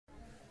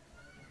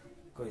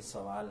कोई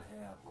सवाल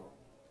है आपको?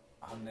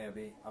 हमने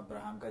अभी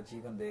अब्राहम का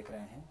जीवन देख रहे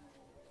हैं।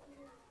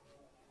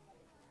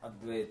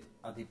 अद्वैत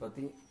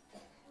अधिपति,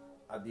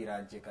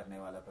 अधिराज्य करने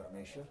वाला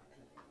परमेश्वर,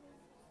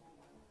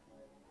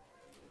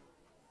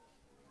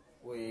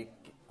 वो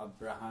एक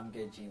अब्राहम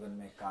के जीवन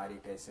में कार्य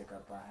कैसे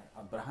करता है।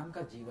 अब्राहम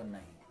का जीवन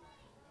नहीं,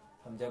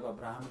 हम जब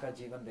अब्राहम का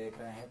जीवन देख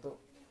रहे हैं तो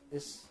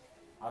इस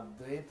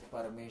अद्वैत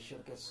परमेश्वर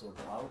के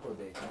स्वभाव को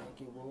देख रहे हैं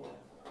कि वो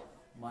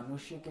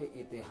मनुष्य के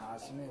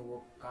इतिहास में वो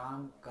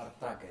काम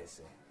करता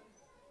कैसे है।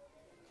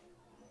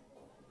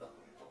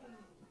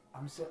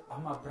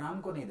 हम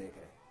अब्राहम को नहीं देख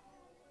रहे,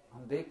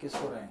 हम देख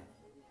किसको रहे हैं?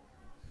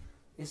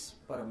 इस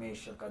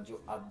परमेश्वर का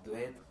जो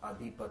अद्वैत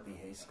अधिपति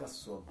है, इसका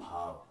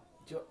स्वभाव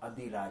जो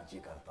अधिराज्य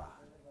करता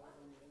है।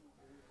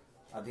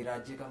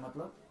 अधिराज्य का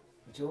मतलब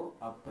जो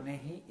अपने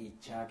ही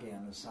इच्छा के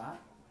अनुसार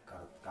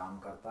काम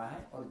करता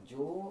है और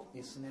जो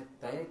इसने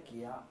तय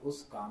किया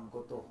उस काम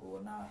को तो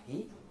होना ही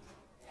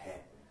है,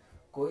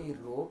 कोई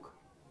रोक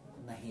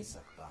नहीं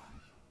सकता है।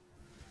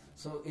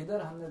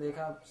 इधर हमने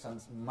देखा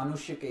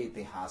मनुष्य के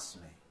इतिहास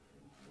में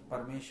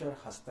परमेश्वर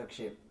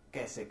हस्तक्षेप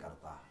कैसे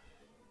करता है।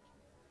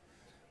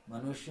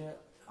 मनुष्य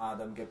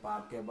आदम के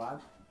पाप के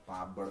बाद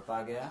पाप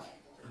बढ़ता गया,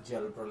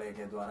 जल प्रलय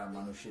के द्वारा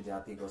मनुष्य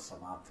जाति को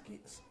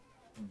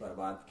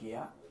बर्बाद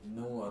किया।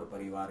 नूह और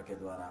परिवार के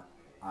द्वारा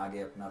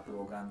आगे अपना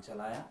प्रोग्राम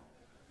चलाया।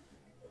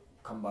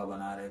 खंबा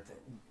बना रहे थे,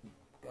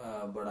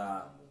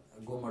 बड़ा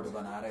गुम्मट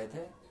बना रहे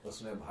थे,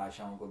 उसमें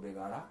भाषाओं को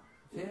बिगाड़ा।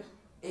 फिर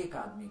एक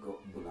आदमी को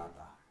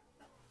बुलाता।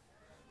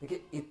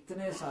 देखिए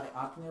इतने सारे,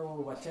 आपने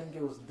वो वचन के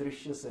उस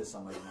दृश्य से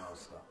समझना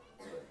उसका।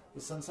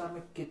 इस संसार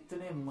में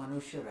कितने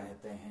मनुष्य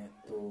रहते हैं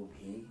तो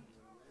भी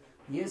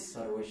ये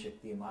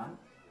सर्वशक्तिमान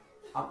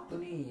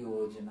अपनी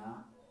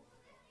योजना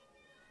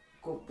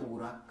को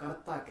पूरा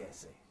करता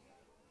कैसे।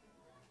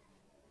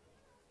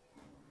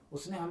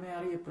 उसने हमें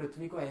यार ये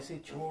पृथ्वी को ऐसे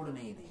छोड़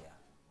नहीं दिया।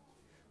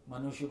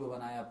 मनुष्य को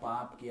बनाया,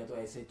 पाप किया तो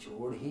ऐसे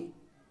छोड़ ही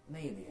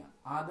नहीं दिया।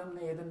 आदम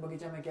ने एदन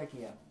बगीचा में क्या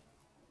किया?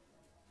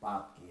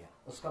 पाप किया।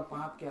 उसका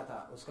पाप क्या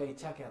था? उसका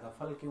इच्छा क्या था?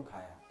 फल क्यों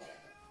खाया?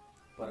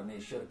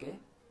 परमेश्वर के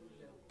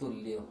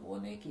तुल्य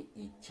होने की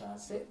इच्छा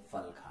से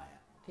फल खाया।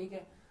 ठीक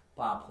है,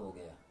 पाप हो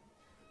गया,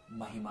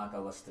 महिमा का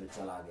वस्त्र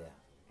चला गया,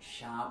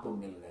 शाप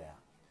मिल गया,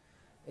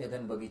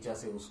 एदन बगीचा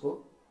से उसको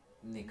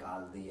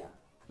निकाल दिया।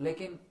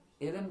 लेकिन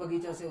एदन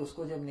बगीचा से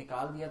उसको जब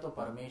निकाल दिया तो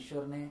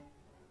परमेश्वर ने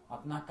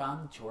अपना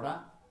काम छोड़ा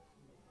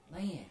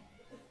नहीं है।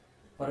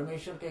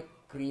 परमेश्वर के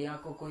क्रिया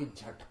को कोई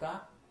झटका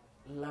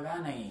लगा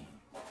नहीं है।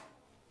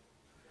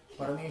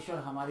 परमेश्वर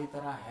हमारी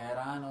तरह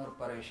हैरान और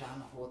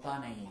परेशान होता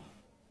नहीं है।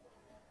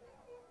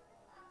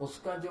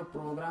 उसका जो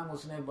प्रोग्राम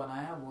उसने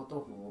बनाया वो तो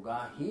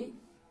होगा ही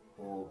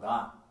होगा।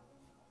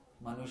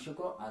 मनुष्य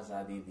को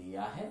आजादी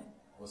दिया है,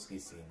 उसकी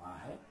सीमा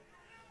है,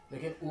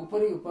 लेकिन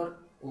ऊपर ही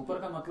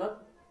ऊपर का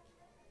मतलब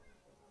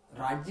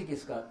राज्य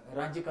किसका?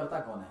 राज्य करता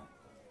कौन है?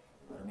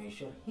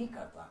 परमेश्वर ही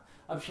करता।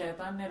 अब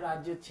शैतान ने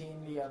राज्य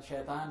छीन लिया,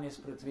 शैतान इस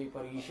पृथ्वी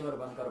पर ईश्वर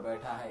बनकर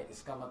बैठा है।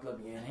 इसका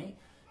मतलब ये नहीं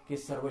कि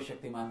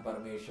सर्वशक्तिमान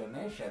परमेश्वर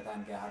ने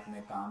शैतान के हाथ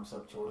में काम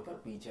सब छोड़कर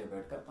पीछे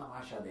बैठकर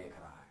तमाशा देख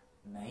रहा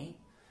है। नहीं,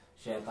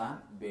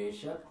 शैतान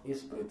बेशक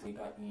इस पृथ्वी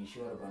का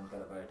ईश्वर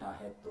बनकर बैठा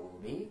है तो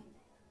भी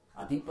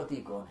अधिपति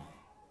कौन है?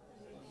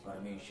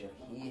 परमेश्वर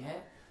ही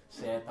है।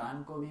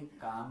 शैतान को भी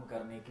काम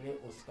करने के लिए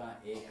उसका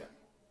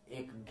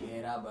एक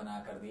घेरा बना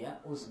कर दिया।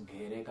 उस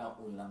घेरे का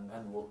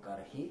उल्लंघन वो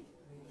कर ही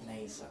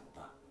नहीं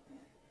सकता।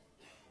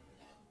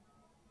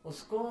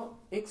 उसको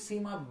एक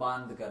सीमा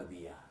बांध कर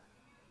दिया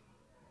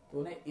तो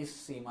उन्हें इस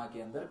सीमा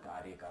के अंदर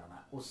कार्य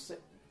करना।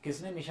 उससे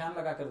किसने निशान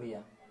लगा कर दिया?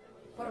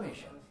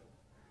 परमेश्वर।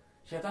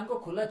 शैतान को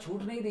खुला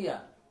छूट नहीं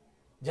दिया,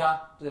 जा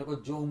तेरे को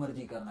जो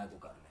मर्जी करना है तो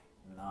कर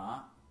ले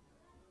ना।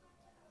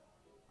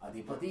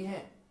 अधिपति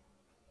है,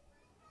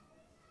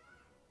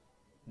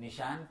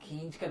 निशान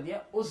खींच कर दिया।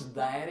 उस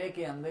दायरे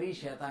के अंदर ही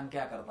शैतान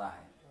क्या करता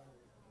है?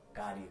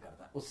 कार्य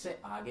करता है। उससे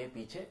आगे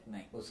पीछे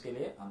नहीं। उसके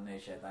लिए हमने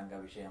शैतान का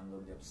विषय हम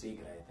लोग जब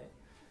सीख रहे थे,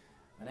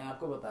 मैंने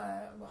आपको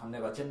बताया, हमने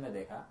वचन में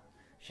देखा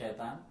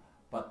शैतान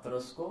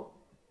पतरस को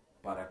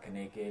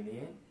परखने के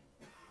लिए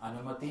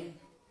अनुमति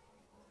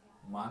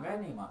मांगा,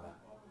 नहीं मांगा?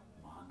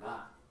 मांगा,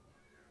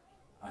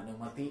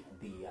 अनुमति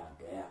दिया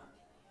गया।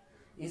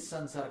 इस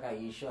संसार का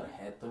ईश्वर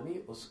है तो भी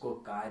उसको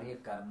कार्य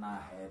करना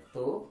है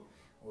तो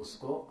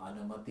उसको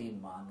अनुमति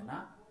मांगना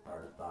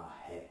पड़ता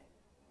है।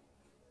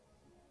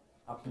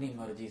 अपनी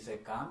मर्जी से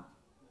काम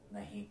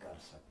नहीं कर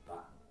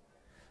सकता।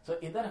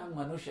 इधर हम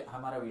मनुष्य,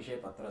 हमारा विषय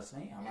पतरस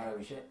नहीं, हमारा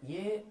विषय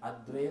ये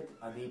अद्वैत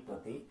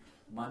अधिपति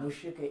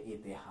मनुष्य के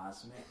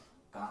इतिहास में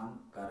काम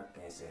कर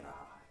कैसे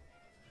रहा है।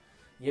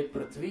 ये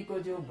पृथ्वी को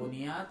जो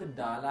बुनियाद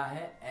डाला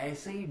है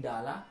ऐसे ही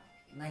डाला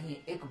नहीं,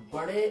 एक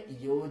बड़े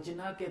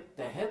योजना के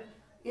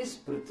तहत इस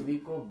पृथ्वी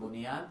को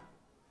बुनियाद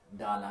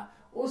डाला।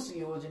 उस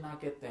योजना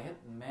के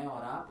तहत मैं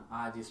और आप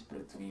आज इस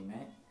पृथ्वी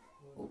में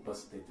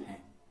उपस्थित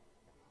हैं।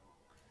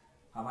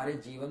 हमारे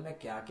जीवन में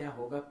क्या क्या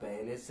होगा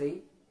पहले से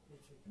ही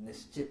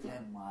निश्चित है,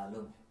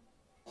 मालूम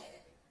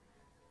है।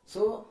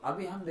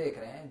 अभी हम देख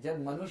रहे हैं जब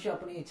मनुष्य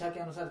अपनी इच्छा के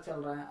अनुसार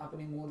चल रहा है,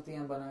 अपनी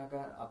मूर्तियां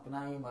बनाकर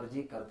अपना ही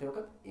मर्जी करते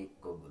वक्त एक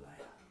को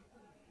बुलाया,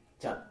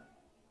 चल।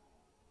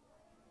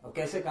 अब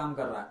कैसे काम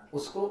कर रहा है?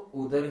 उसको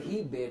उधर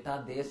ही बेटा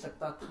दे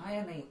सकता था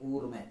या नहीं?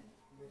 ऊर में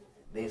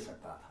दे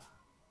सकता था,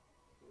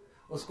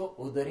 उसको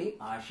उधर ही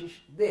आशीष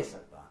दे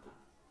सकता था।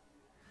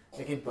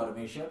 लेकिन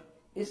परमेश्वर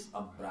इस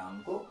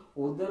अब्राम को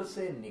उधर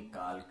से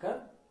निकालकर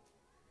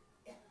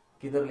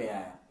किधर ले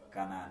आया?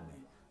 कनान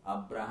में।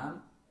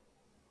 अब्राहम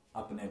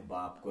अपने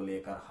बाप को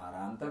लेकर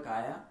हारान तक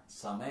आया,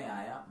 समय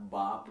आया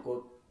बाप को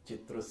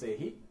चित्र से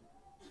ही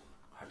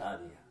हटा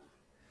दिया।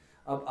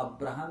 अब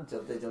अब्राहम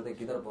चलते चलते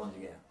किधर पहुंच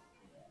गया?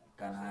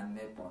 कनान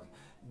में पहुंच।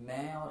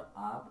 मैं और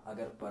आप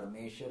अगर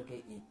परमेश्वर की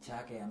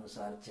इच्छा के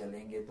अनुसार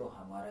चलेंगे तो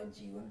हमारा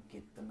जीवन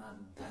कितना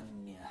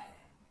धन्य है।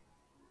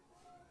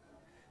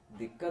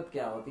 दिक्कत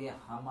क्या होती है?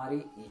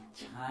 हमारी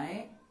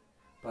इच्छाएं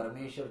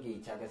परमेश्वर की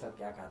इच्छा के साथ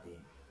क्या खाती है?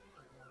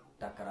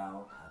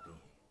 टकराव खाती है।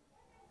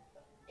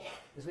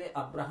 इसलिए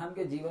अब्राहम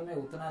के जीवन में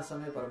उतना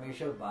समय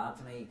परमेश्वर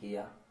बात नहीं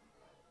किया।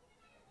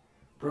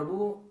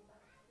 प्रभु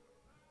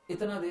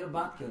इतना देर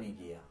बात क्यों नहीं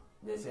किया?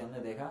 जैसे हमने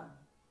देखा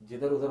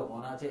जिधर उधर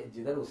होना चाहिए,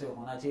 जिधर उसे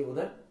होना चाहिए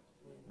उधर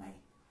नहीं।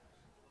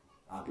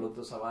 आप लोग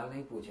तो सवाल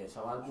नहीं पूछे,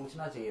 सवाल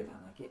पूछना चाहिए था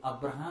ना कि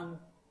अब्राहम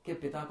के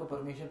पिता को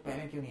परमेश्वर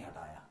पहले क्यों नहीं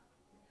हटाया?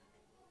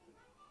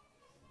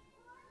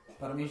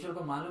 परमेश्वर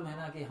को मालूम है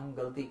ना कि हम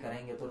गलती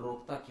करेंगे, तो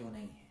रोकता क्यों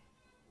नहीं है?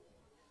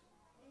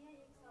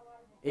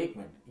 एक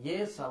मिनट,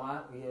 ये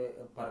सवाल, ये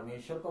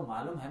परमेश्वर को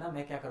मालूम है ना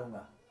मैं क्या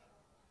करूंगा?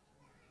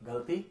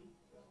 गलती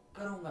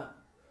करूंगा,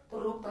 तो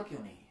रोकता क्यों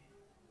नहीं है?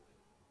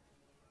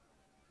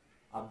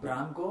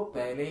 अब्राहम को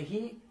पहले ही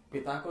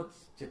पिता को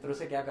चित्र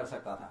से क्या कर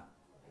सकता था?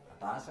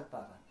 हटा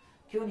सकता था।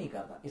 क्यों नहीं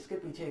करता? इसके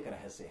पीछे एक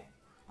रहस्य है,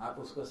 आप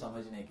उसको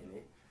समझने के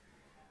लिए।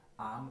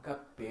 आम का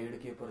पेड़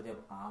के ऊपर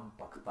जब आम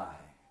पकता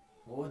है,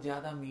 वो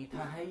ज्यादा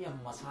मीठा है या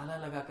मसाला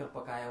लगाकर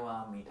पकाया हुआ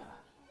आम मीठा है?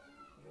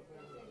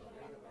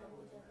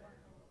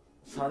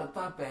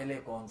 सड़ता पहले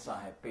कौन सा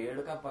है?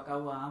 पेड़ का पका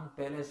हुआ आम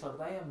पहले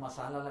सड़ता है या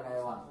मसाला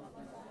लगाया हुआ आम?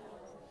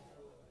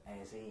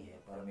 ऐसे ही है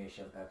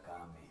परमेश्वर का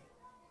काम है।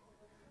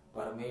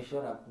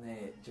 परमेश्वर अपने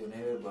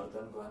चुने हुए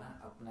बर्तन को ना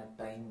अपना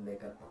टाइम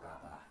लेकर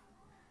पकाता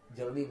है।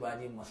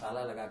 जल्दीबाजी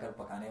मसाला लगाकर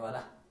पकाने वाला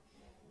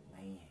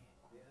नहीं है,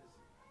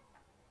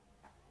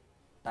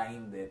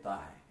 टाइम देता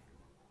है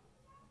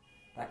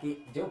ताकि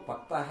जो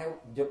पकता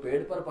है, जो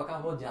पेड़ पर पका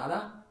वो ज्यादा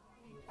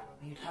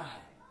मीठा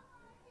है।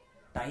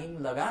 टाइम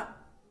लगा,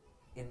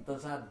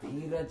 इंतजार,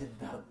 धीरज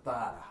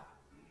धरता रहा।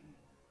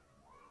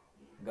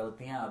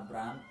 गलतियां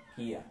अब्राहम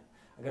किया।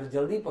 अगर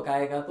जल्दी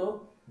पकाएगा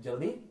तो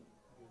जल्दी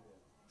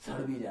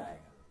सड़ भी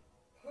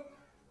जाएगा।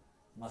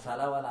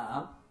 मसाला वाला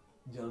आम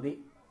जल्दी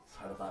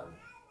सड़ता भी।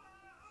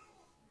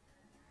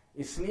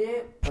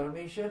 इसलिए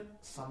परमेश्वर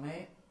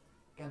समय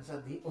के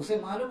अनुसार उसे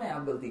मालूम है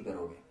आप गलती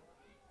करोगे,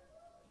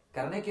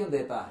 करने क्यों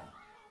देता है?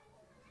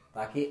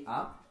 ताकि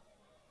आप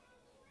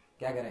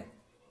क्या करें?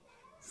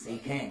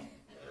 सीखें।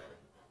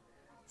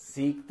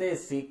 सीखते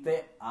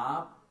सीखते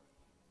आप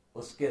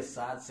उसके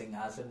साथ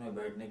सिंहासन में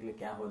बैठने के लिए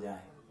क्या हो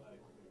जाए?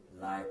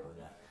 लायक हो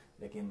जाए।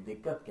 लेकिन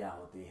दिक्कत क्या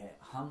होती है?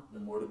 हम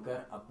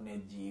मुड़कर अपने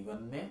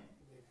जीवन में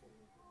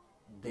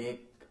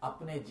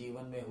अपने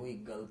जीवन में हुई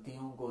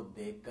गलतियों को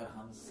देखकर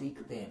हम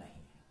सीखते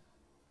नहीं,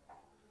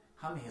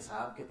 हम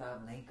हिसाब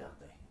किताब नहीं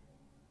करते हैं।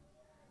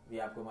 ये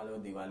आपको मालूम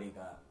है दिवाली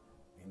का,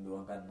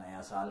 हिंदुओं का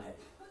नया साल है।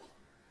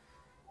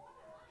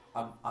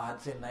 अब आज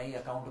से नई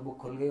अकाउंट बुक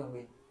खुल गई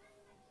होंगी?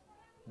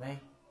 नहीं,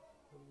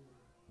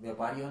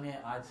 व्यापारियों ने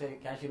आज से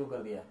क्या शुरू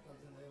कर दिया?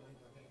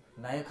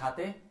 नए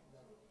खाते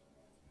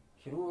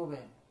शुरू हो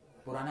गए,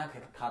 पुराना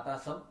खाता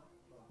सब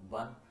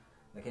बंद।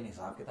 लेकिन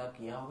हिसाब किताब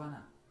किया होगा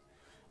ना।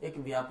 एक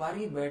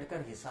व्यापारी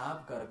बैठकर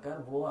हिसाब कर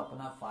कर वो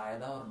अपना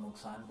फायदा और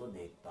नुकसान को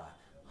देखता है।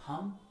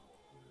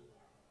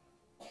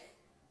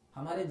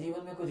 हमारे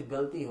जीवन में कुछ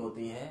गलती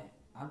होती है,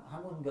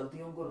 हम उन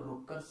गलतियों को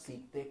रुककर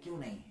सीखते क्यों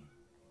नहीं है?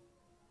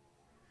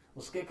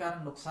 उसके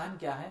कारण नुकसान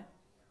क्या है?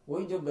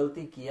 वही जो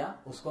गलती किया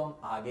उसको हम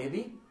आगे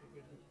भी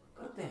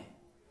करते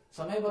हैं।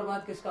 समय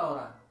बर्बाद किसका हो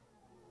रहा है?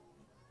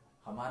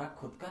 हमारा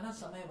खुद का ना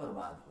समय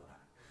बर्बाद हो रहा है।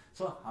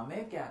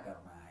 हमें क्या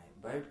करना है?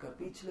 बैठकर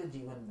पिछले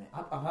जीवन में,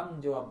 अब हम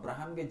जो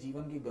अब्राहम के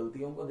जीवन की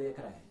गलतियों को देख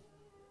रहे हैं,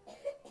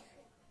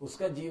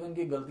 उसका जीवन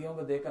की गलतियों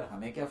को देखकर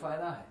हमें क्या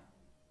फायदा है?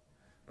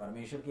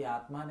 परमेश्वर की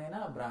आत्मा ने ना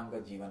अब्राहम का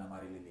जीवन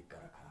हमारे लिए लिख कर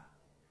रखा,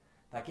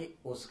 ताकि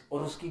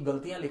उसकी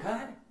गलतियां लिखा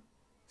है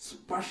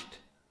स्पष्ट,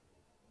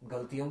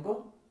 गलतियों को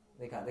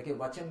देखा। देखिए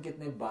वचन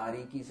कितने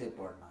बारीकी से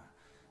पढ़ना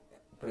है।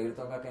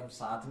 प्रेरितों का काम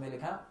 7 में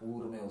लिखा,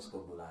 ऊर में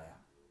उसको बुलाया।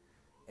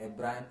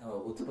 इब्राहिम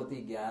उत्पत्ति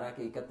 11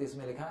 के 31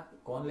 में लिखा,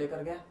 कौन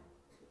लेकर गया?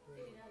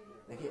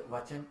 देखिए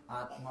वचन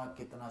आत्मा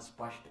कितना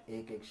स्पष्ट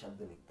एक एक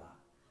शब्द लिखता है।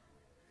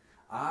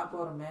 आप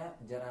और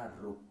मैं जरा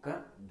रुककर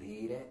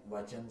धीरे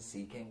वचन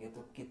सीखेंगे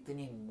तो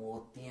कितनी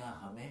मोतियां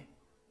हमें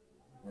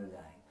मिल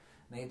जाएंगी।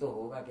 नहीं तो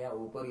होगा क्या?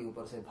 ऊपर ही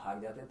ऊपर से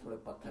भाग जाते, थोड़े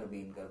पत्थर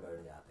बीन कर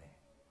बैठ जाते हैं।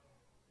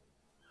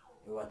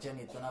 वचन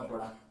इतना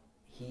बड़ा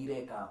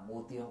हीरे का,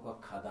 मोतियों का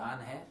खदान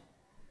है,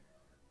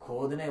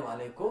 खोदने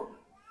वाले को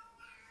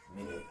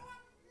मिलेगा।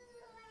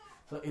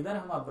 तो इधर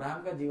हम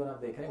अब्राहम का जीवन आप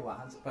देख रहे हैं,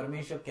 वहां से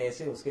परमेश्वर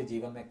कैसे उसके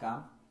जीवन में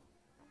काम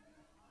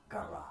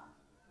कर रहा,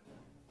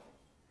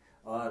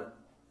 और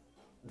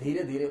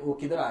धीरे धीरे वो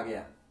किधर आ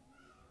गया,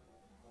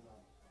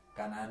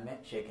 कनान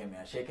में,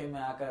 शेकेम में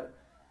आकर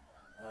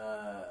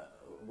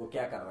वो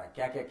क्या कर रहा है,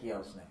 क्या क्या किया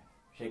उसने,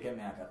 शेकेम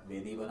में आकर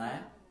वेदी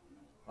बनाया,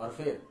 और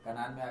फिर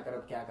कनान में आकर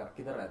अब क्या कर,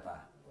 किधर रहता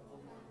है,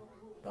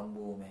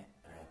 तंबू में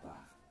रहता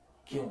है।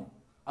 क्यों?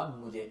 अब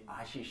मुझे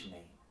आशीष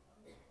नहीं,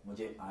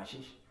 मुझे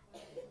आशीष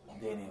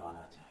देने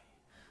वाला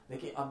चाहिए।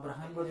 देखिए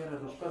अब्राहम को जरा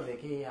रुक कर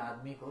देखिए, ये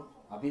आदमी को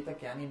अभी तक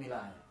क्या नहीं मिला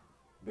है,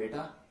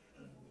 बेटा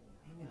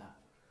नहीं मिला,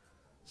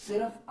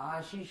 सिर्फ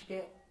आशीष के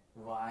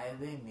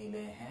वायदे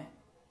मिले हैं।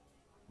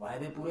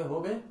 वायदे पूरे हो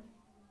गए?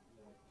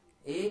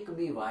 एक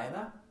भी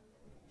वायदा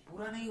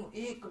पूरा नहीं हुआ,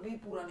 एक भी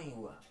पूरा नहीं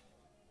हुआ,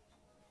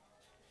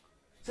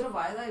 सिर्फ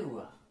वायदा ही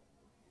हुआ।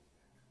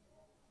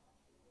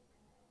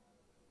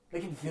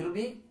 लेकिन फिर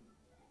भी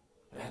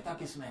रहता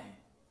किसमें है?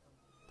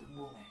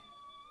 तंबू में।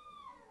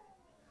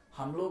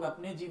 हम लोग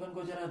अपने जीवन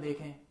को जरा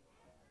देखें,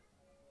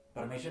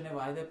 परमेश्वर ने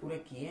वायदे पूरे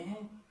किए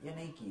हैं या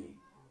नहीं किए?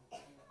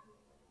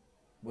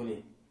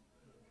 बोलिए।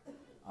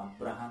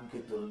 अब्राहम की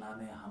तुलना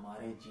में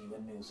हमारे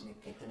जीवन में उसने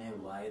कितने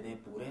वायदे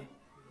पूरे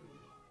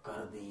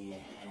कर दिए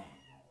हैं।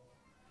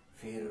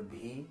 फिर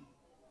भी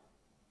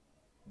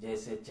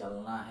जैसे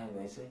चलना है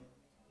वैसे,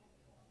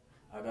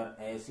 अगर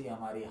ऐसी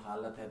हमारी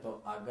हालत है तो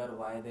अगर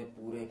वायदे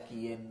पूरे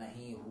किए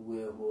नहीं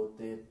हुए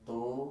होते तो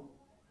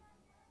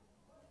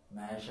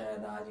मैं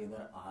शायद आज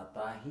इधर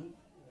आता ही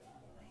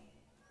नहीं।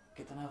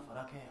 कितना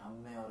फर्क है हम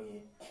में और ये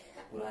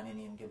पुराने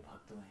नियम के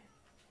भक्त में।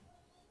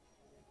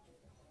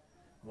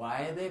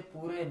 वायदे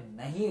पूरे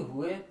नहीं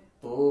हुए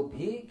तो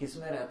भी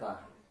किसमें रहता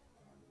है?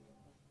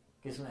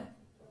 किसमें?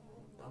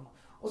 तो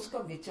उसका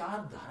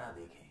विचारधारा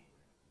देखें।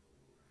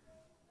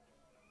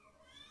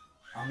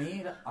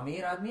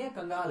 अमीर आदमी है,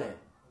 कंगाल है?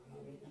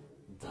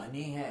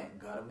 धनी है,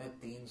 घर में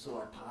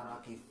 318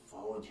 की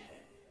फौज है।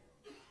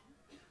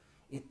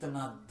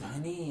 इतना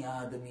धनी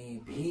आदमी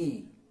भी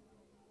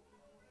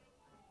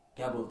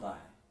क्या बोलता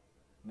है?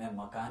 मैं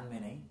मकान में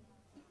नहीं,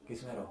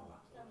 किसमें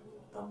रहूंगा?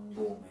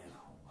 तंबू में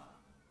रहूंगा।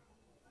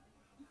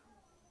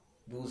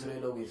 दूसरे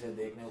लोग इसे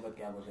देखने पर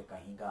क्या बोलते?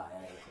 कहीं का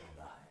आया एक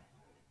बूढ़ा है।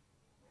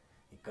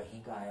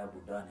 कहीं का आया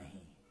बूढ़ा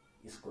नहीं,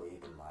 इसको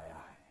एक लाया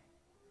है,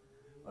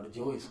 और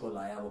जो इसको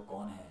लाया वो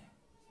कौन है?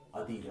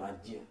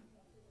 अधिराज्य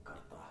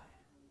करता है।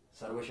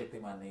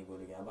 सर्वशक्तिमान नहीं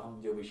बोलेंगे। अब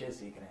हम जो विषय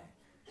सीख रहे हैं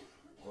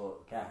वो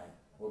क्या है?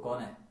 वो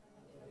कौन है?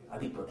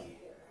 अधिपति,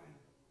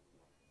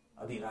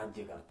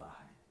 अधिराज्य करता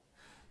है।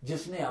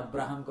 जिसने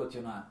अब्राहम को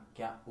चुना,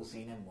 क्या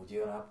उसी ने मुझे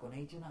और आपको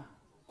नहीं चुना?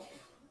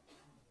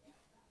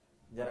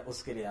 जरा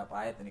उसके लिए आप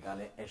आयत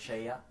निकाले,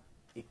 यशायाह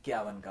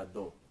 51 का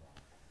 2।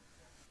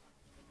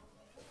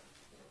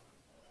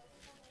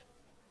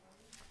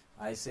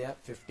 Isaiah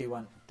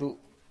 51:2।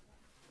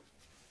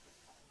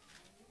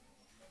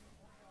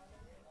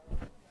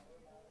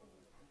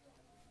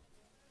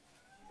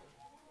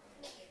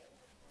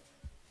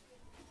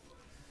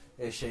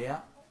 यशायाह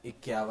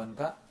 51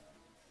 का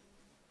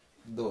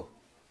 2।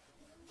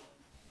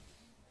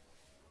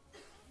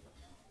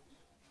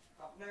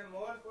 अपने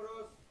मूल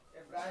पुरुष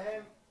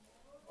इब्राहिम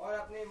और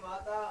अपनी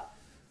माता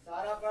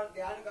सारा पर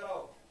ध्यान करो।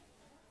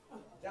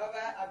 जब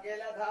वह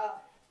अकेला था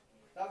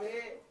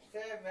तभी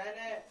से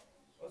मैंने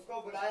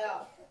उसको बुलाया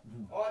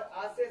और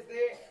आशीष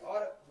दी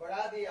और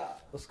बढ़ा दिया।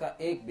 उसका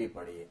एक भी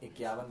पढ़िए,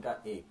 51 का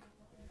 1।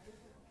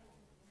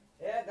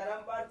 हे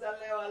धर्म पर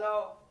चलने वालों,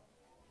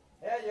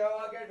 हे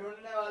यहोवा के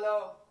ढूंढने वालों,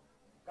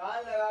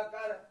 कान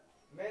लगाकर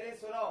मेरी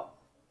सुनो।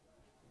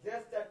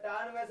 जिस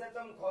चट्टान में से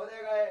तुम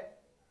खोदे गए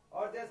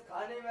और जिस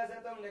खानी में से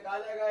तुम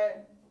निकाले गए,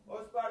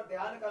 उस पर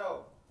ध्यान करो।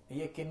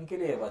 ये किन के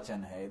लिए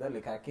वचन है? इधर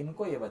लिखा है, किन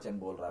को ये वचन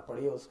बोल रहा है?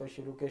 पढ़िए उसका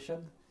शुरू के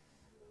शब्द।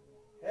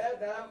 हे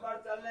धर्म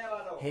पर चलने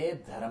वालों, हे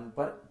धर्म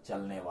पर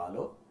चलने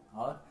वालों,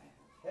 और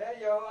हे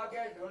यहोवा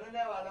के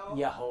ढूंढने वालों,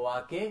 यहोवा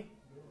के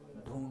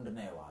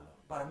ढूंढने वालों।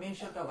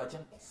 परमेश्वर का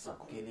वचन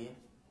सबके लिए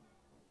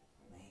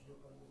नहीं,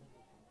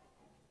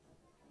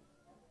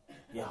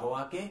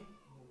 यहोवा के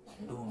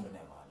ढूंढने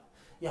वालों।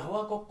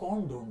 यहोवा को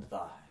कौन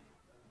ढूंढता है?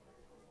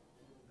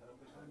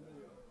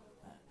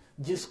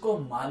 जिसको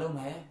मालूम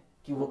है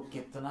कि वो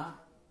कितना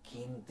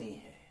कीमती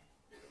है।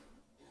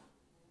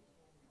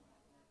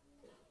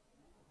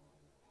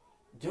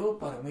 जो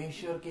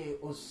परमेश्वर के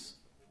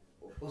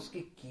उसकी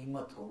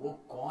कीमत को, वो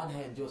कौन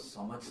है जो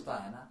समझता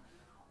है ना,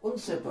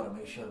 उनसे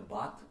परमेश्वर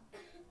बात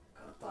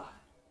करता है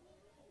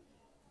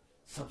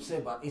सबसे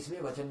बात।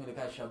 इसलिए वचन में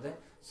लिखा है, शब्द है,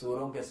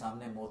 सूरों के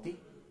सामने मोती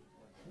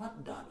मत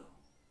डालो।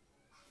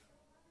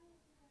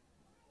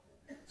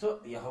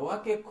 यहोवा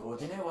के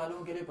खोजने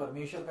वालों के लिए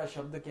परमेश्वर का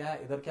शब्द क्या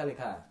है? इधर क्या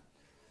लिखा है?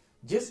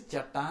 जिस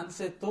चट्टान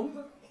से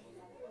तुम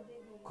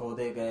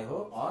खोदे गए हो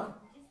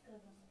और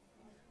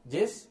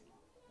जिस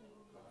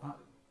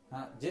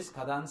जिस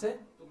खदान से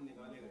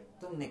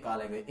तुम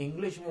निकाले गए।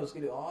 इंग्लिश में उसके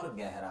लिए और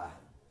गहरा है।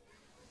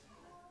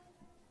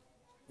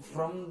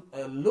 From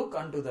look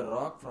unto the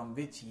rock from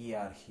which ye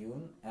are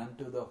hewn, and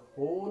to the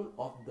hole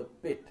of the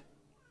pit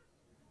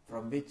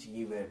from which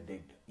ये were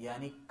digged,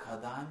 यानी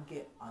खदान के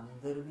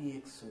अंदर भी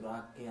एक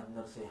सुराख के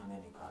अंदर से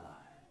हमें निकाला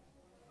है।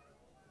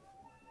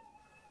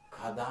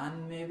 खदान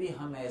में भी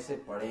हम ऐसे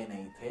पड़े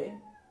नहीं थे।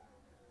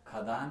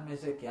 खदान में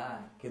से क्या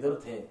है, किधर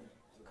थे?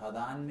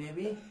 खदान में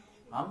भी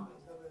हम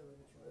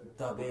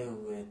दबे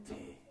हुए थे।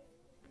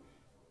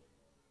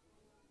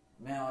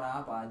 मैं और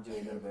आप आज जो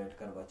इधर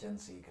बैठकर वचन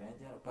सीख रहे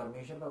हैं,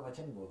 परमेश्वर का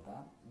वचन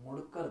बोलता,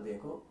 मुड़कर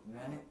देखो,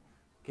 मैंने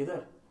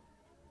किधर?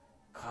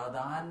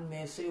 खदान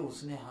में से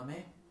उसने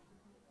हमें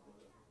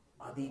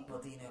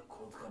अधिपति ने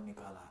खोद कर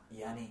निकाला।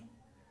 यानी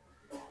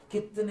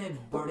कितने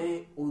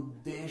बड़े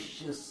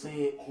उद्देश्य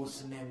से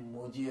उसने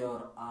मुझे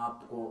और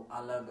आपको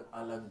अलग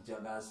अलग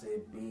जगह से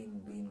बीन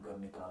बीन कर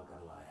निकाल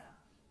कर लाया।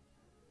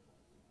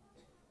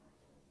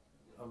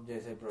 अब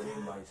जैसे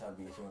प्रवीण भाई साहब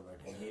बीच में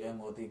बैठे, हीरे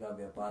मोती का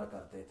व्यापार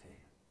करते थे,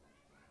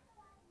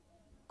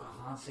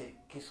 कहां से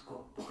किसको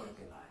पकड़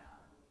के लाया।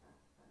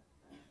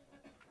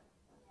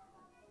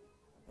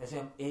 ऐसे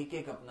हम एक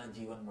एक अपना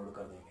जीवन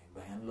मुड़कर देखें।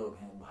 बहन लोग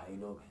हैं, भाई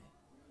लोग हैं,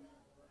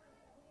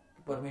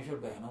 परमेश्वर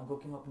बहनों को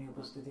क्यों अपनी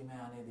उपस्थिति में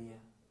आने दिया?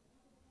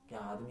 क्या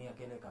आदमी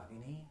अकेले काफी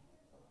नहीं है?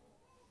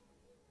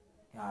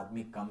 क्या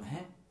आदमी कम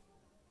है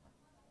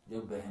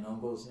जो बहनों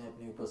को उसने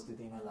अपनी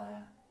उपस्थिति में लाया?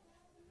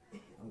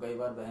 हम कई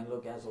बार बहन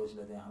लोग क्या सोच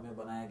लेते हैं, हमें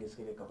बनाया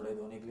किसके लिए? कपड़े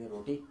धोने के लिए,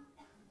 रोटी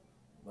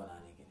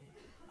बनाने के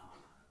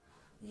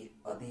लिए। ये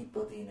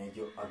अधिपति ने,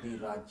 जो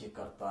अधिराज्य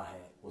करता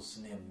है,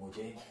 उसने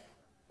मुझे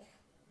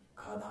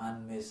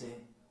खदान में से,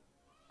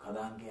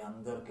 खदान के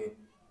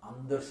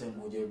अंदर से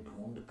मुझे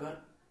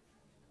ढूंढकर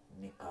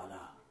निकाला।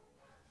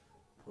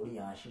 थोड़ी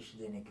आशीष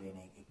देने के लिए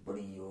नहीं, एक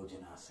बड़ी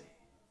योजना से।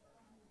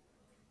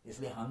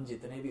 इसलिए हम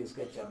जितने भी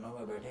उसके चरणों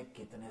में बैठे,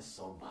 कितने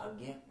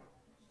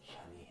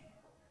सौभाग्यशाली हैं।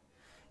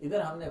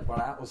 इधर हमने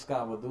पढ़ा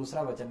उसका वो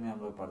दूसरा वचन में हम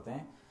लोग पढ़ते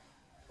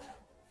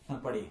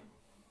हैं, पढ़िए।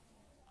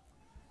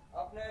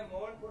 अपने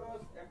मूल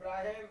पुरुष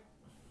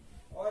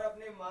इब्राहिम और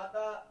अपनी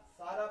माता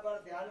सारा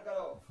पर ध्यान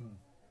करो।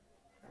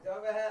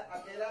 जब वह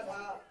अकेला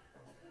था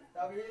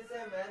तभी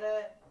से मैंने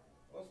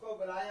उसको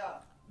बुलाया।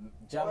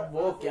 जब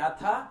वो क्या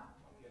था?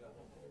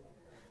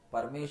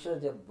 परमेश्वर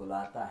जब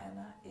बुलाता है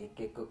ना,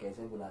 एक एक को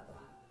कैसे बुलाता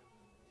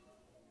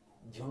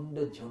है? झुंड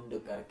झुंड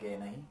करके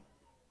नहीं,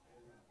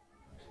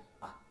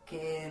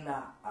 अकेला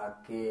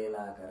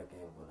अकेला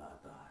करके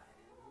बुलाता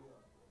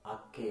है।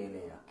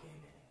 अकेले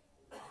अकेले।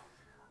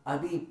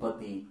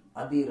 अधिपति,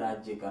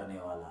 अधिराज्य करने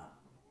वाला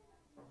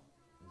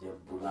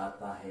जब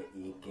बुलाता है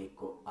एक एक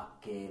को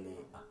अकेले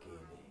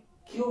अकेले।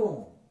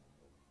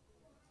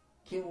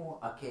 क्यों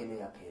अकेले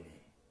अकेले?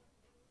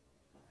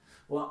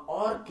 वह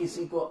और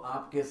किसी को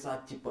आपके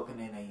साथ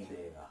चिपकने नहीं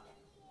देगा।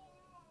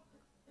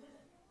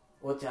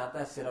 वो चाहता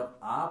है सिर्फ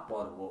आप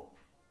और वो।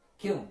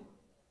 क्यों?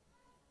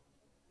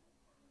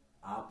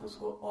 आप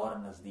उसको और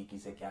नजदीकी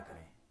से क्या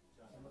करें?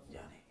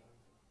 जाने।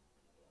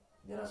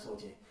 जरा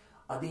सोचे,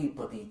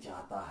 अधिपति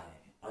चाहता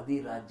है,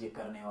 अधिराज्य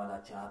करने वाला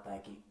चाहता है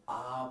कि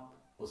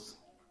आप उस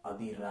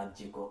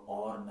अधिराज्य को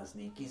और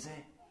नजदीकी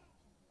से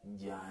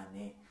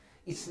जाने।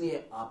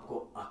 इसलिए आपको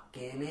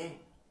अकेले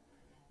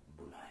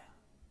बुलाया।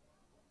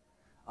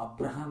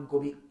 अब्राहम को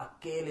भी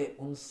अकेले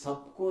उन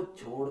सबको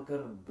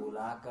छोड़कर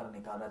बुलाकर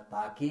निकाला,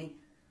 ताकि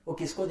वो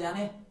किसको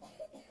जाने?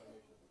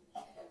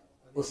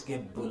 उसके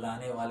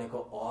बुलाने वाले को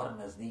और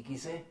नजदीकी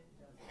से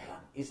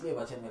जाने। इसलिए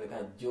वचन में लिखा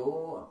है, जो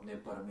अपने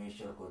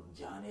परमेश्वर को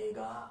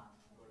जानेगा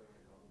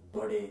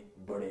बड़े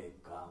बड़े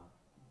काम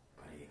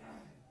करेगा।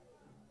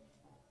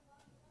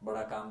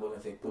 बड़ा काम बोलने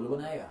से एक पुल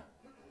बनाएगा।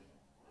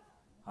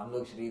 हम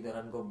लोग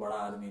श्रीधरन को बड़ा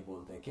आदमी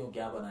बोलते हैं। क्यों?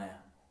 क्या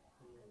बनाया?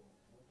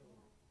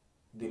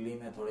 दिल्ली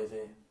में थोड़े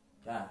से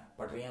क्या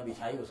पटरियां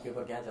बिछाई, उसके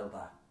ऊपर क्या चलता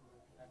है?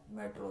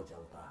 मेट्रो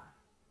चलता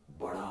है।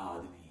 बड़ा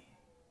आदमी है।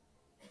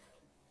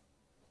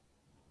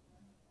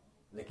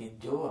 लेकिन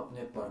जो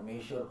अपने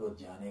परमेश्वर को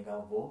जानेगा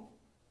वो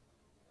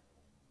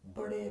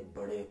बड़े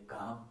बड़े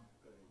काम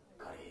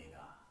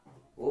करेगा।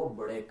 वो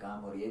बड़े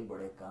काम और ये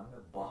बड़े काम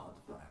में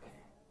बहुत फर्क है।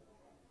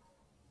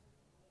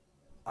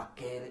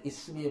 अकेले,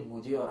 इसलिए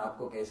मुझे और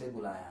आपको कैसे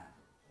बुलाया है?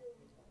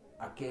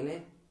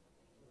 अकेले।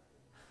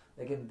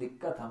 लेकिन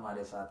दिक्कत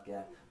हमारे साथ क्या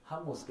है?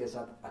 हम उसके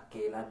साथ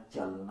अकेला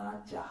चलना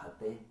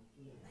चाहते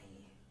नहीं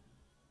है।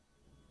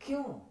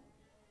 क्यों?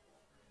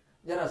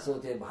 जरा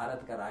सोचे,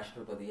 भारत का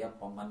राष्ट्रपति या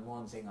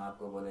मनमोहन सिंह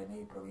आपको बोले,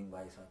 नहीं प्रवीण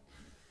भाई साहब,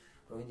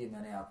 प्रवीण जी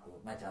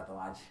मैं चाहता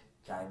हूं आज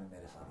चाय में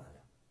मेरे साथ आ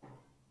जाओ,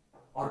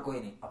 और कोई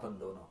नहीं, अपन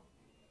दोनों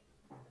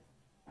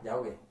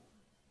जाओगे?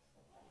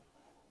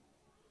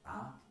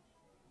 हाँ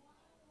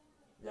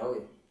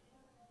जाओगे?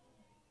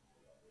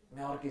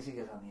 मैं और किसी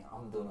के साथ नहीं,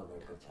 हम दोनों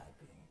बैठकर चाय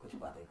पिएंगे, कुछ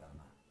बातें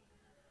करना।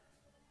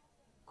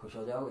 खुश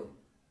हो जाओगे?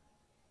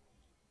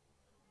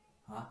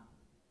 हाँ।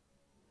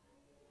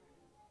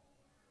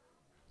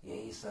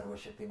 यही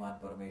सर्वशक्तिमान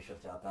परमेश्वर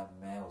चाहता है,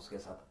 मैं उसके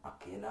साथ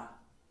अकेला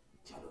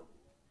चलो,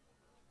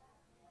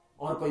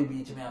 और कोई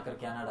बीच में आकर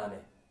क्या ना डाले?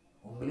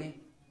 उंगली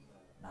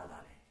ना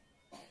डाले।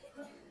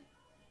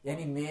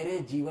 यानी मेरे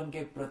जीवन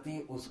के प्रति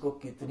उसको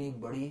कितनी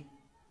बड़ी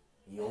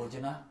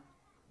योजना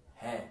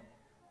है।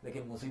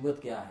 लेकिन मुसीबत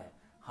क्या है?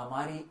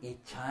 हमारी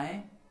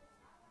इच्छाएं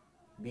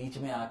बीच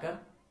में आकर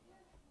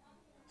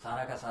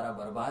सारा का सारा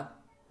बर्बाद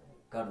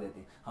कर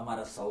देती।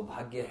 हमारा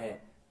सौभाग्य है,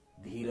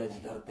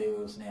 धीरज धरते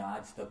हुए उसने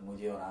आज तक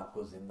मुझे और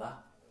आपको जिंदा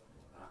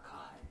रखा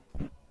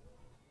है।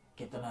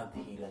 कितना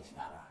धीरज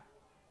धरा है।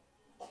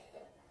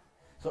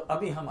 तो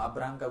अभी हम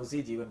अब्राहम का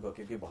उसी जीवन को,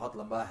 क्योंकि बहुत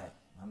लंबा है,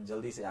 हम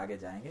जल्दी से आगे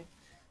जाएंगे।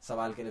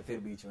 सवाल के लिए फिर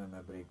बीच में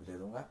मैं ब्रेक दे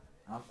दूंगा।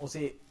 हम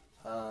उसी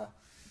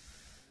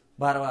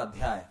 12वां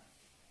अध्याय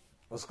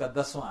उसका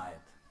 10वां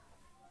आयत,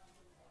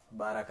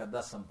 12 का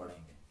 10 हम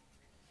पढ़ेंगे।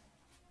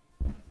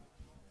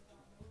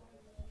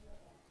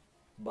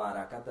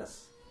 12 का 10,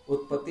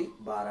 उत्पत्ति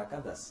 12 का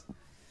 10।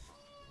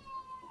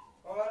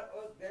 और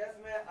उस देश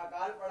में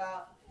अकाल पड़ा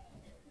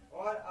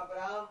और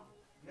अब्राहम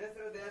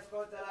मिस्र देश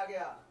को चला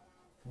गया।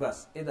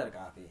 बस इधर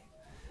काफी है।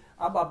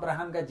 अब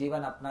अब्राहम का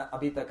जीवन अपना,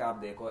 अभी तक आप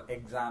देखो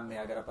एग्जाम में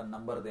अगर अपन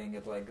नंबर देंगे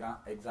तो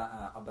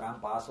अब्राहम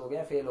पास हो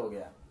गया, फेल हो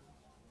गया?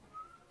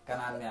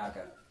 कनान में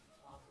आकर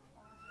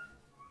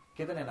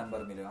कितने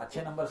नंबर मिले?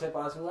 अच्छे नंबर से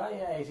पास हुआ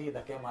या ऐसे ही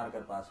धक्के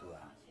मारकर पास हुआ?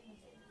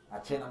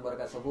 अच्छे नंबर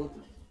का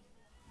सबूत,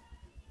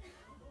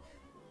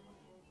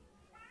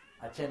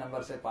 अच्छे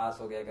नंबर से पास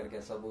हो गया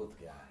करके सबूत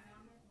क्या है?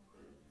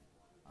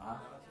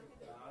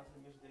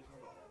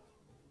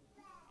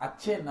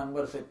 अच्छे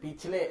नंबर से,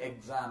 पिछले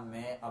एग्जाम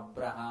में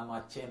अब्राहम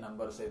अच्छे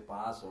नंबर से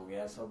पास हो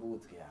गया,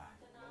 सबूत क्या है?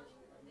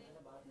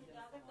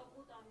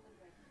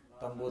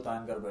 तंबू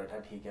तान कर बैठा,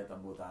 ठीक है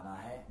तंबू ताना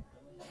है।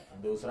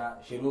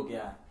 दूसरा शुरू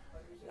क्या है?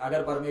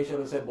 अगर परमेश्वर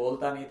उसे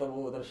बोलता नहीं तो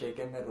वो उधर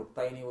शेकेम में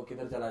रुकता ही नहीं, वो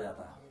किधर चला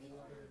जाता है?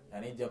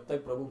 यानी जब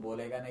तक प्रभु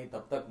बोलेगा नहीं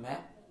तब तक मैं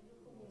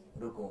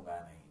रुकूंगा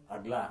नहीं।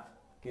 अगला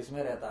किस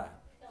में रहता है?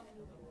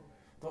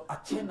 तो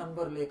अच्छे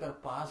नंबर लेकर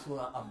पास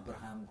हुआ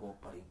अब्राहम को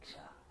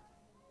परीक्षा।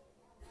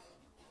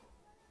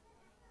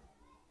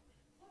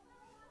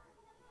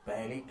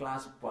 पहली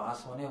क्लास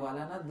पास होने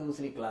वाला ना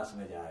दूसरी क्लास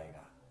में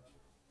जाएगा।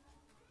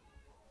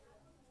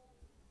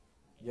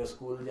 जो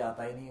स्कूल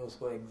जाता ही नहीं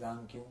उसको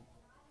एग्जाम क्यों?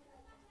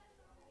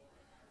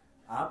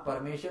 आप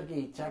परमेश्वर की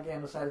इच्छा के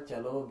अनुसार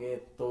चलोगे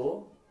तो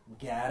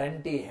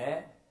गारंटी है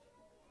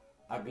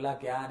अगला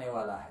क्या आने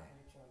वाला है?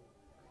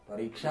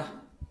 परीक्षा।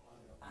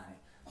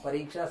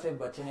 परीक्षा से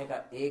बचने का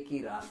एक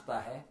ही रास्ता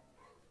है,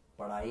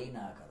 पढ़ाई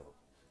ना करो।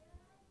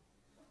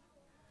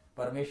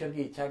 परमेश्वर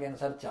की इच्छा के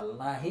अनुसार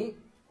चलना ही,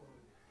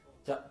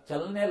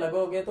 चलने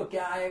लगोगे तो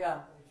क्या आएगा?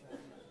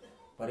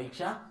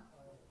 परीक्षा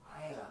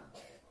आएगा,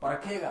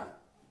 परखेगा।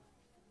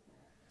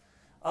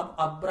 अब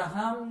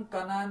अब्राहम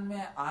कनान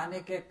में आने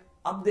के,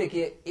 अब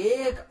देखिए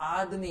एक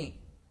आदमी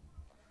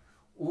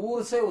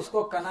ऊर से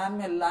उसको कनान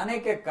में लाने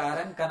के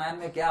कारण कनान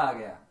में क्या आ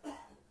गया?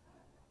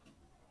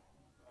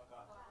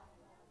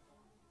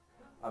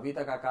 अभी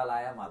तक अकाल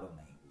आया मालूम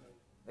नहीं,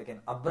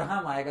 लेकिन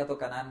अब्राहम आएगा तो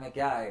कनान में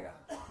क्या आएगा?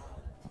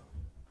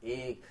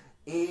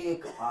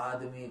 एक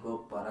आदमी को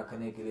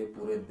परखने के लिए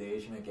पूरे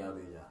देश में क्या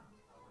भेजा?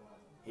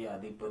 ये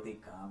अधिपति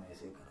काम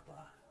ऐसे करता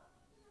है।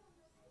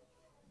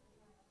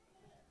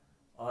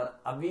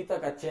 और अभी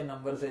तक अच्छे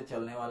नंबर से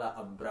चलने वाला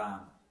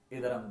अब्राहम,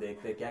 इधर हम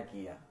देखते क्या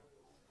किया?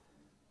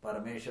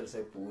 परमेश्वर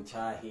से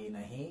पूछा ही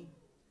नहीं,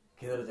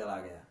 किधर चला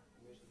गया?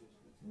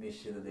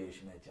 मिस्र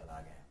देश में चला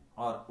गया।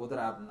 और उधर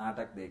आप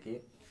नाटक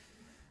देखिए,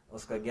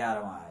 उसका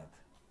 11वां आयत।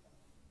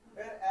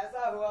 फिर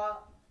ऐसा हुआ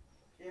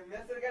कि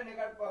मिस्र के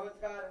निकट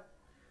पहुंचकर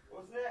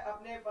उसने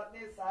अपनी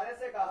पत्नी सारे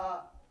से कहा,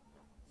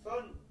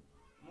 सुन,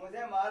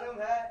 मुझे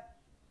मालूम है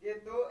कि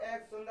तू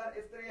एक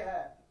सुंदर स्त्री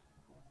है।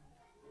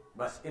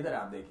 बस इधर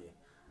आप देखिए,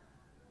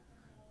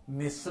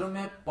 मिस्र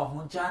में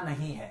पहुंचा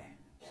नहीं है।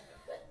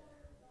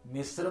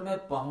 मिस्र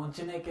में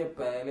पहुंचने के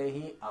पहले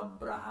ही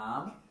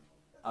अब्राहम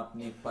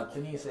अपनी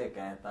पत्नी से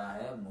कहता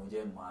है,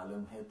 मुझे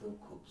मालूम है तू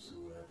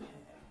खूबसूरत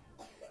है।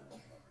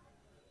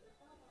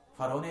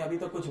 फरो ने अभी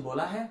तो कुछ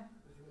बोला है?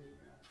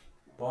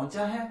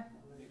 पहुंचा है?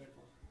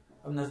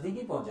 अब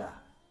नजदीकी पहुंचा,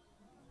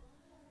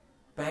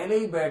 पहले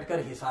ही बैठकर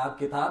हिसाब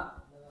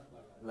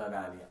किताब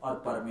लगा लिया और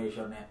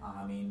परमेश्वर ने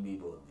आमीन भी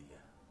बोल दिया।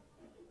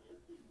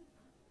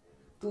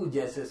 तू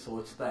जैसे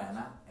सोचता है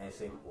ना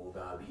ऐसे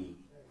होगा भी।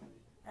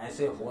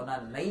 ऐसे होना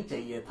नहीं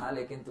चाहिए था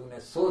लेकिन तूने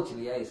सोच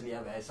लिया, इसलिए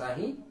अब ऐसा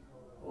ही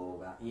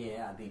होगा। ये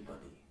है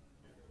अधिपति।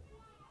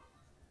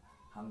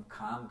 हम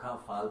खाम खा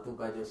फालतू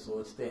का जो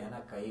सोचते हैं ना,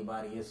 कई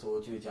बार ये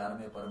सोच विचार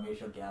में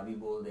परमेश्वर क्या भी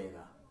बोल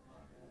देगा,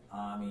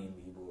 आमीन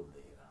भी बोल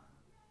देगा।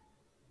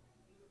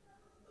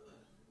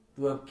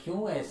 तू अब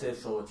क्यों ऐसे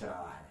सोच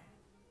रहा है?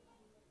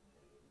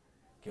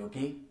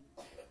 क्योंकि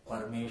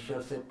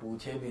परमेश्वर से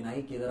पूछे बिना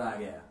ही किधर आ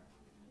गया,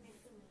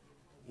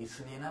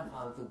 इसलिए ना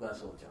फालतू का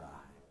सोच रहा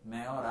है।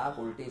 मैं और आप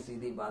उल्टी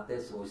सीधी बातें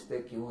सोचते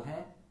क्यों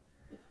हैं?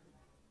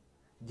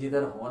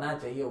 जिधर होना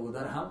चाहिए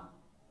उधर हम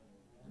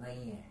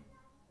नहीं है।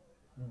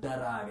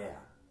 डर आ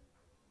गया।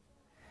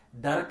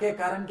 डर के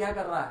कारण क्या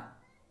कर रहा है?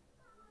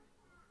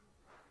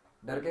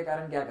 डर के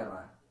कारण क्या कर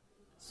रहा है?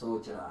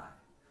 सोच रहा है,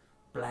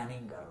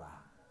 प्लानिंग कर रहा है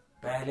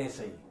पहले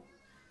से ही।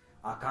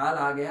 अकाल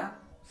आ गया,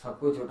 सब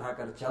कुछ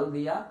उठाकर चल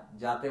दिया,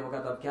 जाते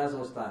वक्त अब क्या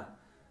सोचता है?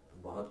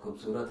 तो बहुत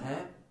खूबसूरत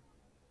है,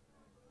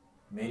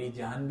 मेरी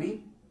जान भी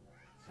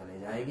चले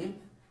जाएगी,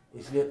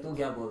 इसलिए तू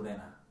क्या बोल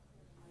देना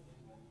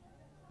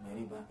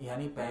मेरी,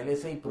 यानी पहले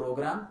से ही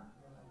प्रोग्राम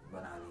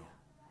बना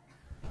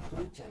लिया।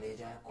 तू चले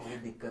जाए कोई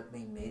दिक्कत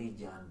नहीं, मेरी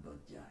जान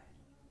बच जाए।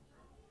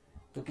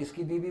 तो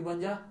किसकी बीवी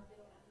बन जा?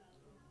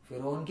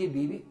 फिरौन की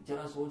बीवी।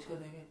 जरा सोच कर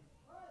देंगे,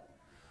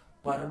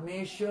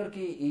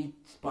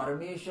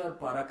 परमेश्वर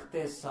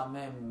परखते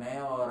समय मैं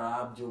और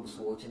आप जो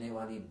सोचने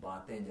वाली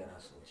बातें जरा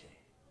सोचे।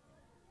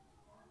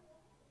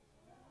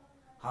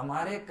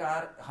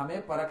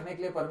 हमें परखने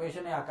के लिए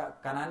परमेश्वर ने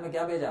कनान में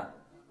क्या भेजा?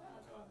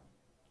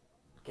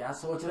 क्या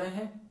सोच रहे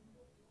हैं?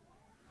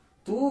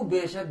 तू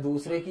बेशक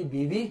दूसरे की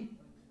बीवी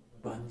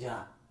बन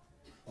जा,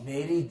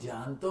 मेरी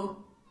जान तो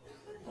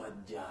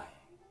बच जाए।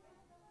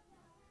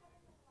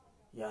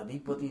 यह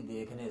अधिपति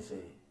देखने से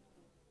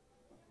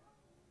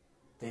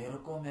तेरे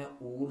को मैं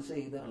ऊर से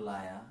इधर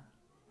लाया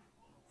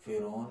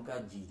फिरौन का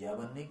जीजा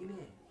बनने के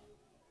लिए।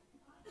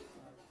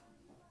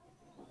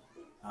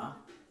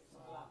 हाँ,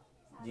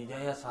 जीजा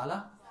या साला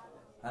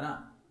है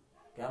ना?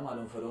 क्या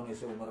मालूम फिरौन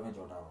इसे उम्र में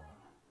छोटा होगा,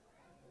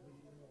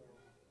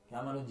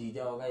 क्या मालूम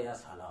जीजा होगा या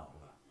साला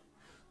होगा।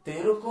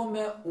 तेरे को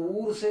मैं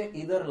ऊर से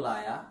इधर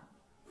लाया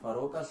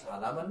फरो का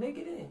साला बनने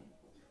के लिए।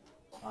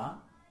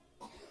 हाँ,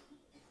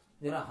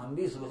 जरा हम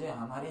भी सोचे,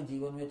 हमारे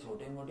जीवन में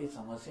छोटे मोटी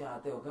समस्या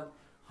आते होकर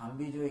हम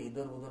भी जो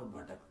इधर उधर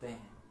भटकते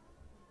हैं,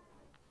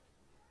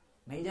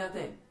 नहीं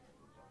जाते?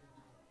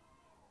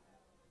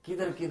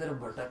 किधर किधर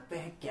भटकते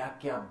हैं, क्या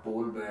क्या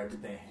बोल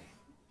बैठते हैं।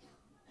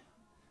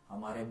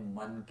 हमारे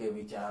मन के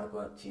विचार को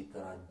अच्छी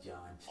तरह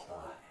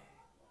जांचता है।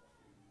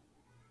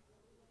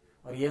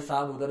 और ये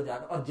साहब उधर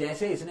जाकर, और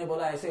जैसे इसने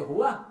बोला ऐसे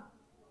हुआ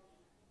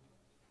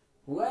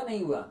या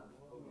नहीं हुआ?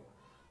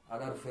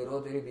 अगर फिरो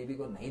तेरी बीबी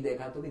को नहीं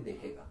देखा तो भी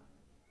देखेगा,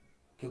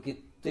 क्योंकि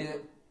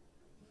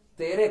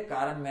तेरे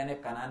कारण मैंने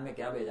कनान में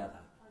क्या भेजा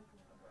था?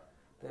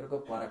 तेरे को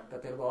परख कर,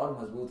 तेरे को और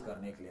मजबूत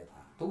करने के लिए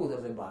था। तू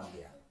उधर से भाग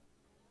गया।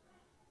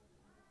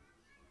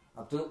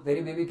 अब तो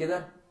तेरी बीबी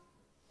किधर?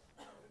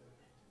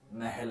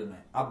 महल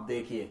में। अब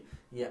देखिए,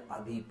 ये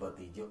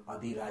अधिपति जो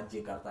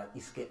अधिराज्य करता है,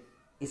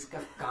 इसका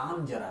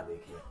काम जरा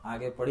देखिए।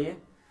 आगे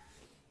पढ़िए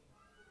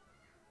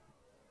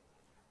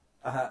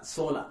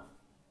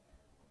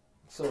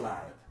 16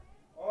 आयत।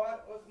 और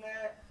उसने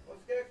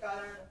उसके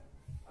कारण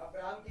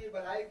अब्राहम की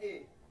भलाई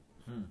की।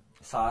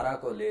 सारा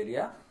को ले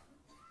लिया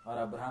और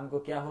अब्राहम को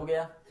क्या हो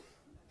गया?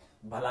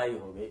 भलाई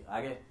हो गई।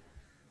 आगे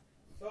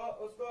तो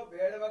उसको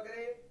भेड़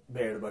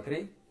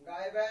बकरी,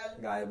 गाय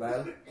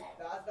बैल,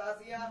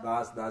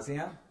 दास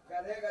दासियां,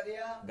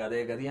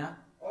 गधे गधियां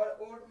और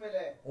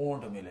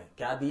ऊंट मिले।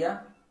 क्या दिया?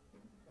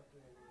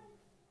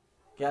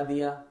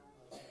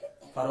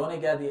 फरो ने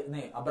क्या दिया?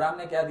 नहीं, अब्राहम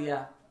ने क्या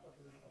दिया?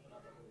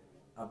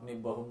 अपनी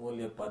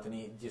बहुमूल्य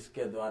पत्नी,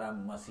 जिसके द्वारा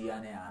मसीहा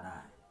ने आना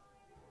है।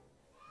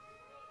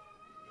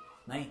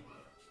 नहीं,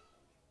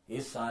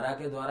 इस सारा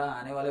के द्वारा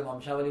आने वाले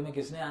वंशावली में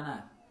किसने आना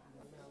है?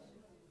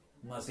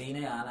 मसीह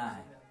ने आना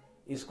है।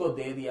 इसको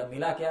दे दिया।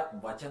 मिला क्या?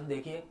 वचन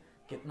देखिए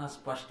कितना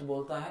स्पष्ट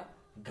बोलता है।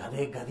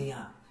 गधे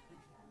गधियां,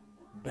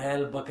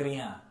 बैल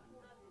बकरियां,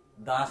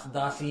 दास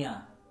दासियां,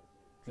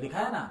 लिखा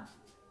है ना?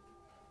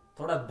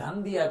 थोड़ा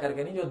धन दिया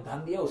करके नहीं, जो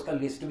धन दिया उसका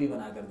लिस्ट भी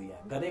बना कर दिया।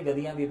 गधे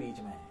गधियां भी बीच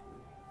में है,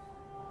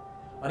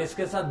 और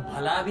इसके साथ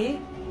भला भी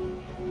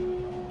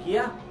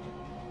किया।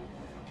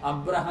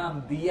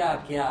 अब्राहम दिया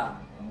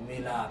क्या,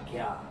 मिला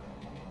क्या?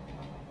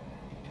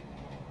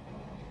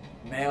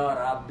 मैं और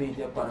आप भी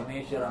जब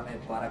परमेश्वर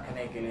हमें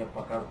परखने के लिए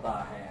पकड़ता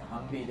है,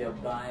 हम भी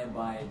जब दाएं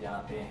बाएं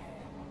जाते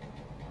हैं,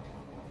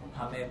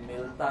 हमें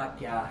मिलता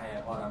क्या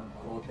है और हम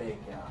खोते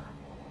क्या है?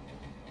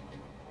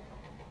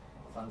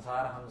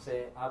 संसार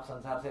हमसे, आप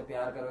संसार से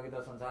प्यार करोगे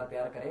तो संसार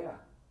प्यार करेगा?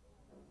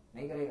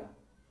 नहीं करेगा।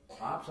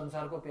 आप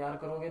संसार को प्यार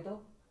करोगे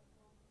तो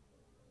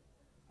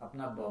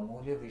अपना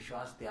बहुमूल्य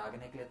विश्वास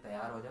त्यागने के लिए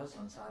तैयार हो जाओ।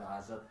 संसार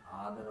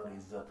आदर और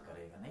इज्जत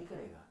करेगा? नहीं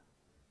करेगा।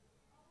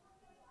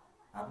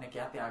 आपने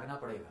क्या त्यागना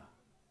पड़ेगा?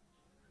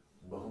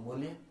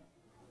 बहुमूल्य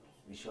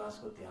विश्वास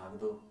को त्याग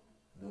दो,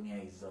 दुनिया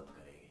इज्जत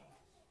करेगी।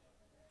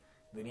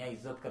 दुनिया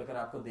इज्जत कर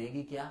आपको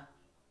देगी क्या?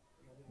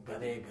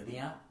 गधे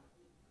गधियां,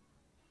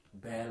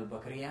 बैल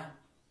बकरियां,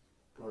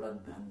 थोड़ा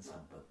धन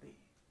संपत्ति।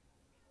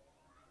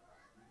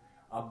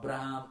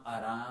 अब्राहम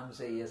आराम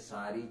से ये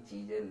सारी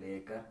चीजें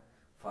लेकर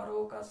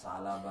फरो का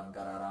साला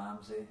बनकर आराम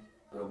से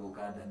प्रभु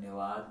का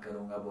धन्यवाद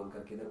करूंगा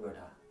बोलकर किधर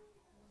बैठा?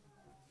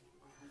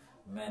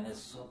 मैंने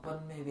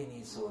स्वप्न में भी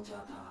नहीं सोचा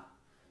था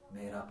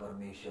मेरा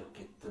परमेश्वर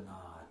कितना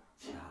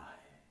अच्छा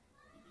है।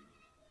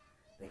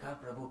 देखा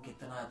प्रभु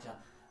कितना अच्छा।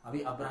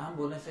 अभी अब्राहम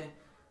बोलने से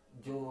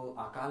जो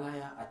अकाल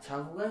आया अच्छा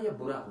हुआ या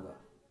बुरा हुआ?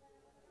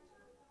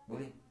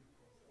 बोली।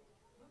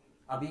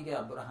 अभी के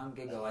अब्राहम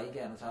के गवाही के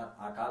अनुसार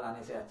अकाल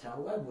आने से अच्छा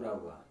हुआ या बुरा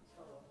हुआ?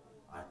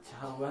 अच्छा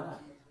हुआ ना।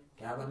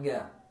 क्या बन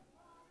गया?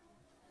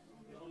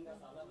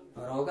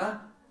 होगा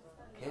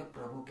कि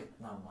प्रभु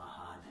कितना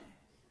महान है।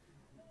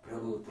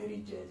 प्रभु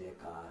तेरी जय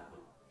जयकार हो।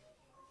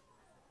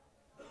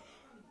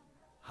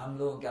 हम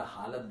लोगों क्या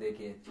हालत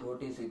देखिए,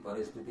 छोटी सी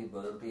परिस्थिति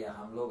बदलती है,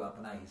 हम लोग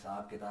अपना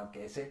हिसाब किताब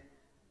कैसे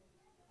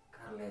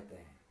कर लेते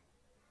हैं।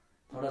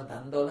 थोड़ा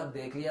धन दौलत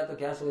देख लिया तो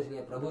क्या सोच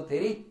लिया? प्रभु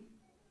तेरी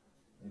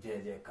जय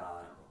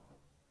जयकार हो।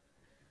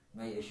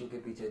 मैं यीशु के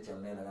पीछे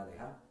चलने लगा,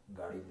 देखा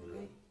गाड़ी मिल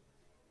गई,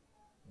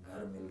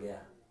 घर मिल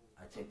गया,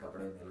 अच्छे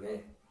कपड़े मिल गए,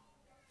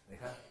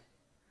 देखा।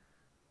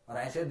 और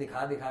ऐसे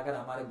दिखा दिखाकर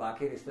हमारे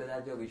बाकी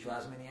रिश्तेदार जो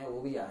विश्वास में नहीं है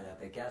वो भी आ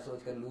जाते, क्या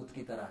सोचकर, लूत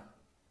की तरह।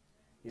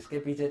 इसके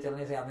पीछे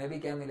चलने से हमें भी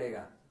क्या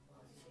मिलेगा?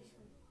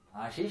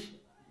 आशीष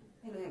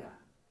मिलेगा।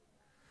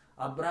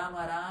 अब्राहम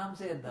आराम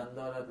से धन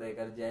दौलत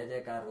लेकर जय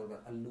जयकार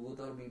होकर, लूत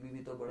और बीबी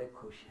भी तो बड़े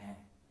खुश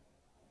हैं।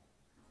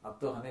 अब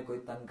तो हमें कोई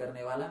तंग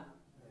करने वाला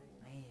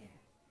नहीं है।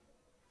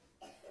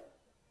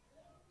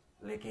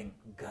 लेकिन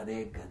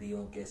गधे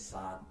गधियों के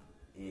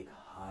साथ एक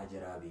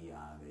हाजरा भी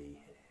आ गई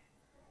है।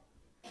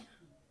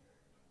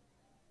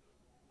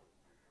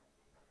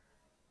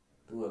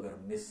 तू अगर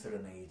मिस्र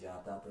नहीं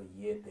जाता तो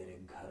ये तेरे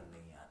घर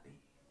नहीं आती।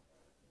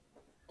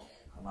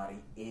 हमारी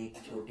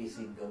एक छोटी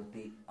सी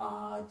गलती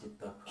आज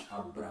तक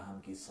अब्राहम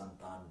की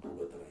संतान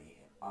भुगत रही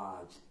है,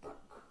 आज तक।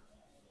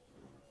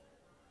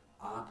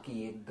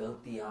 आपकी एक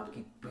गलती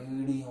आपकी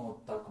पीढ़ियों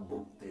तक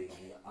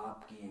भुगतेगी,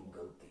 आपकी एक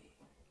गलती।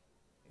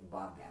 एक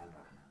बात ध्यान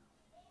रखना,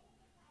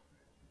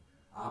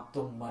 आप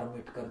तो मर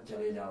मिट कर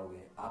चले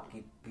जाओगे,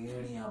 आपकी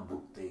पीढ़ियां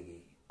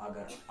भुगतेगी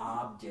अगर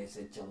आप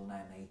जैसे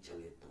चलना नहीं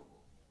चले तो।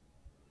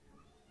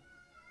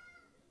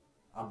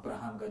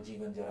 अब्राहम का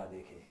जीवन जरा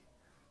देखे,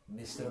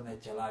 मिस्र में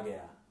चला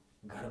गया,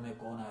 घर में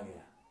कौन आ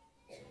गया?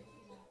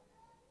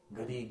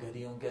 गधी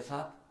गधियों के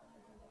साथ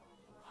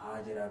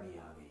हाजरा भी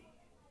आ गई।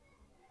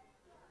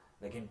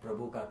 लेकिन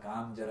प्रभु का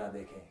काम जरा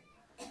देखें,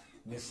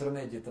 मिस्र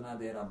में जितना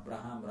देर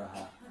अब्राहम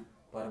रहा,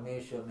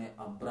 परमेश्वर ने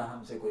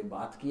अब्राहम से कोई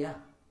बात किया?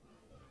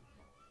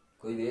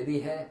 कोई वेदी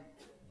है?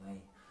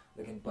 नहीं।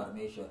 लेकिन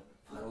परमेश्वर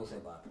फरो से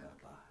बात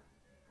करता है।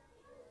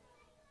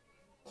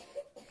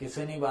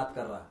 किससे नहीं बात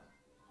कर रहा?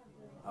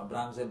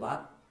 अब्राहम से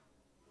बात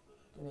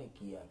तूने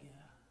किया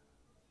गया,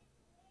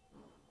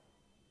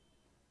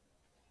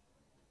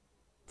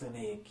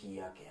 तूने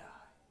किया क्या?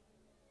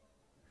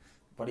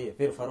 पढ़िए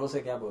फिर फरो से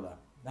क्या बोला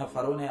ना।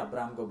 फरो ने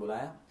अब्राहम को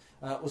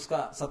बुलाया,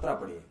 उसका 17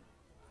 पढ़िए।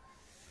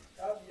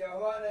 तब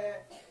यहोवा ने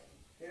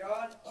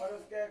फिरौन और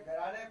उसके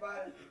घराने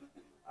पर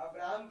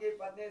अब्राहम की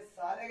पत्नी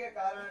सारे के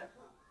कारण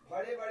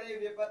बड़ी बड़ी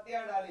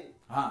विपत्तियां डाली।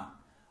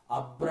 हाँ,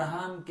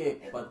 अब्राहम के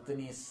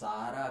पत्नी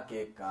सारा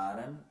के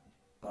कारण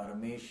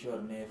परमेश्वर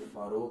ने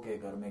फरो के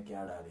घर में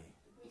क्या डाली?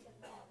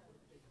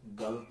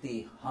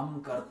 गलती हम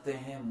करते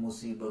हैं,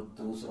 मुसीबत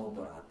दूसरों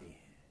पर आती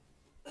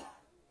है,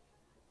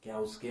 क्या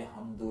उसके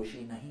हम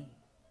दोषी नहीं?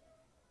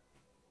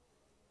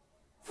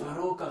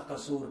 फरो का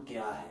कसूर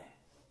क्या है?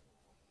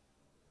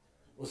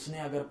 उसने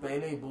अगर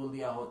पहले ही बोल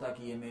दिया होता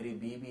कि ये मेरी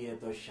बीवी है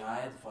तो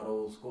शायद फरो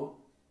उसको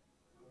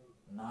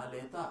ना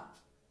लेता।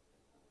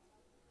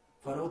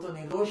 फरो तो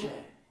निर्दोष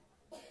है,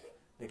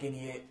 लेकिन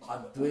ये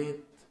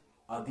अद्वैत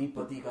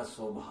अधिपति का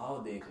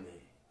स्वभाव देख ले।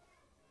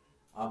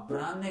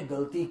 अब्राहम ने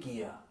गलती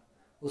किया,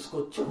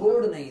 उसको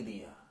छोड़ नहीं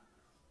दिया,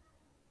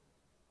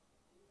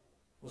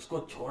 उसको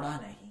छोड़ा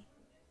नहीं।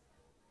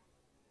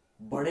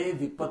 बड़े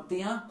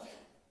विपत्तियां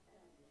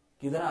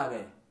किधर आ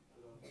गए?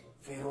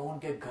 फिरौन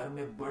के घर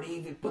में बड़ी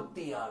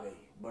विपत्ति आ गई।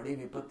 बड़ी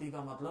विपत्ति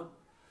का मतलब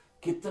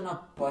कितना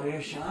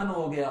परेशान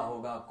हो गया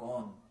होगा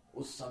कौन?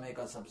 उस समय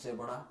का सबसे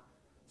बड़ा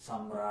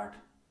सम्राट।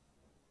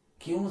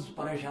 क्यों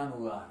परेशान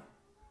हुआ है?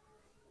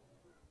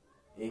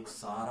 एक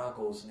सारा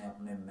को उसने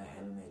अपने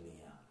महल में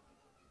लिया।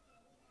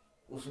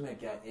 उसमें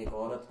क्या, एक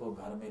औरत को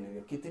घर में ले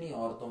लिया। कितनी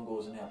औरतों को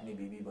उसने अपनी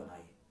बीवी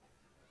बनाई,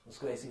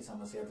 उसको ऐसी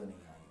समस्या तो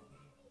नहीं आई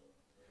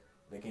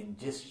होगी। लेकिन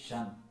जिस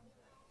क्षण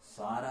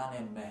सारा ने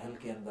महल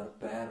के अंदर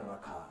पैर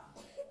रखा,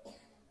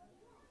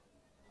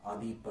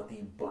 अधिपति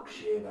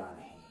बख्शेगा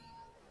नहीं।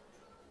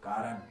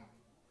 कारण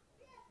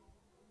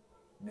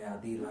मैं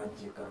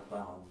अधिराज्य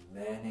करता हूं,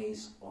 मैंने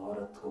इस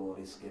औरत को और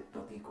इसके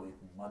पति को एक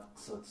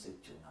मकसद से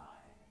चुना है।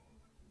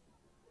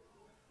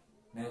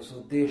 मैं उस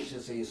उद्देश्य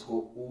से इसको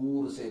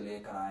ऊर से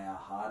लेकर आया,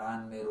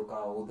 हारान में रुका,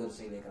 उधर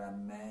से लेकर आया।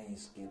 मैं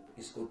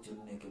इसको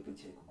चुनने के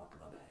पीछे एक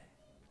मतलब है।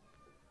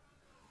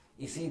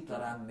 इसी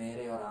तरह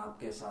मेरे और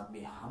आपके साथ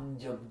भी, हम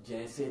जब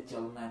जैसे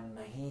चलना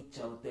नहीं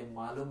चलते,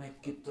 मालूम है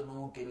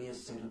कितनों के लिए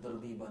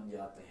सिरदर्दी बन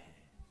जाते हैं।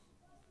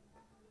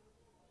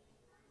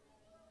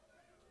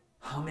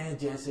 हमें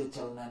जैसे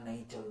चलना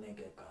नहीं चलने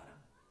के कारण।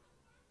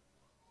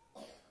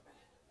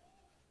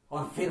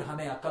 और फिर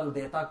हमें अकल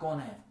देता कौन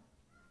है?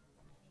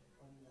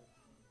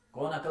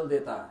 कौन अकल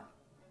देता है?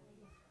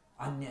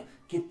 अन्य।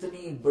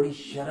 कितनी बड़ी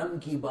शर्म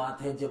की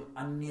बात है जब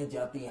अन्य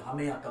जाति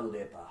हमें अकल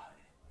देता है।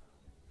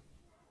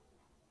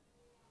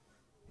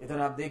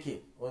 इधर आप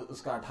देखिए,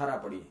 उसका 18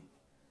 पढ़िए।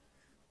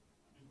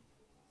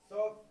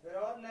 तो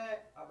फिरौन ने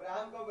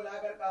अब्राहम को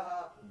बुलाकर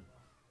कहा,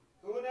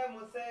 तूने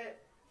मुझसे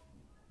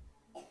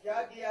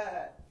क्या किया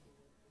है?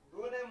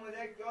 तूने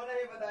मुझे क्यों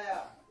नहीं बताया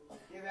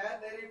कि वह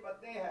तेरी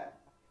पत्नी है?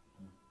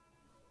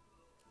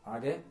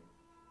 आगे,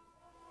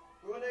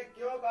 तूने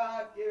क्यों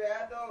कहा कि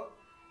वह तो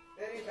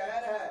तेरी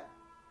बहन है?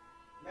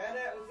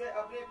 मैंने उसे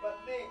अपनी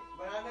पत्नी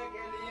बनाने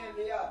के लिए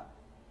लिया,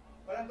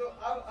 परंतु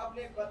अब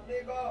अपनी पत्नी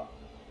को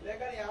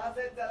लेकर यहाँ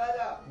से चला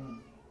जा।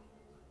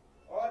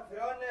 और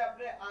फिरौन ने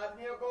अपने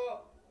आदमियों को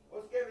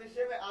उसके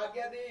विषय में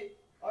आज्ञा दी,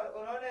 और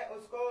उन्होंने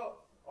उसको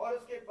और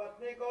उसकी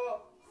पत्नी को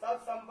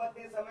सब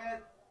संपत्ति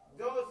समेत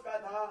जो उसका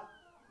था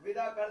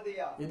विदा कर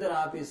दिया। इधर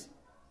आप इस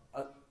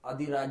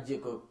अधिराज्य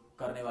को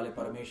करने वाले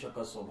परमेश्वर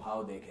का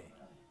स्वभाव देखें।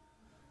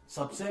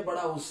 सबसे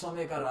बड़ा उस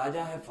समय का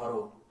राजा है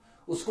फरो।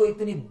 उसको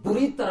इतनी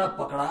बुरी तरह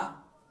पकड़ा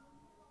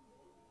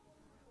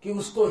कि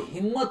उसको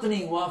हिम्मत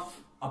नहीं हुआ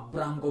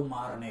अब्राम को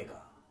मारने का।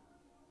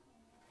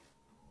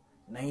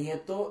 नहीं है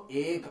तो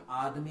एक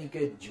आदमी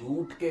के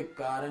झूठ के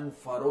कारण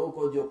फरो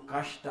को जो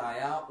कष्ट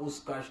आया,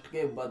 उस कष्ट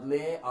के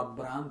बदले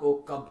अब्राम को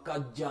कब का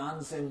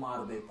जान से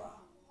मार देता।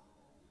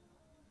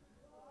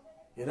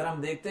 इधर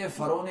हम देखते हैं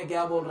फरो ने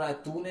क्या बोल रहा है,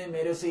 तूने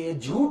मेरे से ये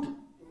झूठ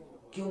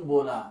क्यों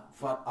बोला।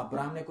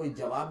 अब्राम ने कोई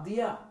जवाब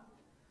दिया।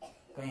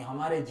 कहीं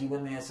हमारे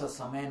जीवन में ऐसा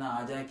समय ना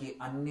आ जाए कि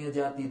अन्य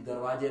जाति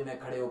दरवाजे में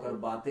खड़े होकर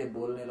बातें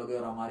बोलने लगे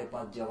और हमारे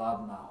पास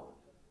जवाब ना हो।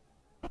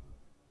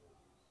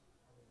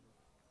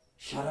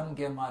 शर्म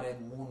के मारे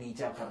मुंह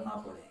नीचा करना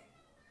पड़े।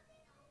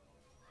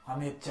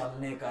 हमें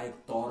चलने का एक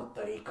तौर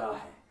तरीका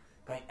है,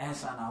 कहीं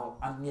ऐसा ना हो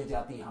अन्य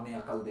जाति हमें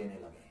अकल देने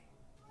लगे।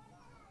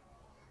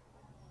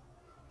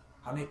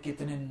 हमें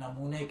कितने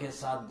नमूने के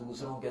साथ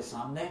दूसरों के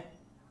सामने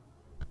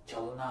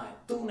चलना है।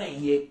 तूने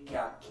ये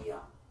क्या किया,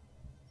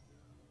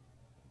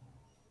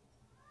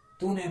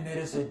 तूने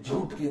मेरे से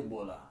झूठ क्यों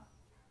बोला,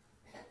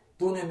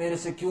 तूने मेरे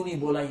से क्यों नहीं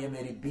बोला ये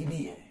मेरी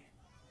बीवी है।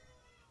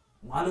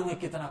 मालूम है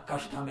कितना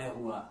कष्ट हमें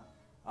हुआ।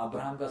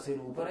 अब्राहम का सिर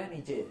ऊपर है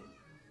नीचे।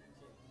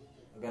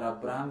 अगर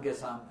अब्राहम के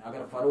सामने,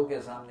 अगर फरो के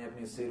सामने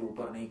अपनी सिर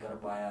ऊपर नहीं कर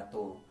पाया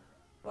तो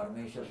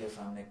परमेश्वर के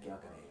सामने क्या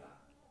करेगा।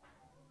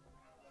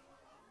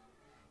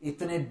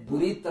 इतने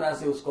बुरी तरह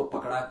से उसको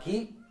पकड़ा कि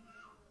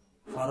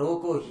फरो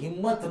को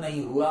हिम्मत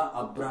नहीं हुआ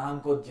अब्राहम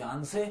को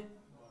जान से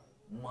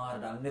मार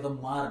डालने, तो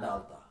मार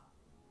डालता।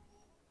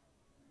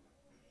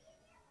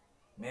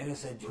 मेरे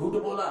से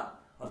झूठ बोला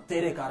और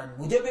तेरे कारण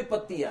मुझे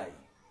विपत्ति आई।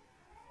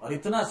 और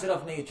इतना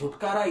सिर्फ नहीं,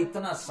 छुटकारा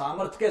इतना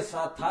सामर्थ्य के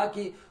साथ था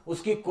कि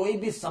उसकी कोई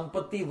भी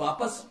संपत्ति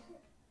वापस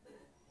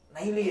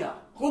नहीं लिया,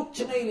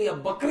 कुछ नहीं लिया,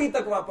 बकरी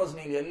तक वापस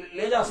नहीं लिया।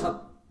 ले जा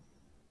सब,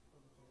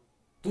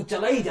 तू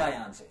चला ही जा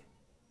यहां से।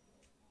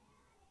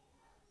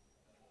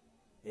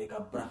 एक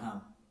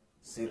अब्राहम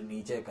सिर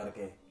नीचे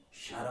करके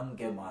शर्म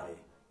के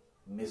मारे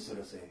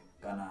मिस्र से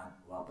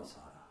कनान वापस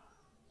आ रहा,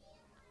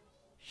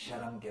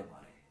 शर्म के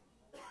मारे।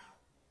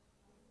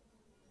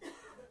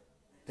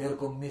 तेरे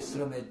को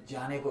मिस्र में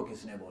जाने को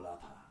किसने बोला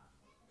था।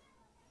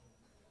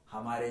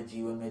 हमारे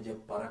जीवन में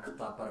जब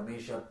परखता,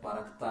 परमेश्वर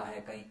परखता है,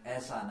 कहीं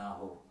ऐसा ना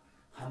हो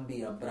हम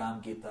भी अब्राहम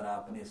की तरह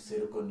अपने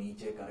सिर को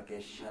नीचे करके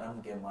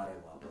शर्म के मारे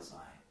वापस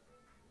आए।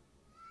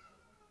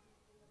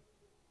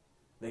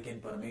 लेकिन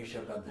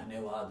परमेश्वर का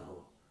धन्यवाद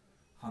हो,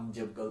 हम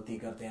जब गलती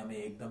करते हैं हमें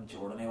एकदम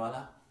छोड़ने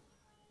वाला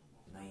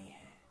नहीं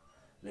है,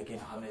 लेकिन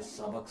हमें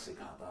सबक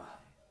सिखाता है।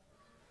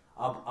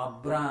 अब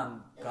अब्राम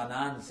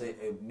कनान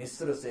से,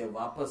 मिस्र से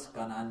वापस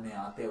कनान में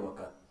आते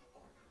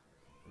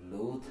वक्त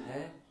लूत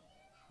है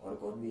और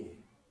कौन भी है,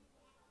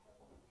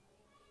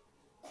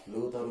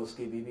 लूत और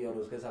उसकी बीवी और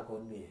उसके साथ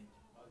कौन भी है,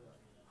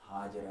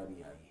 हाजरा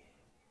भी आई है।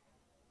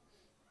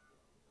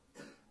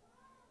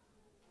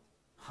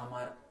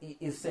 हमारे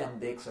इससे हम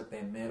देख सकते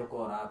हैं मेरे को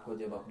और आपको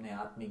जब अपने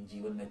आत्मिक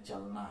जीवन में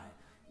चलना है,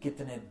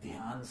 कितने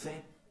ध्यान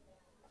से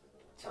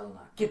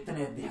चलना,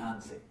 कितने ध्यान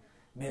से।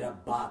 मेरा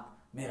बात,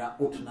 मेरा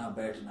उठना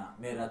बैठना,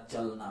 मेरा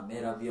चलना,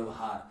 मेरा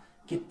व्यवहार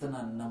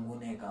कितना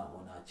नमूने का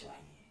होना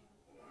चाहिए।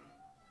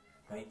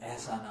 कहीं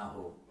ऐसा ना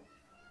हो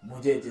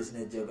मुझे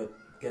जिसने जगत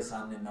के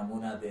सामने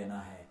नमूना देना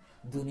है,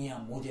 दुनिया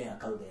मुझे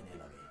अकल देने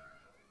लगे।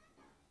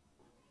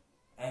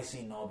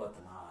 ऐसी नौबत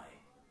ना आए।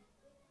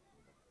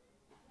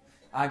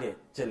 आगे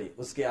चलिए,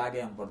 उसके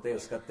आगे हम पढ़ते हैं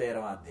उसका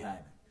 13वां अध्याय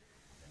में,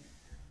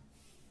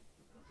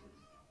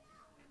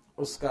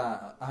 उसका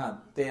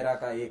 13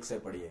 का 1 से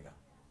पढ़िएगा।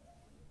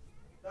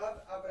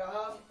 तब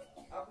अब्राहम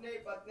अपनी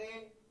पत्नी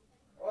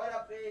और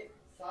अपनी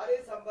सारी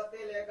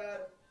संपत्ति लेकर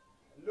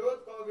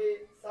लूत को भी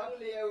संग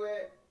लिए हुए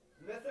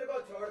मिस्र को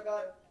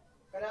छोड़कर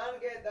कनान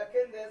के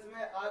दक्षिण देश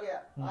में आ गया।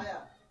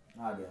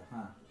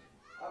 हाँ।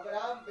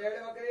 अब्राहम भेड़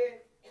बकरी,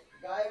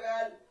 गाय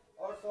बैल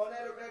और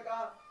सोने रुपए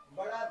का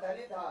बड़ा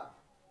धनी था।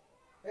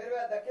 फिर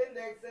वह दक्षिण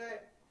देश से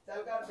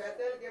चलकर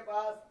बैतल के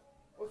पास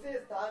उसी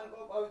स्थान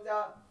को पहुंचा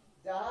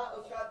जहां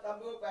उसका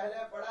तंबू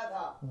पहले पड़ा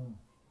था,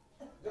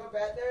 जो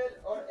बैतल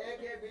और ए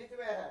के बीच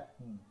में है।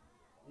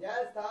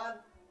 यह स्थान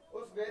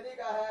उस वेदी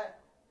का है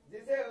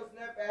जिसे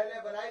उसने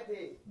पहले बनाई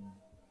थी।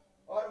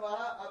 और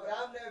वहां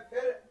अब्राम ने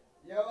फिर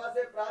यहोवा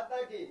से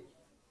प्रार्थना की।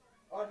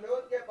 और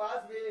लूत के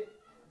पास भी,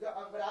 जो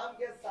अब्राम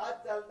के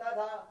साथ चलता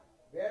था,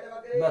 भेड़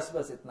बकरी।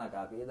 बस इतना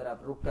काफी। इधर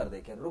आप रुक कर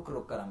देखें,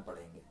 रुक कर हम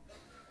पढ़ेंगे।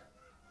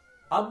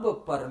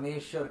 अब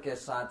परमेश्वर के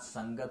साथ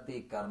संगति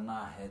करना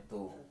है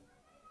तो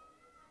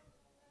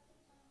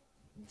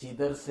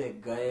जिधर से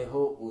गए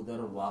हो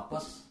उधर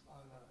वापस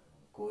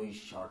कोई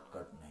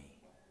शॉर्टकट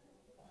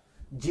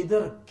नहीं।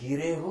 जिधर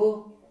गिरे हो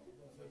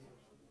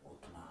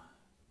उठना।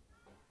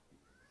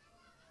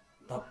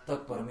 तब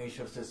तक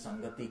परमेश्वर से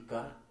संगति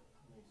कर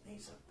नहीं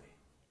सकते।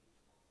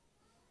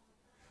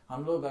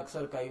 हम लोग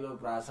अक्सर, कई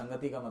लोग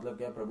संगति का मतलब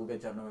क्या, प्रभु के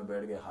चरणों में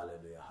बैठ गए,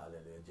 हालेलुया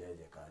हालेलुया, जय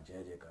जयकार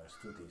जय जयकार,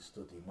 स्तुति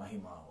स्तुति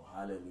महिमा हो,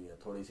 हालेलुया।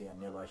 थोड़ी सी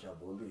अन्य भाषा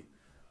बोल दी,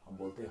 हम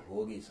बोलते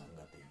होगी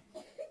संगति।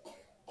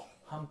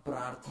 हम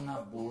प्रार्थना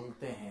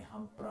बोलते हैं,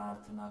 हम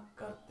प्रार्थना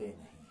करते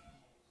नहीं हैं।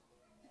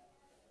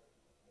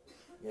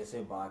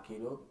 जैसे बाकी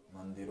लोग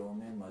मंदिरों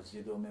में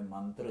मस्जिदों में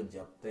मंत्र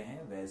जपते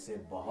हैं, वैसे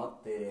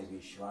बहुत तेरे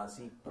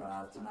विश्वासी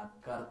प्रार्थना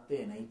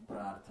करते नहीं,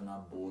 प्रार्थना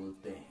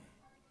बोलते हैं।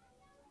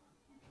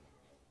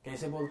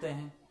 कैसे बोलते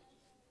हैं?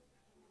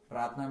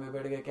 प्रार्थना में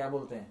बैठ के क्या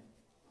बोलते हैं?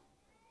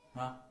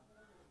 हाँ,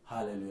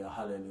 हालेलुया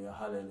हालेलुया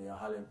हालेलुया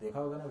हालेलुया। देखा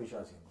होगा ना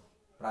विश्वासियों को,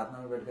 प्रार्थना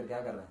में बैठकर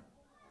क्या कर रहे हैं?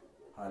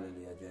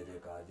 हालेलुया,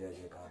 जय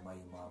जयकार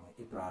महिमा में।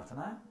 ये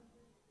प्रार्थना है?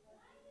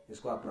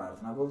 इसको आप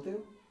प्रार्थना बोलते हो?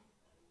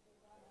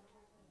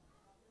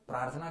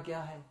 प्रार्थना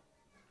क्या है?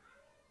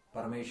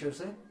 परमेश्वर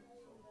से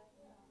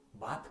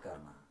बात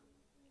करना।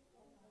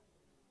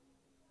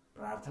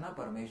 प्रार्थना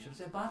परमेश्वर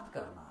से बात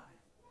करना है।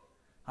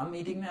 हम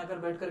मीटिंग में आकर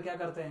बैठकर क्या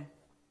करते हैं?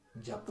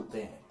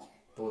 जपते हैं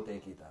तोते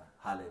की तरह,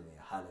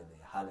 हालेलुया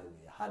हालेलुया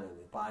हालेलुया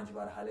हालेलुया। 5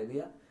 बार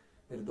हालेलुया,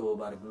 फिर 2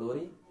 बार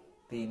ग्लोरी,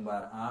 3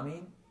 बार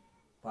आमीन,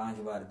 5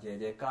 बार जय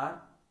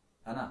जयकार,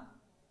 है ना?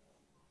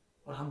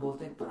 और हम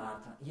बोलते हैं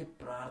प्रार्थना। ये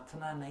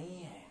प्रार्थना नहीं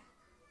है।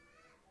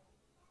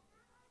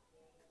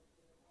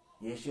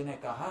 यीशु ने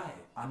कहा है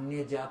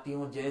अन्य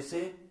जातियों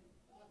जैसे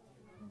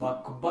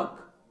बक बक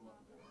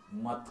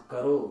मत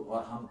करो,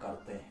 और हम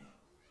करते हैं।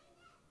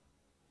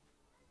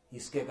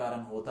 इसके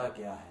कारण होता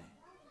क्या है?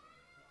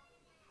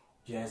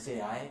 जैसे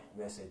आए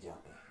वैसे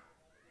जाते हैं,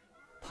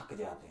 थक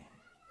जाते हैं।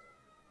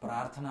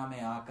 प्रार्थना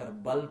में आकर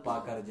बल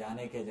पाकर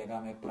जाने के जगह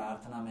में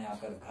प्रार्थना में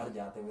आकर घर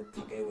जाते हुए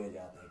थके हुए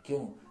जाते हैं।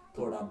 क्यों?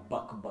 थोड़ा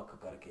बक बक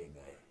करके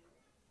गए।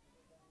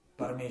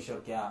 परमेश्वर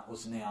क्या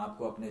उसने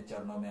आपको अपने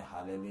चरणों में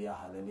हालेलुया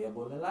हालेलुया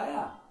बोलने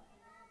लाया?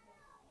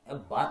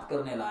 अब बात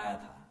करने लाया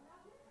था।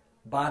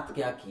 बात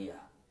क्या किया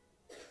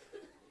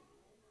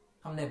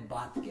हमने?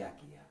 बात क्या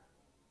किया?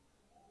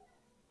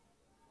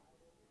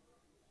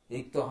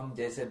 एक तो हम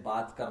जैसे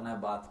बात करना है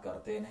बात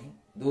करते नहीं।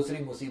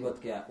 दूसरी मुसीबत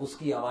क्या है?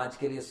 उसकी आवाज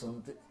के लिए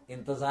सुनते,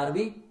 इंतजार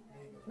भी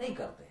नहीं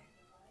करते।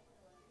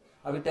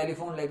 अभी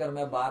टेलीफोन लेकर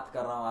मैं बात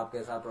कर रहा हूं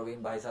आपके साथ,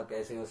 प्रवीण भाई साहब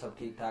कैसे हो? सब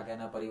ठीक ठाक है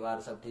ना?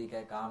 परिवार सब ठीक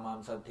है? काम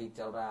वाम सब ठीक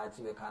चल रहा है? आज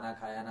सुबह खाना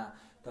खाया ना?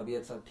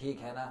 तबीयत सब ठीक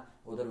है ना?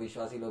 उधर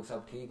विश्वासी लोग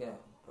सब ठीक है?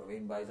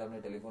 प्रवीण भाई साहब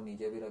ने टेलीफोन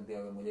नीचे भी रख दिया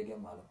होगा, मुझे क्या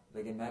मालूम।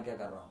 लेकिन मैं क्या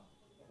कर रहा हूँ?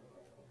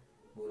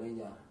 बोले ही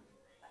जा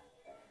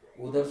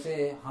रहा। उधर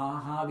से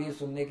हाँ भी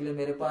सुनने के लिए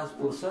मेरे पास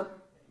फुर्सत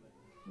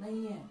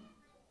नहीं है।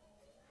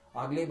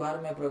 अगली बार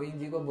मैं प्रवीण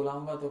जी को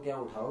बुलाऊंगा तो क्या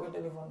उठाओगे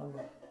टेलीफोन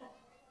नंबर?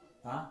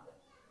 हाँ,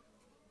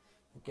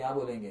 तो क्या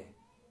बोलेंगे?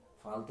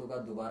 फालतू का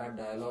दोबारा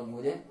डायलॉग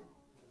मुझे,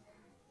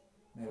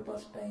 मेरे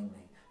पास टाइम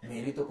नहीं।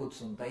 मेरी तो कुछ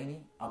सुनता ही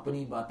नहीं,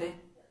 अपनी बातें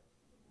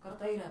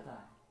करता ही रहता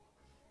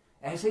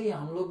है। ऐसे ही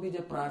हम लोग भी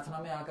जब प्रार्थना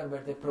में आकर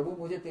बैठते, प्रभु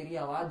मुझे तेरी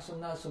आवाज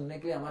सुनने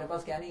के लिए हमारे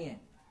पास क्या नहीं है?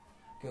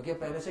 क्योंकि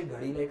पहले से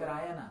घड़ी लेकर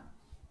आया ना।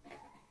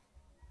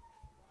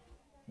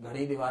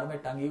 घड़ी दीवार में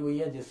टंगी हुई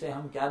है, जिससे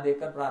हम क्या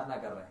देखकर प्रार्थना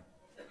कर रहे हैं?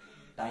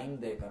 टाइम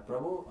देकर।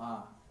 प्रभु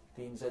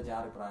 3 से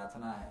 4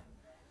 प्रार्थना है,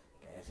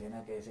 कैसे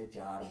ना कैसे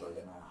 4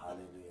 बजना।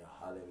 हालेलुया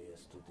हालेलुया,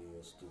 स्तुति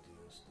हो स्तुति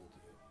हो स्तुति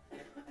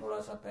हो। थोड़ा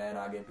सा पैर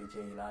आगे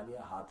पीछे हिला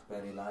लिया, हाथ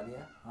पैर हिला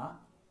लिया,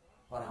 हाँ,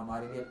 और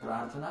हमारे लिए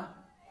प्रार्थना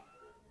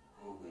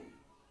हो गई।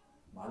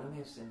 मालूम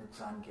है इससे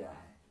नुकसान क्या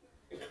है?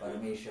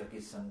 परमेश्वर की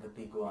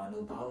संगति को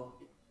अनुभव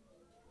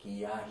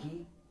किया ही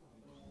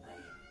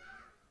नहीं।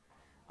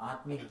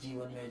 आत्मिक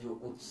जीवन में जो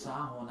उत्साह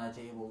होना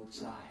चाहिए वो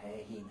उत्साह है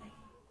ही नहीं।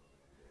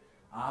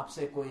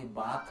 आपसे कोई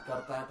बात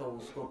करता है तो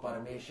उसको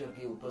परमेश्वर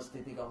की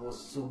उपस्थिति का वो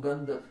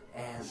सुगंध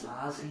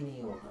एहसास ही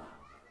नहीं होता,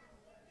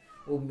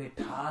 वो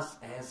मिठास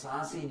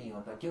एहसास ही नहीं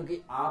होता,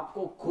 क्योंकि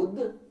आपको खुद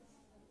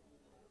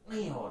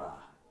नहीं हो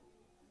रहा।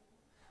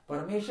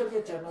 परमेश्वर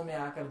के चरणों में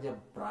आकर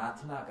जब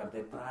प्रार्थना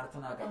करते,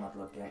 प्रार्थना का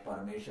मतलब क्या है?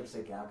 परमेश्वर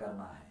से क्या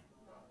करना है?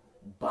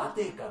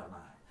 बातें करना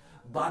है।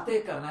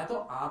 बातें करना है तो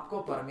आपको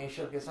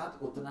परमेश्वर के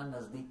साथ उतना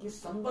नजदीकी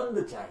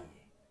संबंध चाहिए।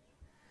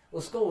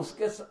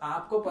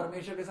 आपको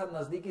परमेश्वर के साथ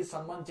नजदीकी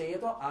संबंध चाहिए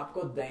तो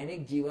आपको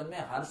दैनिक जीवन में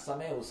हर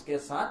समय उसके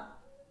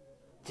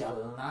साथ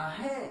चलना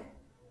है।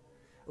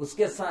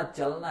 उसके साथ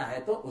चलना है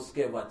तो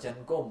उसके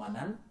वचन को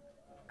मनन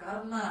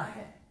करना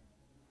है।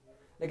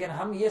 लेकिन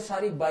हम ये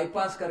सारी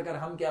बाईपास कर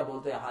हम क्या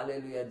बोलते हैं?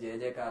 हालेलुया जय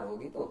जयकार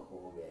होगी तो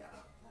हो गया।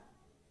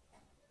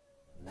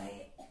 नहीं,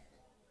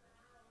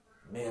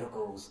 मेरे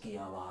को उसकी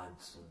आवाज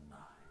सुनना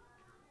है,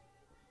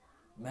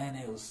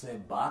 मैंने उससे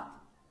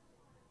बात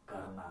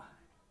करना है।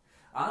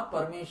 आप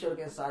परमेश्वर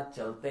के साथ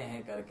चलते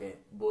हैं करके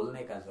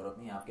बोलने का जरूरत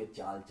नहीं, आपके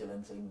चाल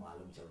चलन से ही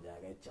मालूम चल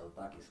जाएगा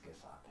चलता किसके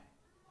साथ है।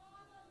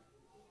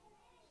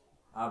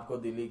 आपको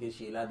दिल्ली की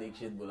शीला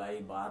दीक्षित बुलाई,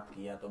 बात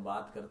किया, तो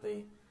बात करते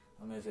ही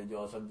हमें से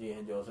जोसेफ जी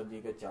हैं, जोसेफ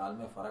जी के चाल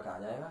में फर्क आ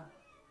जाएगा?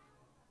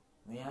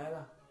 नहीं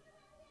आएगा।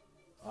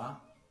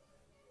 हाँ,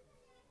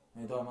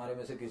 नहीं तो हमारे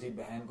में से किसी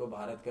बहन को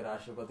भारत के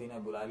राष्ट्रपति ने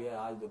बुला लिया,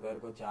 आज दोपहर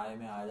को चाय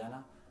में आ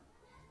जाना।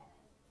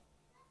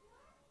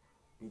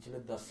 पिछले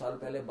 10 साल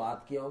पहले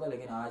बात किया होगा,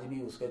 लेकिन आज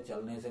भी उसके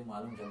चलने से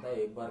मालूम चलता है।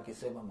 एक बार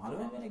किससे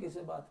मालूम है मैंने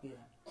किससे बात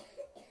किया?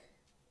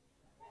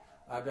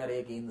 अगर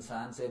एक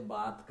इंसान से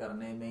बात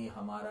करने में ही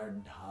हमारा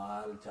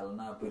ढाल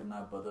चलना फिरना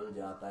बदल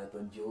जाता है, तो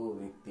जो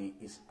व्यक्ति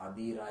इस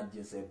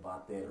अधिराज्य से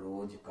बातें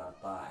रोज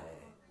करता है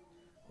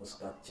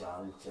उसका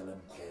चाल चलन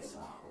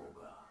कैसा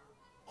होगा।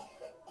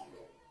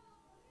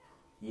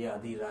 ये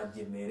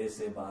अधिराज्य मेरे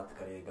से बात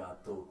करेगा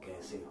तो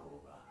कैसे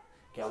होगा।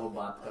 क्या वो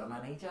बात करना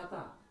नहीं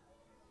चाहता?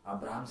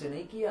 अब्राहम से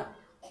नहीं किया,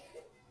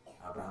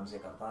 अब्राहम से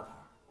करता था।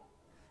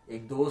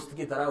 एक दोस्त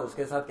की तरह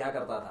उसके साथ क्या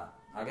करता था,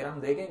 अगर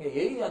हम देखेंगे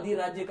यही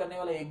अधिराज्य करने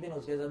वाला एक दिन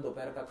उसके साथ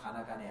दोपहर का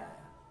खाना खाने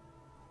आया।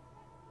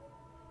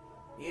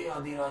 ये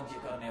अधिराज्य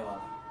करने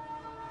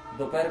वाला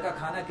दोपहर का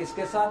खाना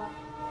किसके साथ?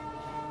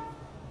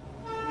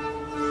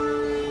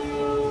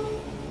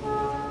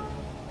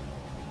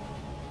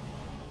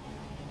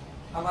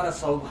 हमारा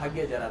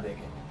सौभाग्य जरा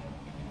देखें।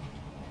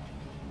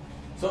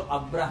 सो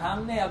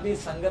अब्राहम ने अभी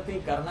संगति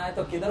करना है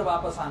तो किधर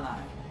वापस आना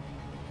है?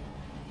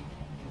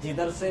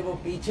 जिधर से वो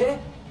पीछे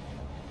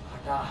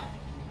हटा है।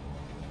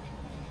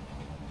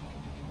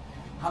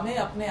 हमें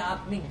अपने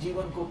आत्मिक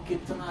जीवन को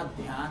कितना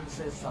ध्यान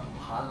से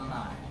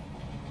संभालना है।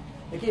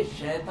 देखिए,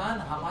 शैतान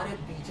हमारे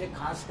पीछे,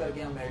 खास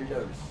करके हम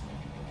एल्डर्स,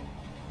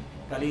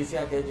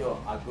 कलीसिया के जो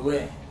अगुए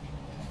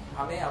हैं,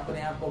 हमें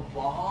अपने आप को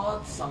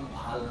बहुत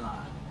संभालना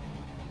है।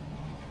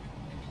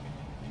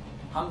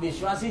 हम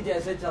विश्वासी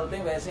जैसे चलते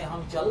हैं वैसे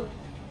हम चल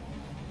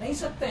नहीं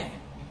सकते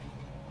हैं,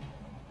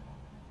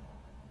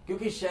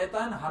 क्योंकि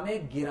शैतान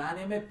हमें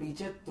गिराने में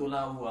पीछे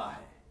तुला हुआ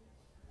है।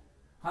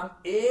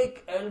 हम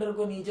एक एल्डर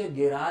को नीचे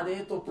गिरा दे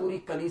तो पूरी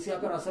कलीसिया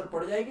पर असर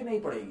पड़ जाएगी,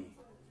 नहीं पड़ेगी?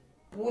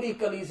 पूरी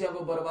कलीसिया को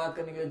बर्बाद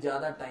करने के लिए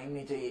ज्यादा टाइम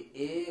नहीं चाहिए,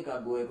 एक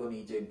अगुए को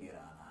नीचे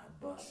गिराना है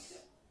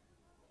बस।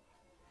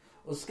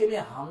 उसके लिए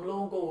हम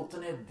लोगों को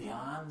उतने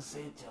ध्यान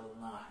से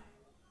चलना है।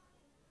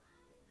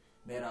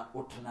 मेरा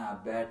उठना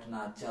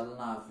बैठना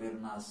चलना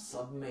फिरना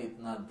सब में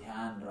इतना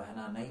ध्यान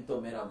रहना, नहीं तो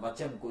मेरा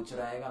वचन कुछ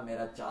रहेगा,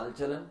 मेरा चाल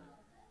चलन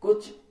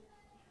कुछ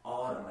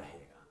और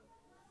रहेगा।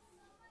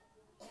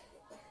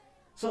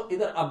 सो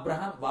इधर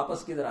अब्राहम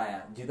वापस किधर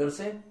आया? जिधर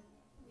से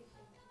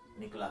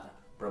निकला था।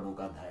 प्रभु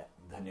का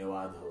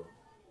धन्यवाद हो,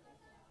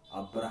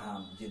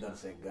 अब्राहम जिधर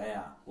से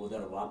गया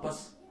उधर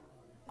वापस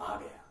आ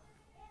गया।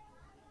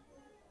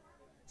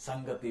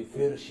 संगति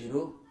फिर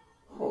शुरू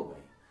हो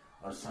गई,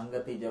 और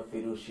संगति जब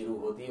फिर शुरू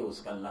होती है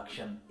उसका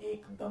लक्षण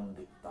एकदम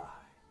दिखता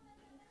है।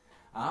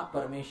 आप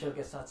परमेश्वर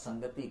के साथ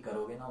संगति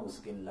करोगे ना,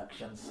 उसके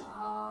लक्षण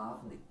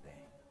साफ दिखते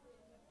हैं,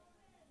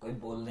 कोई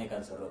बोलने का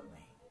जरूरत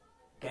नहीं।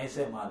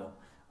 कैसे मालूम?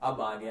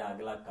 अब आ गया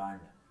अगला कांड।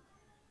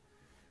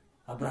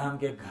 अब्राहम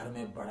के घर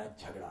में बड़ा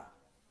झगड़ा।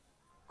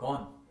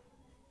 कौन?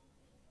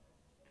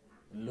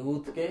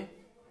 लूत के,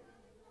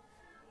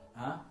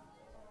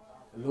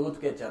 लूत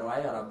के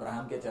चरवाहे और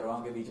अब्राहम के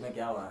चरवाहों के बीच में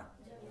क्या हो रहा है?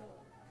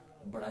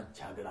 बड़ा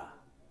झगड़ा।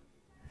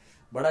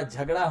 बड़ा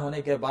झगड़ा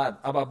होने के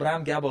बाद अब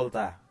अब्राहम क्या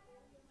बोलता है?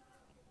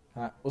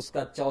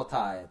 उसका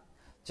चौथा आयत,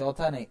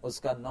 चौथा नहीं,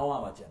 उसका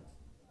 9वां वचन।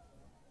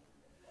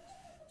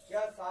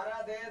 क्या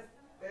सारा देश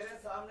तेरे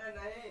सामने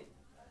नहीं,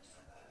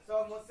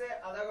 तो मुझसे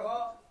अलग हो।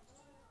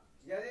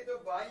 यदि तू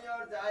बाईं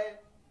ओर जाए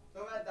तो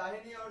मैं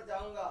दाहिनी ओर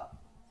जाऊंगा,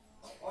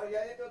 और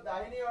यदि तू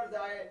दाहिनी ओर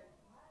जाए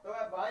तो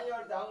मैं बाईं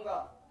ओर जाऊंगा।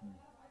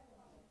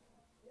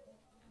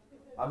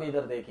 अब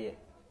इधर देखिए,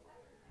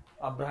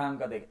 अब्राहम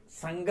का देखिए,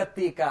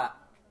 संगति का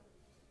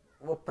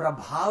वो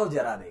प्रभाव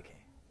जरा देखें।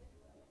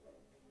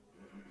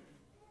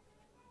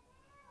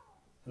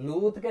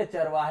 लूत के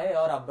चरवाहे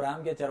और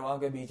अब्राहम के चरवाहों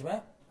के बीच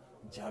में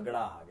झगड़ा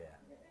आ गया।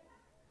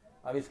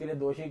 अब इसके लिए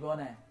दोषी कौन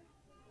है?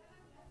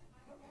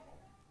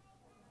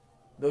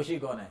 दोषी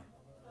कौन है?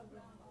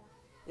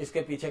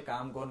 इसके पीछे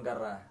काम कौन कर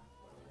रहा है?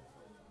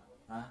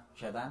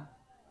 शैतान?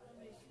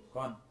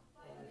 कौन?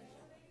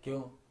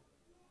 क्यों?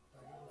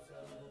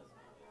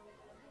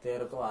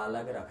 तेरे को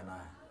अलग रखना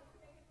है।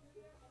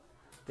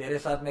 तेरे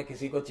साथ में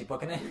किसी को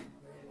चिपकने,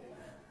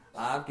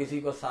 आप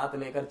किसी को साथ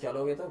लेकर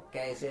चलोगे तो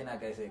कैसे ना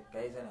कैसे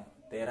ना,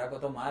 तेरा को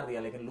तो मार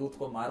दिया लेकिन लूत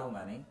को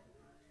मारूंगा नहीं।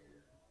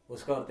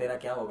 उसका और तेरा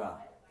क्या होगा?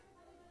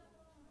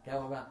 क्या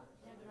होगा?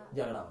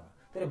 झगड़ा होगा।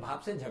 तेरे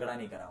बाप से झगड़ा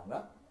नहीं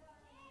कराऊंगा,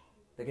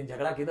 लेकिन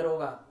झगड़ा किधर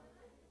होगा?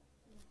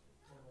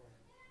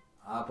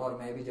 आप और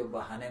मैं भी जो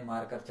बहाने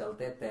मारकर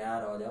चलते,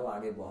 तैयार हो जाओ,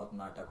 आगे बहुत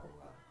नाटक होगा।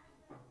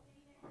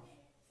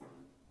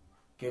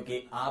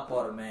 क्योंकि आप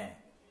और मैं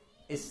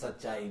इस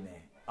सच्चाई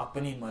में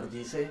अपनी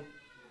मर्जी से,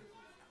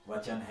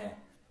 वचन है,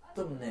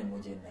 तुमने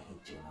मुझे नहीं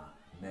चुना,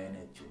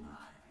 मैंने चुना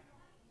है।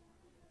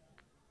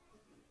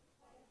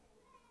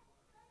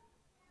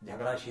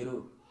 झगड़ा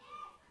शुरू।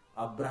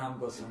 अब्राहम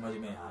को समझ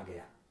में आ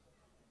गया।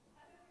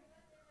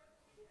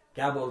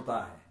 क्या बोलता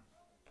है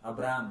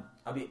अब्राहम?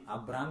 अभी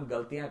अब्राहम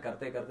गलतियां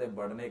करते करते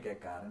बढ़ने के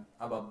कारण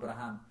अब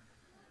अब्राहम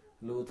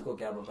लूत को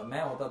क्या बोलता?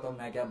 मैं होता तो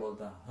मैं क्या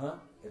बोलता?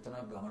 इतना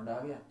घमंड आ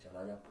गया,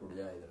 चला जा, फूट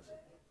जा इधर से,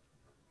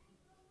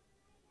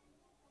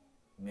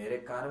 मेरे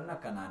कारण ना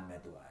कनान में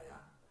तू आया।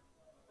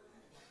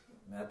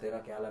 मैं तेरा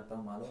क्या लगता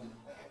हूं मालूम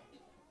है?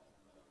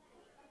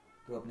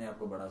 तू अपने आप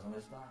को बड़ा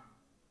समझता है।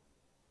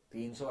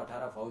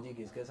 318 फौजी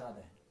किसके साथ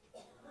है?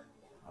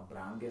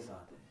 अब्राहम के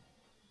साथ है।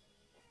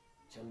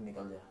 चल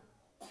निकल जा,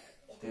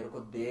 तेरे को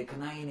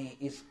देखना ही नहीं,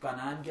 इस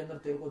कनान के अंदर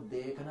तेरे को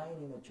देखना ही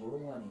नहीं, मैं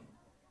छोड़ूंगा नहीं।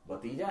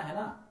 भतीजा है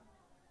ना,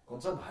 कौन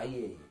सा भाई है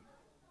ये?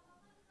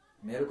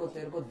 मेरे को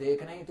तेरे को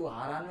देखना ही, तू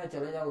हारान में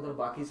चले जा, उधर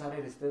बाकी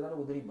सारे रिश्तेदार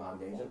उधर ही भाग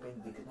जाए, इधर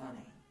कहीं दिखना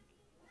नहीं।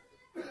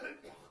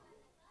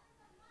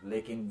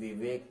 लेकिन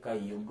विवेक का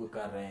युग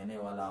का रहने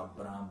वाला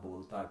अब्राहम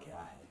बोलता क्या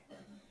है?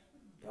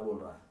 क्या बोल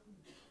रहा है?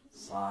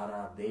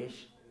 सारा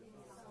देश।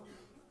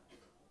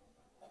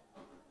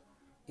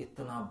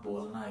 इतना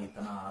बोलना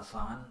इतना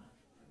आसान,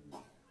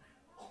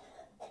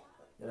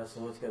 जरा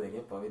सोच कर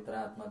देखिए। पवित्र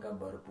आत्मा का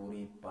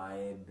भरपूरी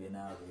पाए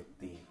बिना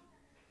व्यक्ति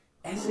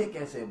ऐसे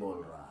कैसे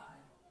बोल रहा है?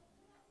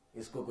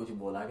 इसको कुछ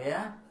बोला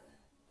गया?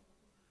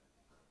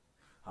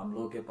 हम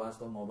लोग के पास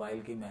तो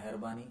मोबाइल की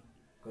मेहरबानी,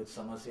 कुछ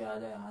समस्या आ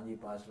जाए, हाँ जी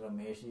पास्टर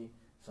रमेश जी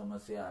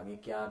समस्या आ गई,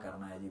 क्या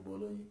करना है जी,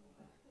 बोलो जी।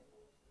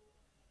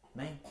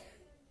 नहीं,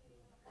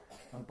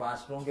 हम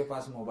पास्टरों के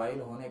पास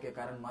मोबाइल होने के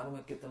कारण मालूम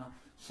है कितना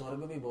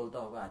स्वर्ग भी बोलता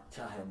होगा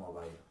अच्छा है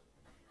मोबाइल।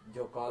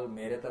 जो कॉल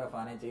मेरे तरफ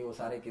आने चाहिए वो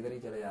सारे किधर ही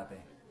चले जाते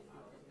हैं,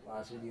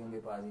 पास्टर जी के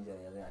पास ही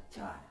चले जाते हैं।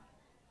 अच्छा है,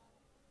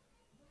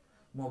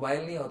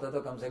 मोबाइल नहीं होता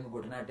तो कम से कम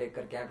घुटना टेक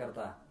कर क्या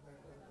करता?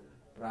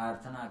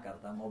 प्रार्थना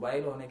करता।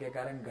 मोबाइल होने के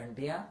कारण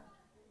घंटियां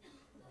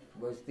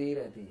बजती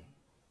रहती है।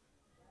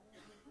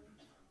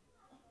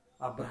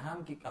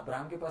 अब्राहम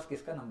के पास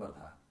किसका नंबर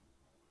था?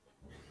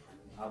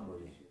 आप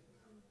बोलिए,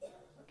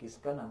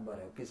 किसका नंबर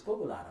है? किसको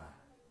बुला रहा है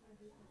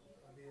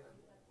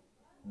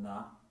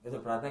ना? ये तो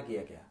प्रार्थना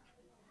किया क्या?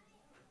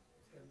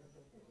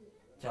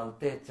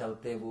 चलते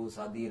चलते वो उस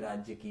आदि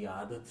राज्य की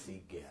आदत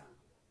सीख गया।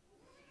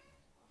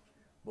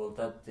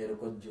 बोलता तेरे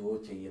को जो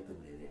चाहिए तू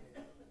ले ले,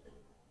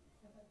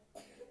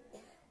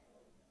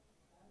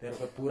 तेरे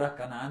को पूरा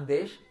कनान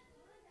देश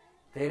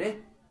तेरे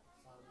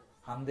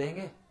हम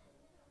देंगे।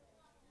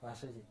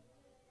 पास्टर जी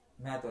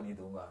मैं तो नहीं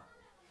दूंगा,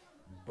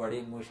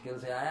 बड़ी मुश्किल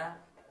से आया,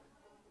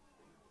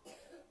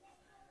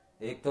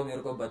 एक तो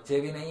मेरे को बच्चे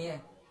भी नहीं है,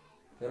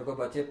 मेरे को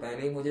बच्चे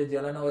पहले ही मुझे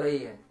जलन हो रही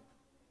है,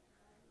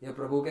 ये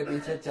प्रभु के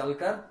पीछे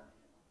चलकर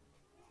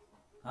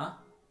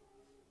हाँ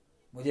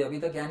मुझे अभी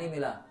तक क्या नहीं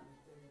मिला?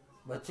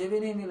 बच्चे भी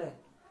नहीं मिले।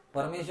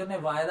 परमेश्वर ने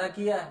वायदा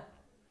किया है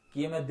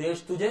कि ये मैं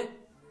देश तुझे,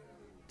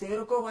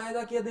 तेरे को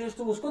वायदा किया देश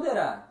तू उसको दे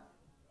रहा है।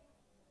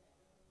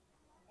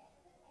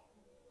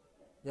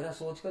 जरा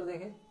सोच कर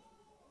देखे,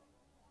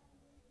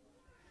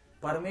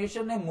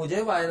 परमेश्वर ने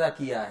मुझे वायदा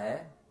किया है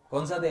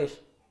कौन सा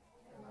देश,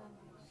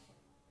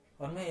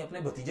 और मैं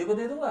अपने भतीजे को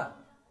दे दूंगा।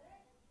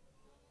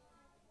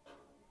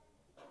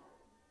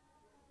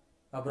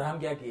 अब्राहम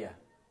क्या किया?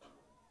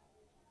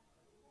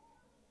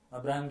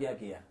 अब्राहम क्या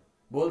किया?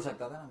 बोल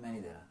सकता था ना मैं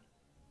नहीं दे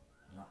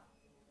रहा ना,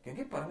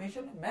 क्योंकि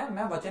परमेश्वर ने,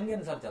 मैं वचन के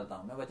अनुसार चलता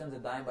हूं, मैं वचन से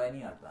दाएं बाएं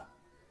नहीं हटता।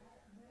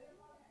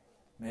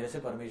 मेरे से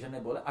परमेश्वर ने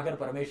बोला, अगर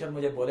परमेश्वर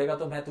मुझे बोलेगा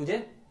तो मैं तुझे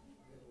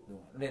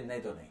दूंगा,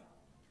 नहीं तो नहीं।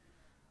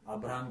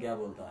 अब्राहम क्या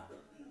बोलता?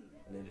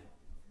 ले ले,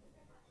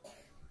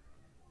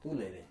 तू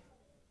ले ले,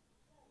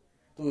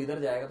 तू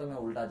इधर जाएगा तो मैं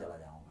उल्टा चला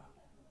जाऊंगा।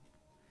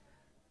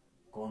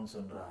 कौन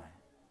सुन रहा है?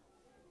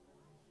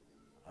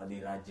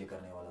 अधिराज्य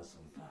करने वाला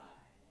सुनता है।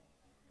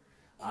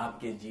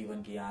 आपके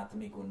जीवन की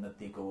आत्मिक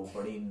उन्नति को वो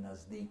बड़ी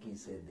नजदीकी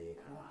से देख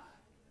रहा है।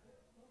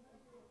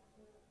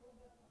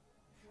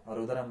 और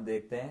उधर हम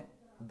देखते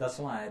हैं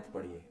 10वां आयत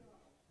पढ़िए।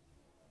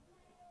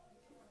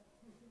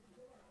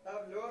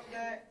 तब लूत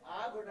ने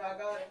आंख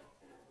उठाकर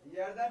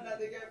यरदन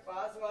नदी के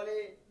पास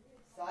वाली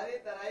सारी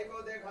तराई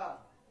को देखा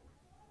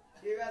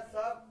कि वह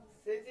सब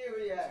सिंची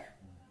हुई है,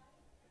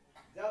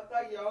 जब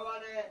तक यहोवा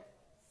ने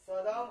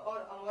सदोम और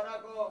अमोरा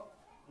को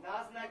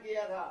नाश न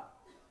किया था,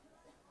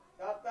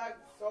 तब तक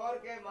सोर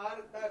के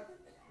मार्ग तक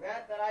वह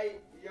तराई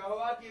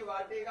यहोवा की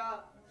वाटिका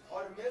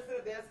और मिस्र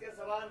देश के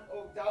समान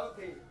उपजाऊ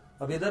थी।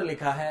 अब इधर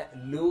लिखा है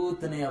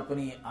लूत ने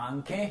अपनी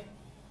आंखें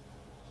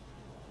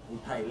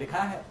उठाई,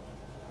 लिखा है।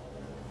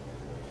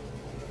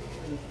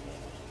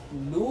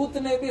 लूत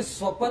ने भी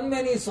स्वप्न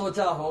में नहीं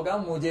सोचा होगा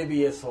मुझे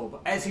भी ये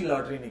ऐसी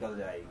लॉटरी निकल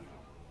जाएगी।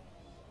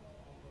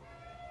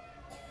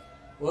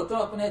 वो तो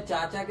अपने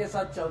चाचा के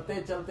साथ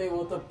चलते चलते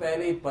वो तो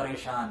पहले ही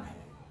परेशान है।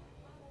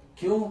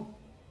 क्यों?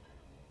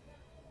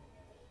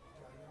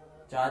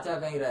 चाचा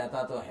कहीं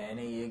रहता तो है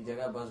नहीं, एक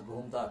जगह बस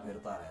घूमता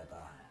फिरता रहता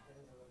है।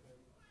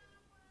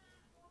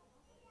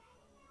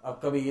 अब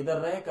कभी इधर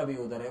रहे कभी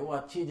उधर है। वो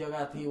अच्छी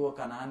जगह थी, वो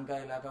कनान का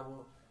इलाका,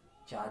 वो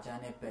चाचा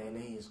ने पहले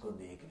ही इसको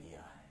देख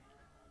लिया है।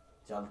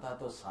 चलता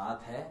तो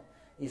साथ है,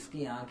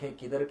 इसकी आंखें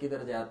किधर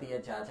किधर जाती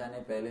है चाचा ने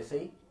पहले से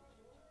ही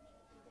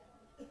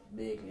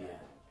देख लिया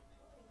है।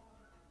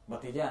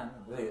 भतीजा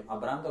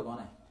अब्राहम तो कौन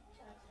है?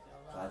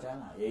 चाचा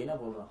ना, यही ना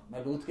बोल रहा हूं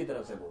मैं, लूत की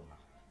तरफ से बोल रहा हूं।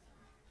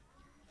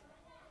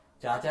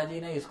 चाचा जी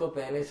ने इसको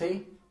पहले से ही,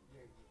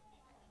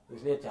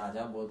 इसलिए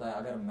चाचा बोलता है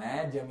अगर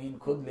मैं जमीन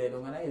खुद ले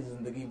लूंगा ना, इस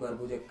जिंदगी भर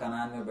मुझे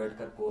कनान में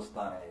बैठकर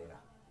कोसता रहेगा,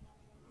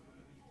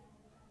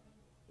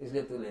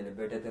 इसलिए तू ले ले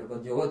बेटे, तेरे को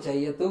जो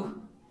चाहिए तू।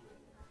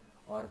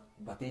 और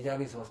भतीजा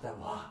भी सोचता है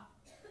वाह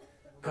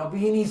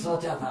कभी नहीं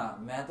सोचा था,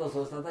 मैं तो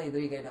सोचता था इधर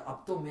ही कहता,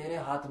 अब तो मेरे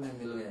हाथ में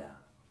मिल गया।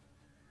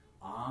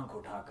 आंख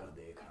उठाकर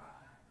देख रहा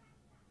है।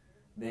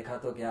 देखा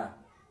तो क्या?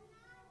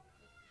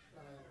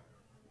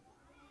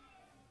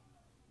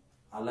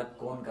 अलग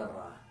कौन कर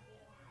रहा है?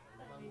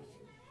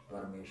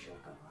 परमेश्वर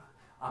कर रहा है।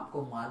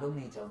 आपको मालूम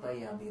नहीं चलता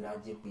ये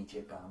अधिराज्य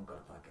पीछे काम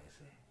करता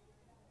कैसे।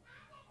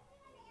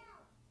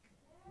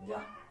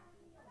 जा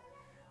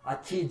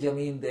अच्छी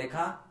जमीन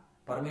देखा,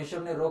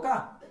 परमेश्वर ने रोका?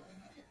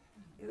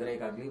 इधर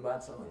एक अगली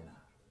बात समझना,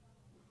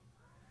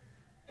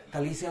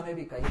 कलीसिया में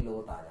भी कई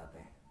लोथ आ जाते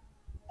हैं।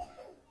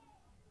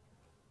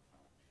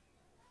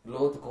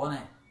 लोथ कौन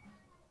है?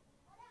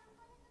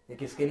 ये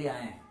किसके लिए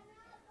आए हैं?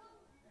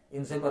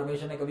 इनसे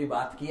परमेश्वर ने कभी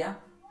बात किया?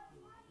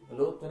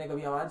 लोथ, तूने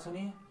कभी आवाज सुनी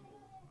है?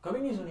 कभी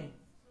नहीं सुनी।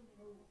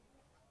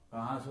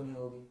 कहां सुनी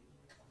होगी?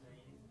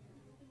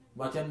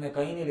 वचन में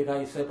कहीं नहीं लिखा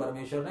इससे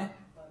परमेश्वर ने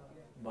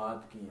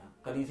बात किया।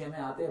 कलीसिया में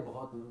आते हैं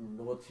बहुत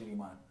लोथ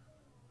श्रीमान।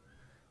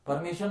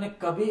 परमेश्वर ने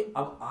कभी,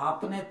 अब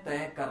आपने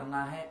तय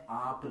करना है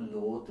आप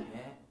लोथ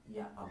है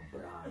या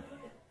अब्राम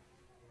है,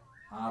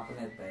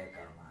 आपने तय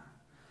करना है।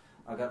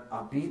 अगर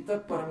अभी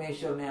तक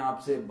परमेश्वर ने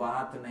आपसे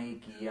बात नहीं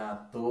किया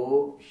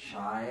तो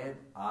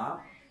शायद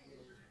आप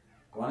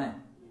कौन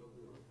है?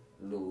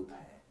 लोथ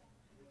है।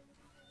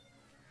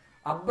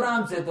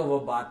 अब्राम से तो वो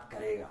बात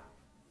करेगा,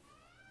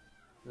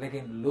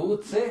 लेकिन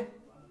लूत से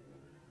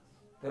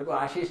तेरे को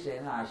आशीष चाहिए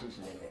ना, आशीष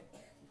ले ले।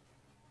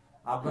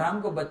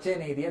 अब्राहम को बच्चे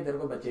नहीं दिए, तेरे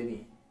को बच्चे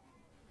दिए।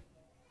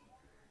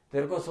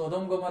 तेरे को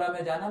सोदोम गोमोरा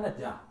में जाना ना,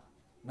 जा,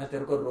 मैं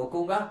तेरे को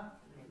रोकूंगा।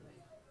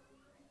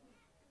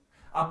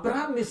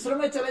 अब्राहम मिस्र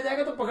में चले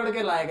जाएगा तो पकड़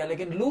के लाएगा,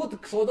 लेकिन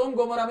लूत सोदोम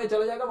गोमोरा में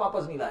चले जाएगा,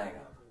 वापस नहीं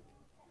लाएगा।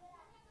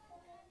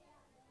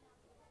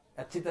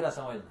 अच्छी तरह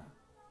समझना,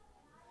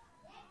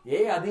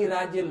 ये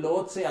अधिराज्य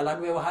लोत से अलग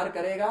व्यवहार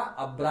करेगा,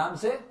 अब्राहम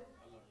से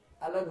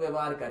अलग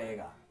व्यवहार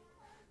करेगा।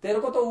 तेरे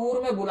को तो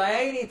ऊर में बुलाया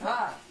ही नहीं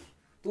था,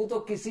 तू तो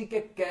किसी के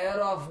केयर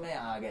ऑफ में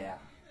आ गया।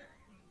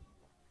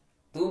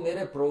 तू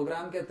मेरे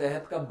प्रोग्राम के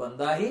तहत का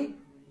बंदा ही,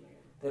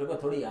 तेरे को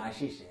थोड़ी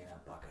आशीष चाहिए ना,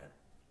 पकड़।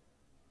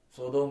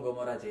 सोदोम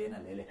गोमोरा चाहिए ना,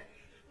 ले ले।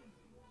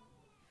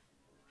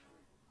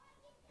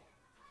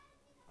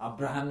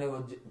 अब्राहम ने वो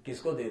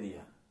किसको दे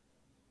दिया?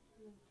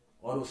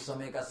 और उस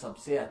समय का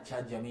सबसे अच्छा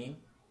जमीन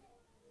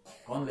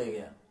कौन ले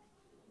गया?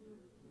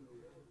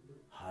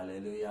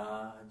 हालेलुया,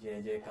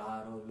 जय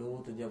जयकार हो।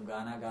 लूत जब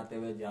गाना गाते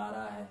हुए जा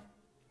रहा है,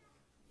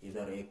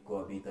 इधर एक को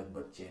अभी तक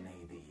बच्चे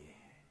नहीं दिए।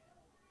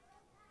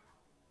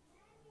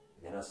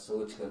 जरा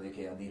सोच कर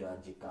देखे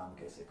अधिराज्य काम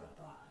कैसे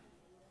करता है।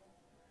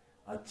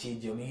 अच्छी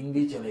जमीन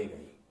भी चले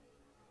गई,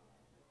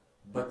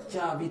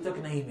 बच्चा अभी तक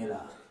नहीं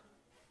मिला,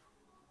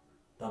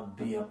 तब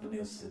भी अपने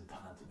उस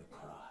सिद्धांत में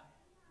खड़ा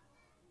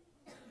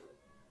है।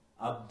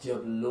 अब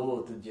जब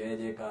लोत जय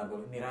जयकार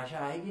बोले, निराशा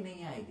आएगी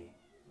नहीं आएगी?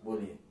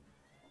 बोलिए।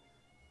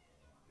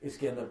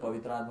 इसके अंदर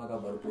पवित्र आत्मा का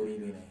भरपूरी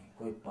भी नहीं,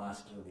 कोई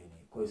पास्टर भी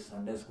नहीं, कोई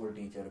संडे स्कूल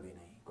टीचर भी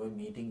नहीं, कोई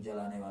मीटिंग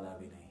चलाने वाला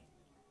भी नहीं,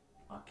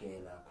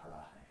 अकेला खड़ा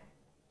है।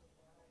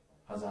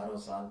 हजारों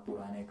साल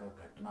पुराने का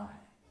घटना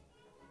है,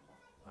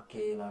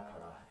 अकेला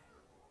खड़ा है।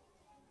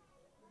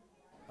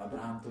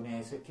 अब्राहम तूने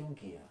ऐसे क्यों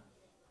किया?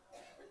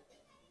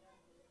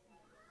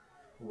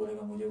 वो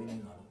बोलेगा मुझे भी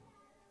नहीं मालूम,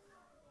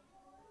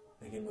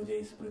 लेकिन मुझे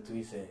इस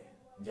पृथ्वी से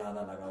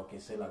ज्यादा लगाव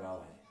किससे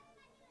लगाव है?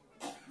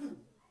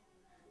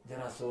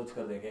 जरा सोच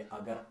कर देखे,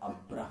 अगर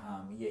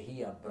अब्राहम,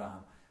 यही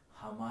अब्राहम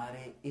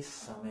हमारे इस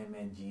समय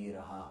में जी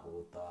रहा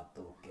होता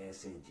तो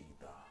कैसे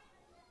जीता?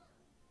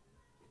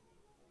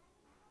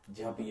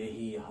 जब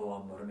यही यहोवा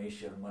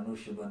परमेश्वर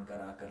मनुष्य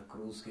बनकर आकर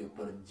क्रूस के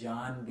ऊपर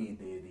जान भी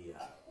दे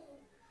दिया,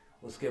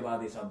 उसके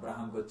बाद इस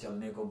अब्राहम को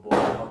चलने को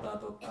बोला होता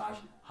तो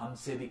काश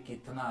हमसे भी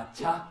कितना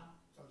अच्छा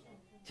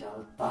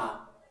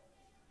चलता।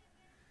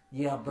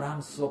 ये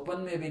अब्राहम स्वप्न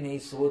में भी नहीं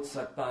सोच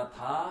सकता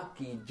था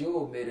कि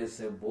जो मेरे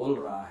से बोल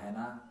रहा है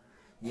ना,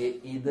 ये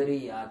इधर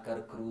ही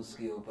आकर क्रूस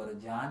के ऊपर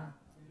जान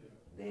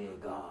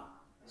देगा।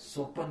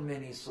 स्वप्न में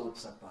नहीं सोच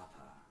सकता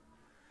था।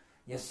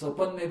 ये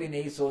स्वप्न में भी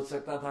नहीं सोच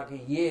सकता था कि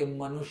ये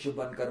मनुष्य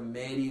बनकर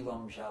मेरी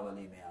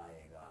वंशावली में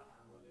आएगा।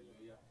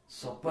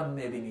 स्वप्न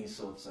में भी नहीं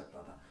सोच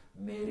सकता था।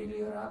 मेरे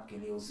लिए और आपके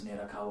लिए उसने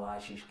रखा हुआ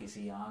आशीष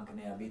किसी आंख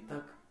ने अभी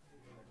तक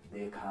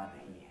देखा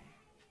नहीं है।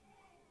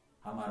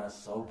 हमारा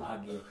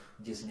सौभाग्य,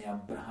 जिसने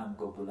अब्राहम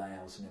को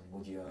बुलाया उसने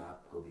मुझे और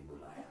आपको भी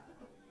बुलाया।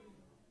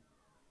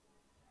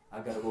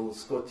 अगर वो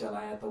उसको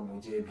चलाया तो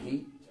मुझे भी,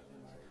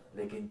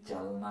 लेकिन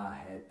चलना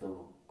है तो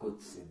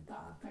कुछ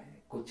सिद्धांत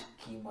है, कुछ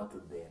कीमत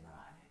देना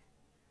है।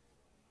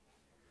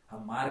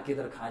 हम मार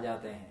किधर खा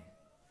जाते हैं?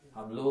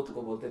 हम लोथ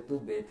को बोलते तू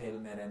बेथेल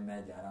में रह,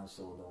 मैं जा रहा हूं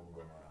सोदोम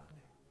गोमोरा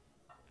में।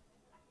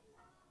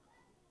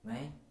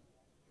 नहीं,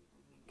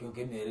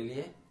 क्योंकि मेरे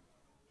लिए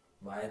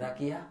वायदा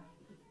किया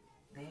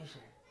देश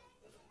है।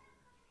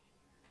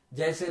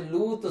 जैसे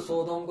लूत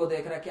सोदोम को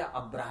देख रहा, क्या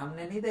अब्राहम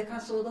ने नहीं देखा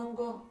सोदोम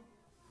को?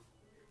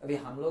 अभी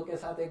हम लोग के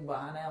साथ एक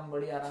बहाना है, हम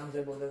बड़ी आराम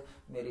से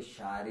बोलते मेरी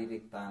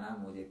शारीरिकता ना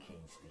मुझे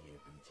खींचती है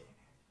पीछे।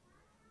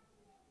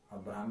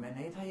 अब्राहम में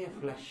नहीं था ये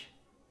फ्लैश,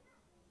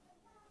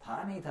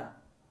 था नहीं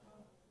था।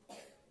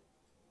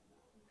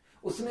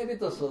 उसने भी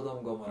तो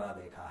सोदोम गोमोरा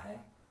देखा है।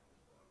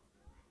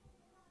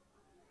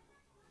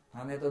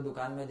 हमें तो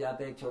दुकान में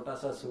जाते एक छोटा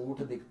सा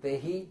सूट दिखते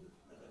ही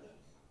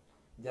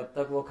जब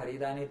तक वो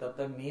खरीदा नहीं तब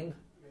तक नींद।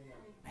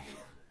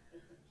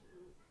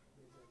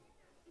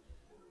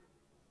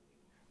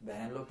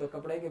 बहन लोग तो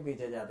कपड़े के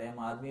पीछे जाते हैं, हम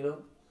आदमी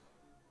लोग,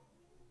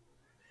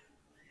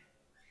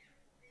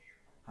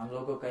 हम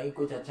लोग को कहीं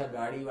कुछ अच्छा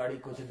गाड़ी वाड़ी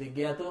कुछ दिख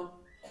गया तो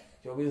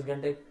 24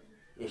 घंटे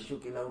यीशु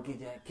की लहू की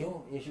जय। क्यों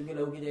यीशु की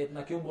लहू की जय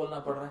इतना क्यों बोलना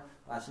पड़ रहा है?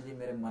 पास्टर जी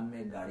मेरे मन में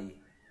एक गाड़ी है,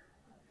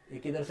 ये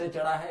किधर से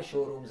चढ़ा है?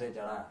 शोरूम से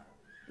चढ़ा है।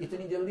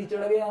 इतनी जल्दी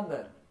चढ़ गया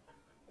अंदर?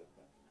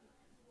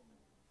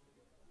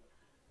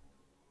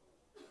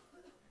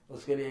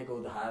 उसके लिए एक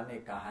उदाहरण,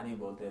 एक कहानी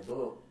बोलते हैं।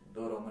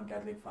 दो रोमन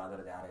कैथोलिक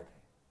फादर जा रहे थे,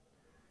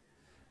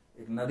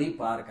 एक नदी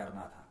पार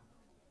करना था।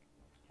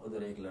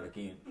 उधर एक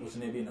लड़की,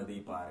 उसने भी नदी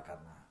पार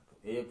करना है।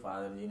 तो एक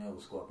फादर जी ने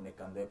उसको अपने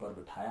कंधे पर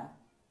बिठाया,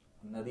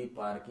 नदी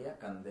पार किया,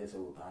 कंधे से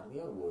उतार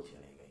दिया और वो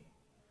चली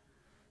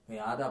गई।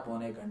 आधा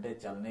पौने घंटे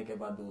चलने के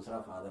बाद दूसरा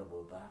फादर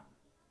बोलता है,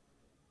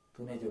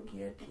 तूने जो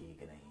किया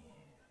ठीक नहीं है,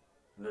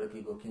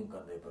 लड़की को क्यों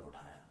कंधे पर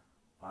उठाया?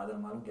 फादर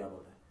मालूम क्या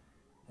बोलता है?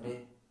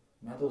 अरे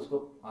मैं तो उसको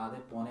आधे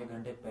पौने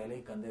घंटे पहले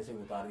ही कंधे से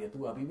उतार दिया,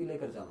 तू अभी भी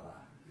लेकर चल रहा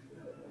है?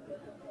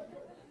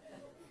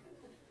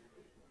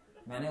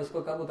 मैंने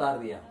उसको कब उतार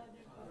दिया?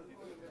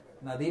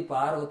 नदी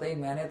पार होते ही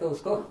मैंने तो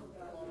उसको,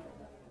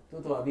 तू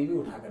तो अभी भी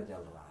उठाकर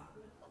चल रहा।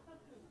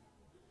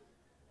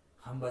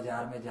 हम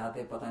बाजार में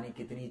जाते पता नहीं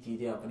कितनी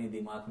चीजें अपनी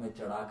दिमाग में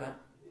चढ़ाकर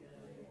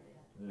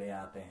ले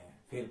आते हैं,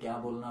 फिर क्या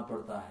बोलना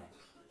पड़ता है?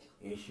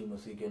 यीशु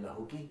मसीह के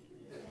लहू की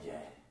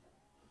जय।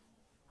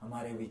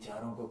 हमारे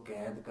विचारों को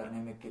कैद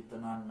करने में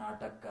कितना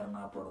नाटक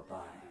करना पड़ता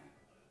है।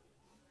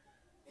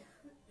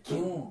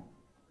 क्यों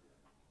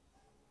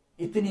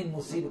इतनी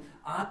मुसीबत,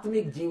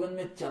 आत्मिक जीवन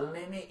में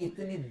चलने में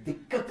इतनी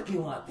दिक्कत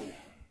क्यों आती है?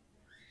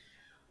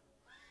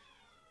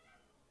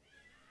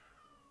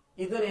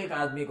 इधर एक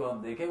आदमी को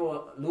हम देखे,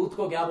 वो लूत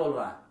को क्या बोल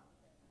रहा है?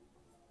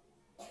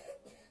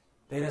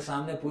 तेरे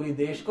सामने पूरी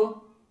देश को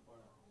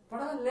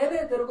पड़ा, ले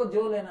ले, तेरे को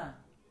जो लेना है।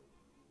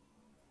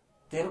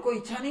 तेरे को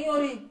इच्छा नहीं हो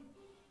रही।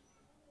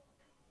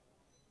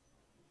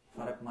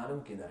 फर्क मालूम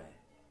किधर है?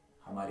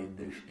 हमारी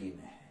दृष्टि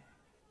में है।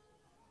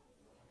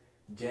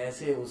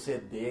 जैसे उसे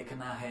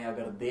देखना है,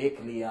 अगर देख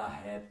लिया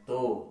है तो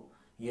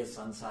यह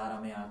संसार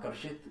हमें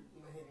आकर्षित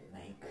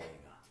नहीं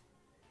करेगा।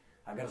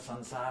 अगर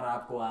संसार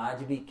आपको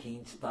आज भी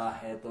खींचता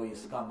है तो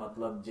इसका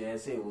मतलब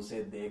जैसे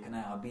उसे देखना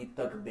है अभी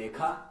तक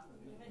देखा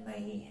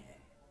नहीं है।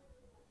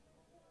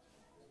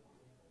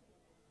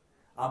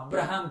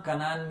 अब्राहम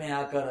कनान में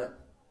आकर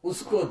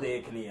उसको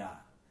देख लिया,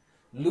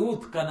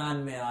 लूत कनान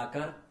में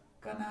आकर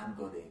कनान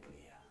को देख लिया।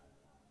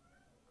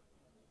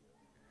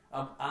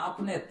 अब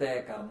आपने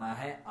तय करना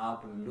है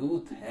आप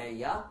लूत है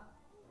या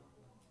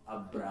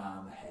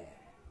अब्राहम है।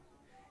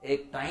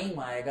 एक टाइम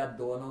आएगा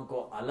दोनों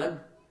को अलग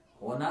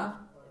होना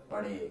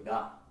पड़ेगा।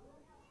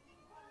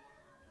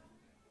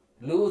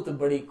 लूत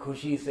बड़ी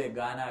खुशी से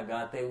गाना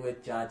गाते हुए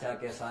चाचा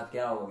के साथ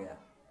क्या हो गया?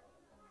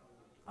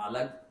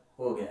 अलग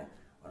हो गया।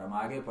 और हम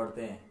आगे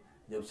पढ़ते हैं,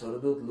 जब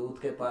स्वर्गदूत लूत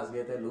के पास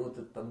गए थे, लूत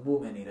तंबू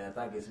में नहीं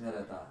रहता, किसमें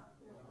रहता?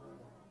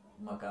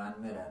 मकान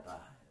में रहता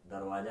है,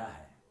 दरवाजा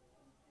है।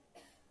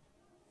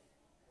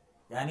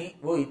 यानी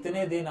वो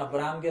इतने दिन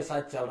अब्राहम के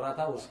साथ चल रहा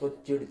था, उसको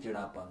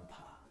चिड़चिड़ापन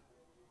था,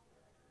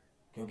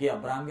 क्योंकि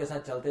अब्राहम के साथ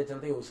चलते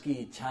चलते उसकी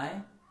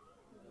इच्छाएं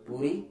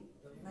पूरी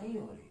नहीं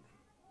हो रही थी।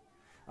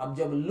 अब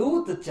जब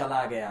लूत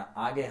चला गया,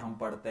 आगे हम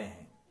पढ़ते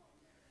हैं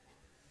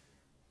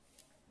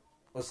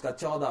उसका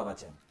 14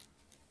 वचन।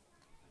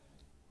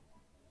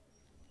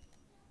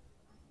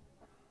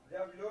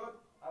 जब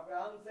लूत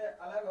अब्राहम से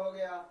अलग हो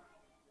गया,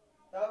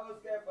 तब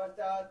उसके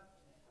पश्चात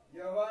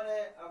यहोवा ने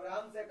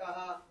अब्राहम से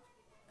कहा,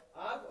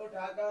 आंख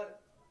उठाकर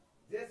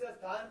जिस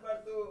स्थान पर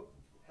तू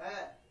है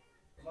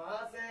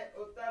वहां से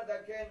उत्तर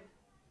दक्षिण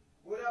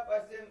पूरा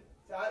पश्चिम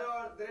चारों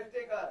ओर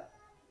दृष्टि कर,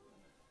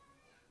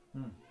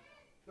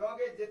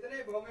 क्योंकि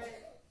जितनी भूमि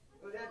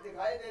तुझे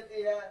दिखाई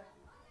देती है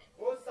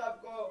उस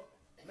सब को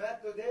मैं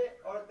तुझे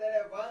और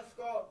तेरे वंश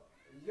को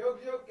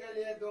युग युग के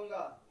लिए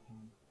दूंगा।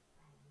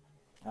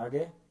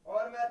 आगे,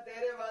 और मैं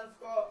तेरे वंश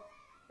को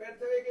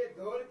पृथ्वी की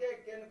धूल के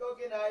किनकों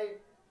की नाई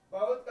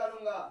बहुत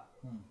करूंगा,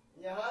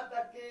 यहाँ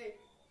तक कि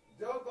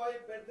जो कोई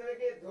पृथ्वी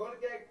की धूल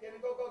के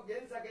किनकों को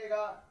गिन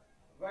सकेगा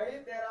वही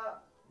तेरा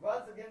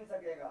वंश गिन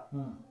सकेगा।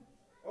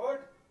 उठ,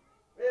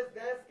 इस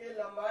देश की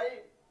लंबाई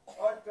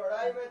और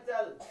चौड़ाई में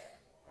चल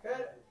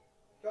फिर,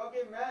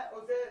 क्योंकि मैं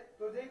उसे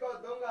तुझी को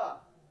दूंगा।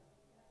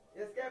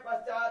 इसके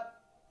पश्चात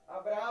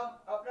अब्राहम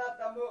अपना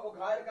तंबू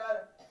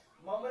उखाड़कर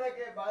ममरे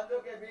के बांधों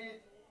के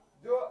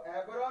बीच जो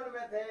हेब्रोन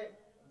में थे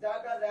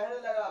जाकर रहने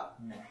लगा,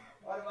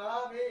 और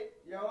वहां भी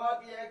यहोवा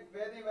की एक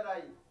वेदी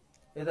बनाई।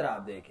 इधर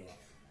आप देखिए,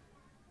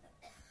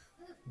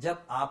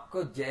 जब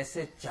आपको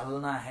जैसे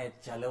चलना है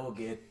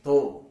चलोगे तो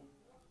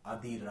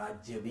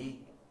अधिराज्य भी,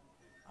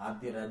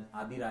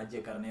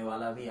 अधिराज्य करने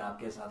वाला भी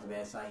आपके साथ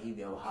वैसा ही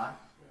व्यवहार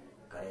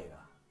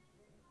करेगा।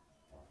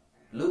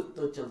 लूत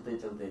तो चलते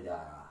चलते जा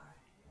रहा है,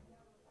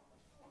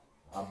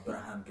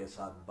 अब्राहम के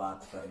साथ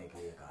बात करने के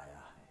लिए आया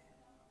है।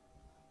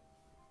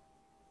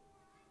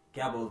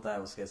 क्या बोलता है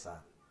उसके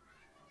साथ?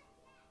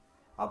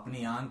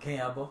 अपनी आंखें,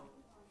 अब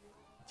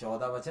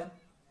 14 वचन।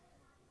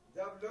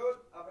 जब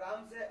लूत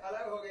अब्राहम से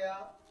अलग हो गया,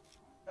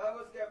 तब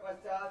उसके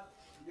पश्चात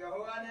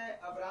यहोवा ने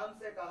अब्राहम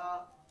से कहा,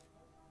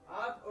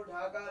 आंख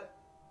उठाकर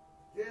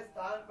जिस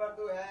स्थान पर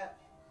तू है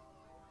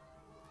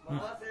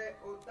वहां से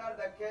उत्तर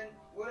दक्षिण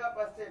पूरा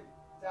पश्चिम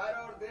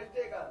चारों ओर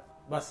दृष्टि कर।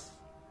 बस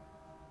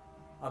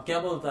अब क्या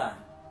बोलता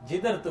है,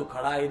 जिधर तू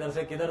खड़ा इधर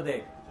से किधर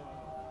देख।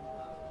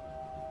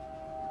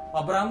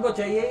 अब्राहम को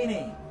चाहिए ही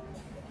नहीं,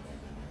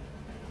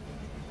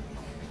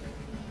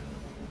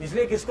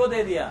 इसलिए किसको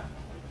दे दिया,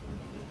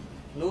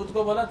 लूत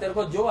को बोला तेरे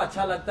को जो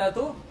अच्छा लगता है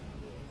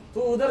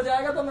तू उधर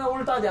जाएगा तो मैं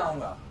उल्टा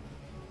जाऊंगा।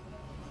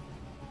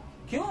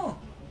 क्यों?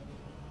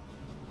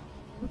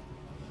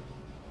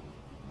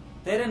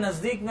 तेरे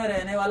नजदीक में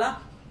रहने वाला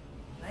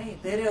नहीं,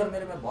 तेरे और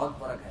मेरे में बहुत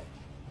फर्क है।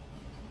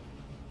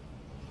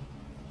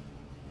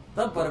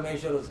 तब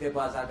परमेश्वर उसके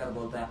पास आकर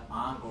बोलता है,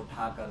 आंख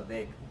उठाकर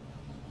देख,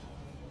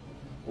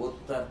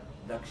 उत्तर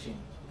दक्षिण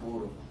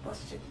पूर्व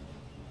पश्चिम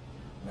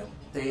मैं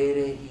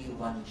तेरे ही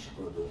वंश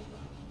को दूंगा।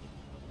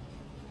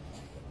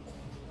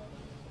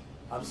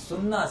 अब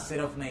सुनना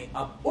सिर्फ नहीं,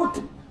 अब उठ।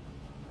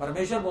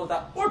 परमेश्वर बोलता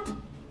है उठ,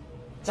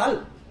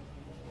 चल,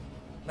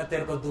 मैं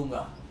तेरे को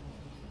दूंगा।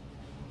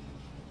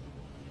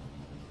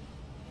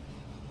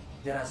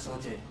 जरा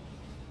सोचे,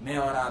 मैं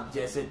और आप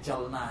जैसे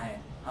चलना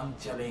है हम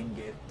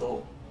चलेंगे तो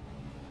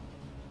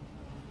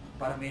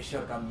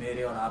परमेश्वर का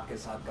मेरे और आपके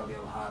साथ का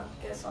व्यवहार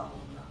कैसा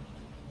होगा,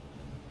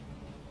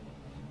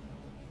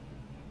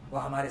 वो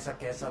हमारे साथ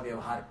कैसा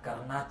व्यवहार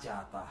करना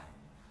चाहता है।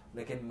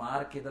 लेकिन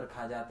मार किधर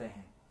खा जाते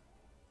हैं,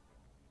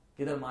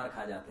 किधर मार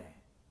खा जाते हैं,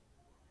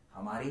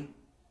 हमारी,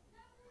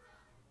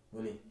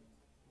 बोलिए,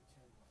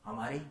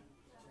 हमारी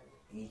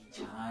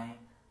इच्छाएं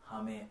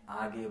हमें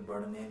आगे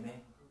बढ़ने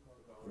में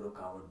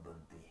रुकावट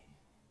बनती है।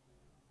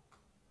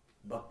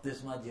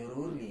 बपतिस्मा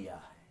जरूर लिया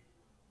है,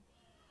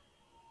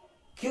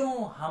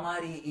 क्यों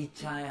हमारी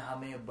इच्छाएं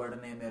हमें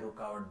बढ़ने में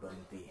रुकावट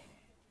बनती है?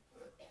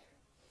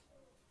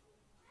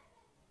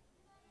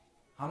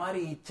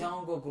 हमारी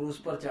इच्छाओं को क्रूस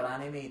पर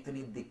चढ़ाने में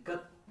इतनी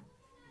दिक्कत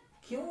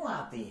क्यों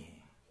आती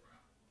है?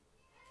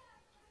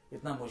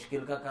 इतना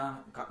मुश्किल का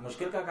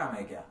काम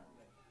है क्या?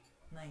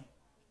 नहीं।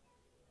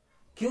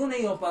 क्यों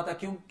नहीं हो पाता?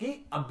 क्योंकि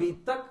अभी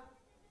तक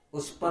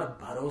उस पर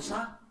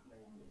भरोसा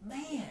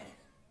नहीं है।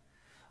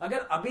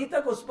 अगर अभी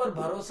तक उस पर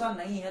भरोसा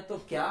नहीं है तो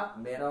क्या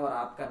मेरा और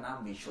आपका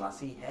नाम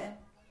विश्वासी है?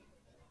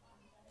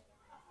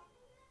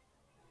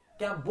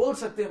 क्या बोल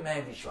सकते हो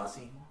मैं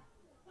विश्वासी हूं?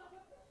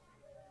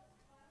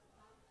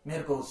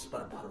 मेरे को उस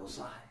पर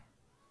भरोसा है।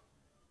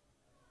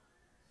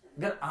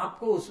 अगर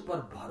आपको उस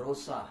पर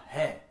भरोसा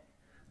है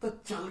तो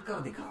चलकर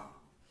दिखाओ।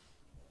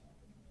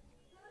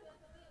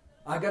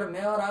 अगर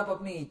मैं और आप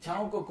अपनी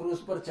इच्छाओं को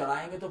क्रूस पर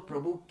चढ़ाएंगे तो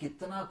प्रभु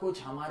कितना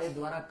कुछ हमारे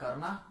द्वारा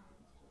करना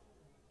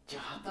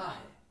चाहता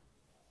है।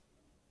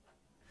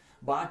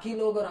 बाकी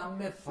लोग और हम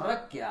में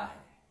फर्क क्या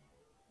है?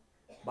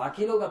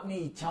 बाकी लोग अपनी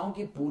इच्छाओं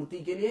की पूर्ति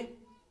के लिए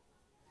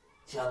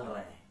चल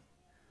रहे हैं,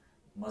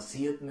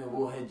 मसीहत में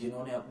वो है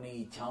जिन्होंने अपनी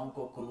इच्छाओं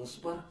को क्रूस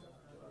पर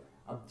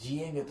अब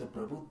जिएंगे तो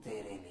प्रभु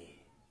तेरे लिए।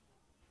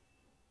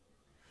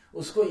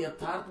 उसको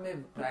यथार्थ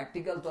में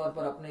प्रैक्टिकल तौर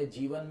पर अपने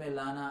जीवन में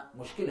लाना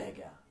मुश्किल है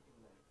क्या?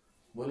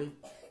 बोले,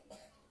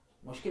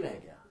 मुश्किल है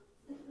क्या?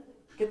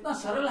 कितना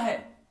सरल है।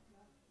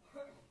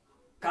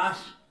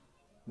 काश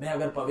मैं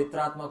अगर पवित्र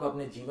आत्मा को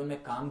अपने जीवन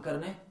में काम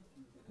करने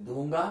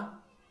दूंगा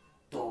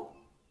तो।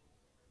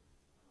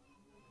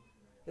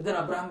 इधर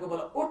अब्राहम को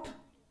बोला उठ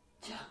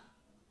चल।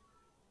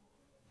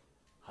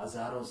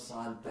 हजारों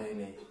साल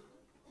पहले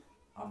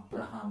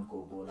अब्राहम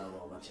को बोला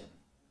हुआ वचन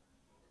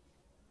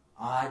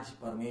आज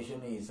परमेश्वर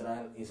ने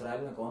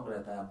इस्राएल में कौन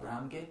रहता है?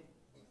 अब्राहम के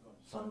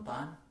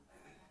संतान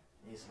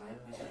इस्राएल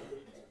में।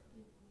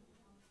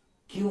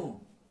 क्यों?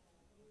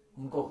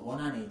 उनको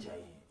होना नहीं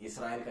चाहिए।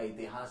 इस्राएल का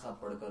इतिहास आप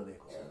पढ़कर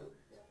देखो,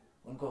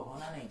 उनको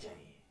होना नहीं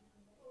चाहिए।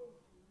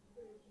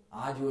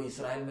 आज वो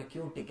इस्राएल में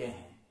क्यों टिके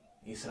हैं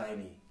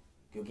इस्राएली?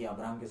 क्योंकि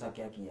अब्राहम के साथ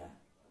क्या किया है?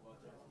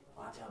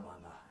 वाचा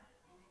बांधा है।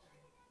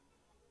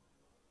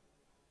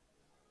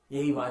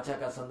 यही वाचा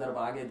का संदर्भ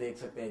आगे देख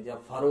सकते हैं।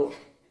 जब फरो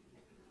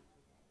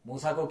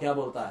मूसा को क्या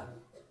बोलता है?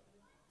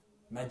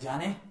 मैं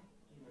जाने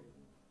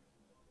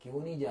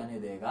क्यों नहीं जाने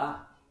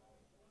देगा?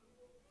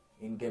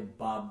 इनके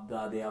बाप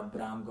दादे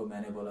अब्राहम को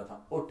मैंने बोला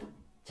था उठ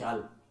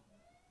चल,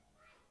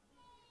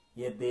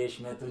 ये देश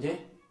मैं तुझे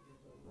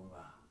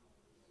दूंगा।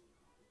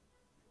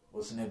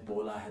 उसने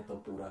बोला है तो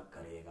पूरा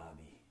करेगा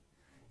भी।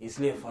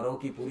 इसलिए फरो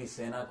की पूरी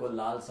सेना को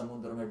लाल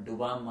समुद्र में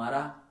डुबा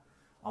मारा।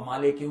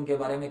 अमालेकियों के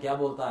बारे में क्या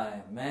बोलता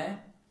है?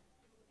 मैं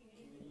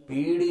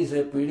पीढ़ी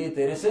से पीढ़ी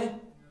तेरे से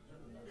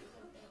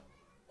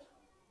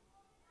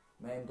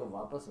मैं इनको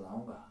वापस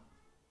लाऊंगा,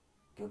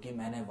 क्योंकि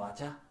मैंने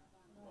वाचा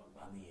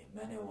बांधी है,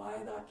 मैंने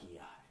वायदा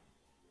किया है।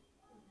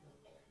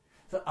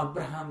 तो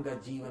अब्राहम का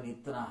जीवन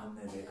इतना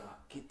हमने देखा,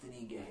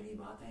 कितनी गहरी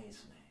बात है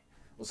इसमें।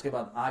 उसके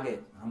बाद आगे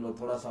हम लोग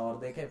थोड़ा सा और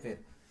देखें,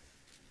 फिर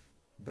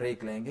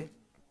ब्रेक लेंगे,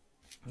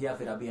 या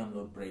फिर अभी हम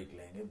लोग ब्रेक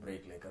लेंगे,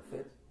 ब्रेक लेकर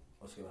फिर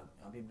उसके बाद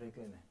अभी ब्रेक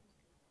ले लें।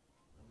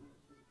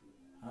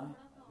 हाँ,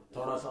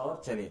 थोड़ा सा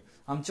और चलिए।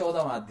 हम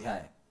 14वां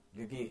अध्याय,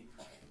 क्योंकि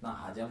इतना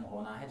हजम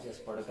होना है जिस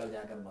पढ़कर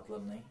जाकर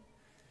मतलब नहीं।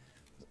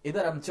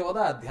 इधर हम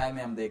 14 अध्याय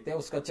में हम देखते हैं,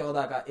 उसका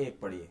 14 का 1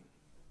 पढ़िए।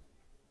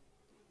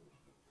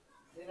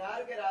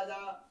 सिनार के राजा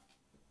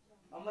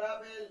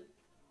अमरापेल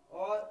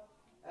और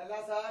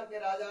एलासार के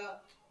राजा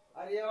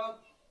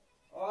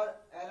अरियोक और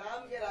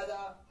एलाम के राजा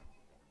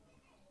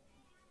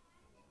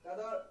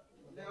कदोर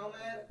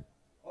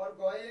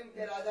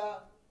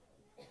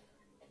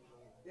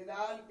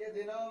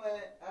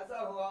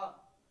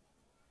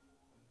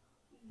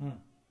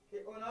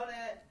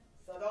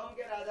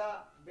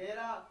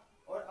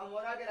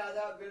समोरा के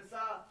राजा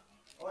बिरसा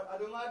और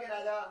अदुमा के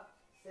राजा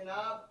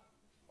सिनाब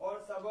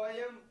और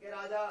सबोइम के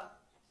राजा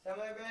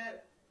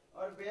शमेबेर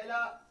और बेला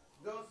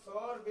जो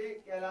सोर भी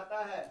कहलाता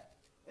है,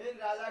 इन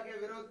राजा के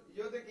विरुद्ध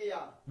युद्ध किया।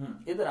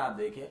 इधर आप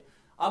देखिए,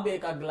 अब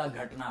एक अगला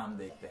घटना हम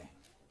देखते हैं।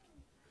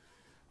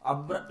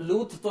 अब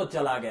लूत तो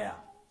चला गया,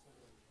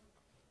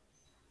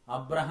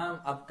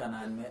 अब्राहम अब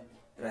कनान में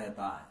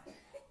रहता है,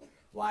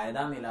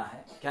 वायदा मिला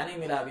है, क्या नहीं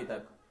मिला अभी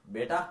तक?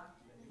 बेटा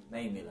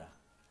नहीं मिला।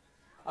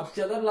 अब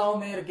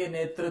चदरलाओमेर के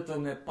नेतृत्व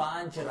में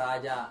 5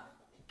 राजा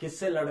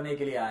किससे लड़ने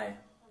के लिए आए?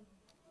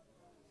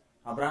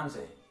 अब्राहम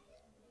से।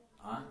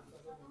 हाँ,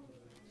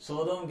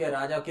 सोदोम के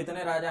राजा,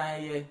 कितने राजा हैं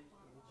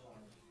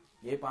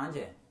ये 5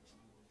 है।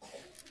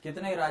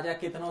 कितने राजा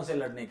कितनों से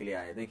लड़ने के लिए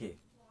आए? देखिए,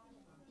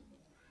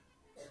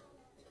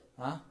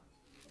 हाँ,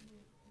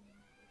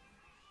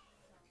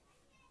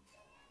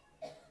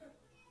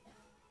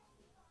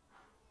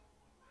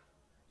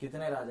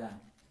 कितने राजा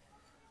हैं?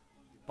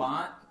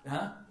 5।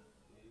 हाँ,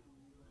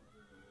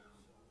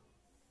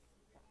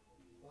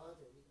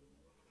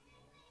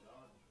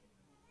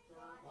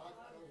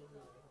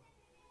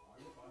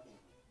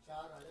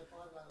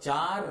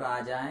 4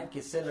 राजाएं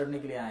किससे लड़ने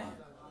के लिए आए हैं?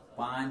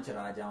 5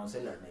 राजाओं से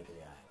लड़ने के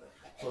लिए आए।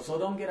 तो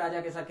सोदोम के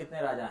राजा के साथ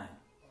कितने राजा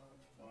हैं?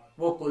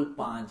 वो कुल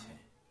 5 हैं।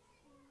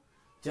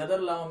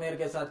 चदरलाओमेर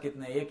के साथ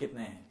कितने? ये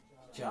कितने हैं?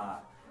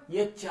 4।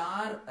 ये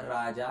 4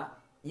 राजा,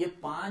 ये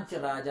 5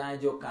 राजाएं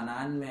जो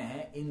कनान में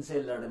हैं,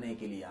 इनसे लड़ने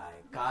के लिए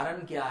आए।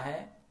 कारण क्या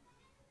है?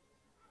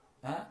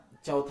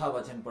 चौथा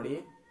वचन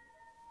पढ़िए।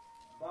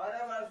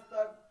 12 वर्ष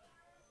तक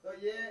तो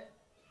ये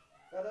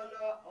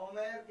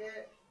चदरलाओमेर के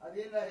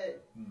अधीन रहे,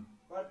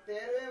 पर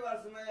 13वें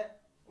वर्ष में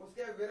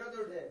उसके विरुद्ध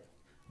उठे।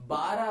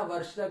 12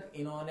 वर्ष तक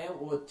इन्होंने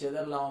वो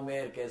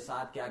चदरलाओमेर के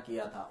साथ क्या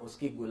किया था?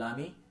 उसकी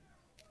गुलामी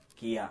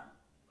किया।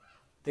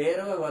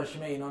 13वें वर्ष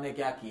में इन्होंने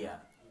क्या किया?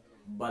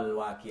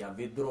 बलवा किया,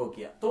 विद्रोह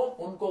किया। तो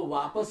उनको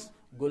वापस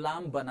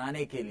गुलाम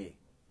बनाने के लिए,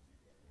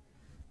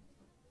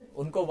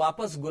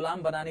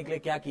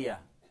 क्या किया?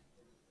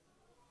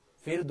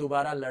 फिर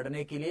दोबारा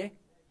लड़ने के लिए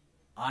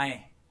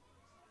आए।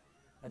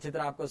 अच्छी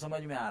तरह आपको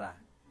समझ में आ रहा है?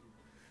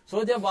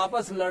 जब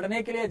वापस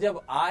लड़ने के लिए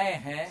जब आए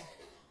हैं,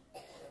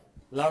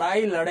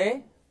 लड़ाई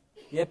लड़े,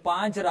 ये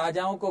 5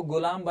 राजाओं को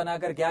गुलाम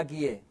बनाकर क्या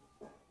किए?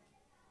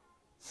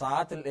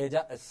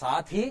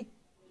 साथ ही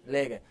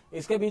ले गए।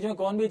 इसके बीच में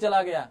कौन भी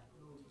चला गया?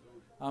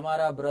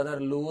 हमारा ब्रदर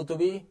लूत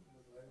भी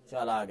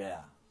चला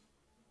गया।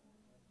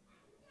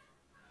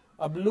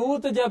 अब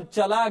लूत जब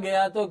चला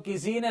गया तो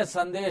किसी ने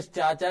संदेश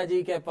चाचा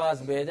जी के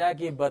पास भेजा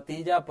कि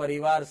भतीजा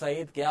परिवार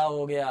सहित क्या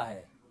हो गया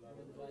है।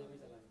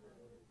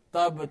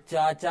 तब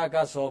चाचा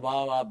का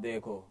स्वभाव आप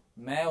देखो,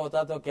 मैं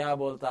होता तो क्या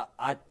बोलता?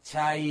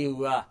 अच्छा ही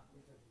हुआ,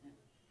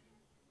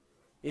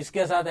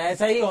 इसके साथ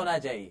ऐसा ही होना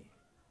चाहिए,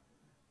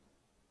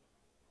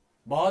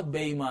 बहुत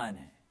बेईमान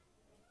है।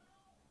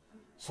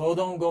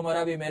 सोदोम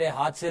गोमरा भी मेरे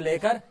हाथ से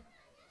लेकर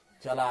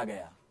चला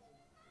गया,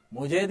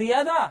 मुझे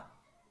दिया था।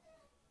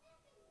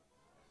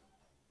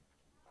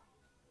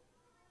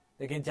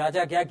 लेकिन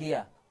चाचा क्या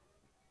किया?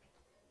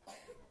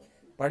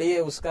 पढ़िए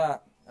उसका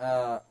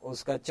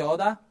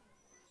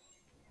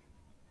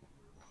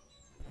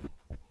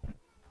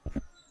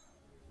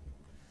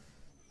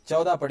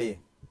 14 पढ़िए।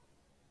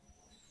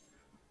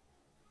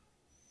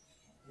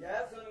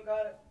 यह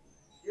सुनकर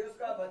कि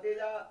उसका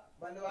भतीजा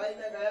बंधुआई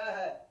में गया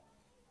है,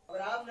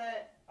 अब्राहम ने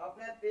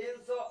अपने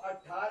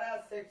 318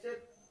 शिक्षित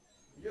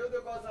युद्ध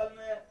कौशल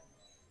में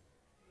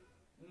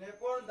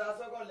निपुण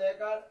दासों को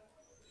लेकर,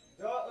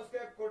 जो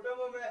उसके कुटुंब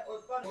में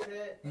उत्पन्न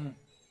हुए,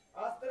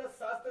 अस्त्र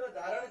शस्त्र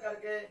धारण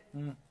करके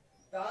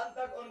दान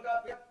तक उनका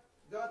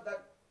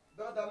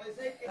जो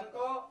दमिश्क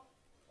को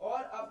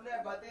और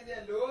अपने भतीजे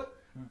लूत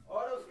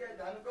और उसके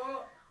धन को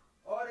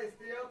और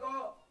स्त्रियों को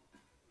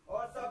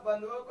और सब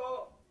बंधुओं को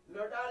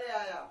लौटा ले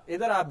आया।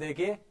 इधर आप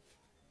देखिए,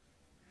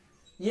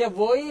 ये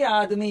वही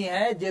आदमी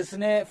है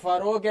जिसने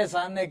फरो के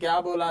सामने क्या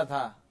बोला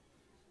था?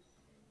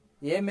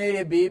 ये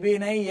मेरी बीबी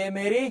नहीं, ये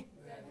मेरी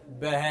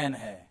बहन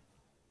है।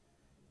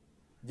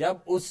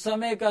 जब उस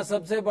समय का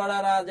सबसे बड़ा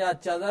राजा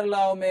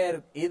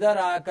चदरलाओमेर इधर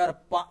आकर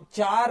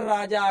 4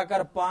 राजा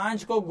आकर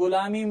 5 को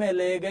गुलामी में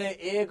ले गए,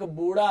 एक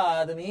बूढ़ा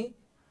आदमी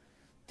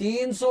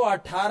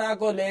 318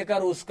 को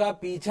लेकर उसका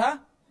पीछा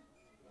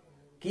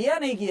किया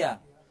नहीं किया?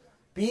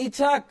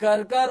 पीछा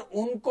कर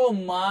उनको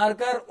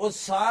मारकर उस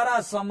सारा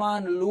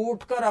सामान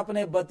लूटकर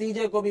अपने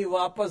भतीजे को भी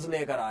वापस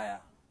लेकर आया।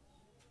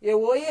 ये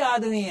वही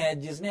आदमी है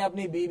जिसने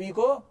अपनी बीबी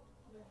को,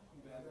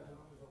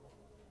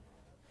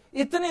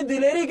 इतनी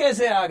दिलेरी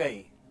कैसे आ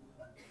गई?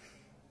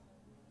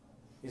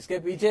 इसके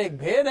पीछे एक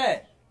भेद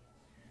है।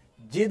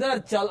 जिधर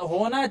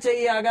होना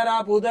चाहिए अगर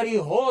आप उधर ही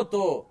हो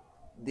तो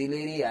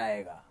दिलेरी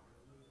आएगा।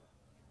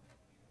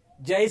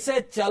 जैसे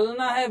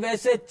चलना है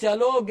वैसे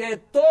चलोगे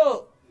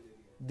तो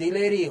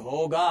दिलेरी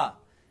होगा।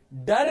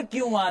 डर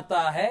क्यों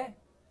आता है?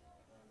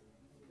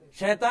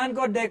 शैतान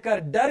को देखकर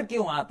डर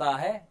क्यों आता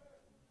है?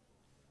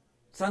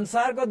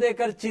 संसार को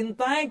देखकर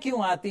चिंताएं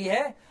क्यों आती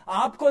है?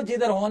 आपको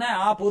जिधर होना है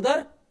आप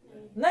उधर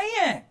नहीं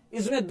है,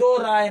 इसमें 2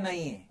 राय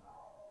नहीं है,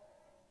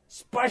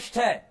 स्पष्ट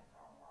है।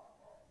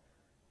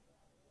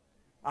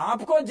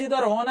 आपको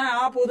जिधर होना है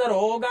आप उधर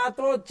होगा,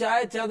 तो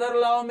चाहे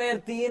चदरलाओ में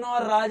 3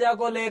 और राजा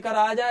को लेकर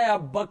आ जाए,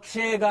 अब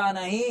बख्शेगा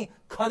नहीं,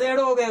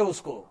 खदेड़ोगे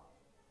उसको।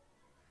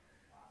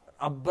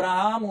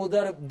 अब्राहम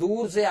उधर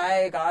दूर से आया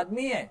एक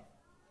आदमी है,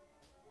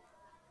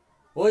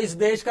 वो इस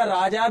देश का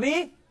राजा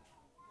भी।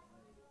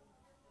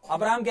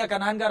 अब्राहम क्या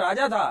कनान का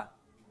राजा था?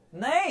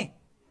 नहीं,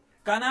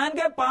 कनान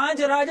के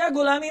 5 राजा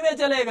गुलामी में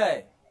चले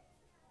गए।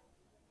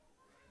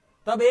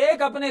 तब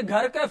एक अपने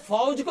घर के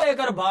फौज को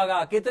लेकर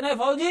भागा। कितने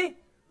फौजी?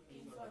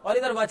 और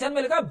इधर वचन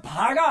में लिखा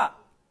भागा।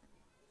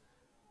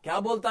 क्या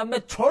बोलता? मैं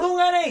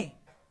छोड़ूंगा नहीं।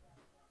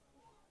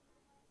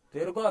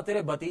 तेरे को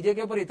तेरे भतीजे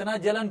के ऊपर इतना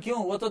जलन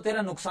क्यों? वो तो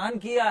तेरा नुकसान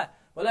किया है।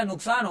 बोला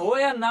नुकसान हो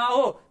या ना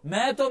हो,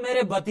 मैं तो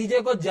मेरे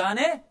भतीजे को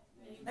जाने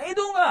नहीं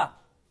दूंगा।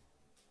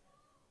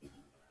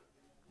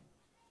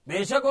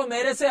 बेशक वो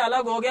मेरे से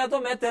अलग हो गया तो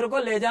मैं तेरे को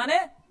ले जाने।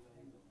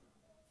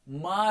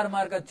 मार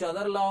मार कर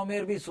चदरलाओ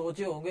में भी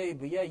सोचे होंगे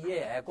भैया ये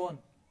है कौन,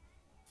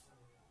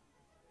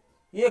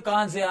 ये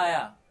कहां से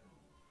आया।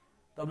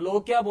 तब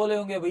लोग क्या बोले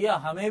होंगे? भैया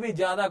हमें भी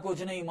ज्यादा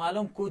कुछ नहीं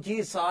मालूम, कुछ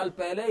ही साल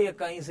पहले ये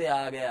कहीं से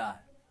आ गया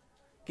है।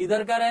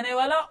 किधर का रहने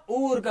वाला?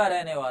 ऊर का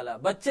रहने वाला।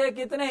 बच्चे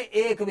कितने?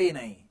 एक भी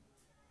नहीं।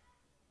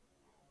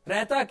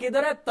 रहता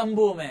किधर है?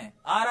 तंबू में।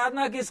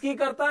 आराधना किसकी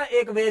करता है?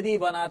 एक वेदी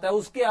बनाता है,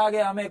 उसके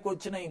आगे हमें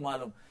कुछ नहीं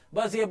मालूम।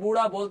 बस ये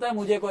बूढ़ा बोलता है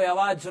मुझे कोई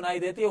आवाज सुनाई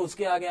देती है,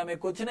 उसके आगे हमें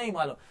कुछ नहीं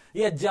मालूम।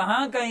 ये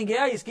जहां कहीं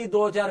गया इसकी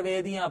 2-4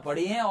 वेदियां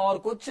पड़ी हैं और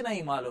कुछ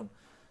नहीं मालूम।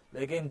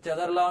 लेकिन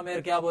चदरलाओ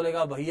मेर क्या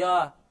बोलेगा?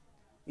 भैया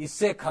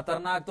इससे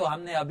खतरनाक तो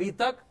हमने अभी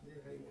तक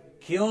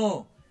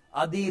क्यों?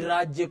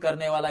 अधिराज्य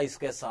करने वाला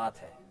इसके साथ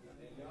है,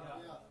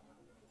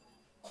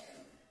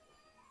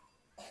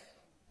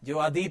 जो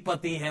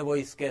अधिपति है वो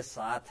इसके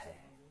साथ है।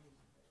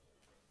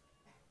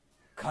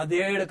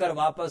 खदेड़ कर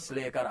वापस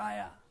लेकर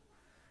आया।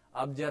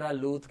 अब जरा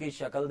लूत की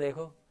शक्ल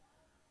देखो।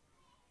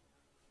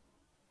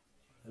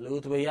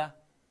 लूत भैया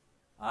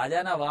आ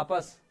जाना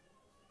वापस।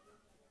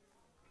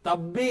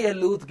 तब भी ये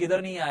लूत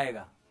किधर नहीं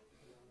आएगा?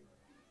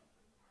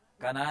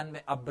 कनान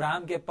में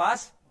अब्राहम के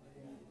पास।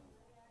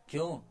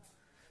 क्यों?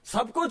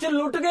 सब कुछ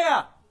लूट गया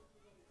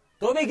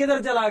तो भी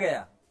किधर चला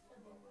गया?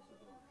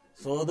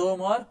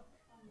 सोदोम और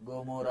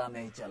गोमोरा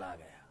में ही चला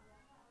गया।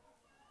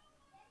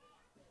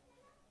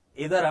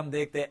 इधर हम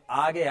देखते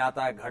आगे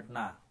आता है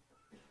घटना।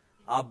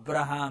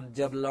 अब्राहम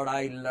जब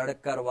लड़ाई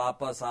लड़कर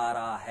वापस आ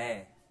रहा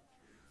है,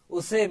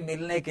 उसे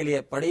मिलने के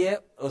लिए पढ़िए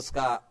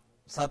उसका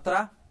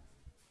 17।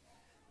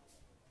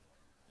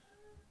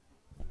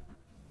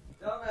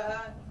 जब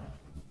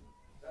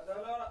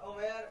वह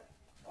उमेर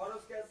और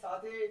उसके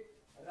साथी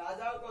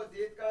राजाओं को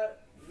जीतकर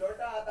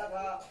लौटा आता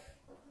था,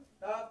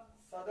 तब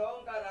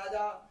सदोम का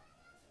राजा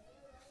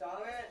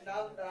शामे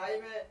नाम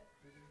तराई में,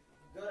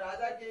 जो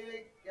राजा की भी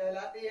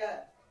कहलाती है,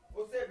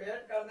 उससे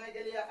भेंट करने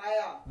के लिए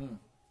आया।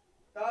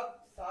 तब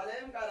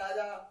सालेम का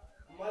राजा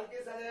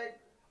मल्कीसदेक,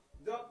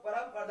 जो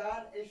परम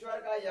प्रधान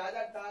ईश्वर का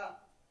याजक था,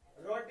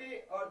 रोटी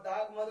और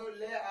दाख मधु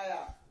ले आया।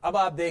 अब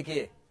आप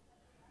देखिए,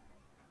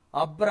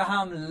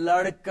 अब्राहम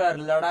लड़कर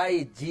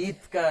लड़ाई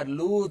जीतकर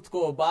लूत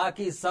को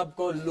बाकी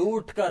सबको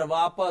लूटकर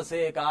वापस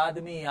एक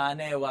आदमी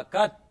आने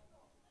वक्त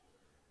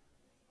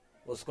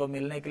उसको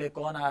मिलने के लिए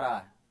कौन आ रहा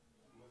है?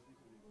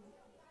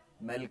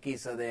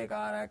 मल्कीसदेक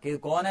आ रहा है। कि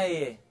कौन है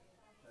ये?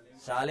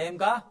 शालेम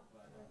का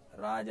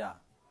राजा,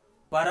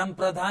 परम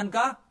प्रधान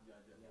का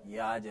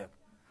याजक।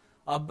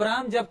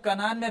 अब्राहम जब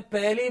कनान में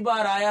पहली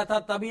बार आया था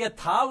तब ये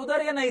था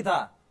उधर या नहीं था?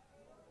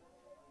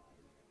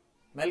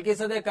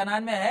 मल्कीसदेक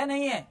कनान में है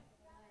नहीं है?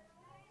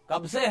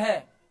 कब से है?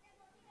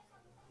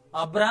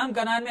 अब्राहम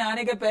कनान में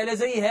आने के पहले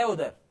से ही है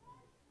उधर।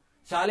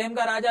 शालेम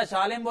का राजा,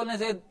 शालेम बोलने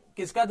से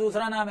किसका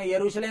दूसरा नाम है?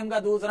 यरूशलेम का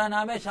दूसरा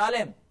नाम है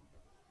शालेम।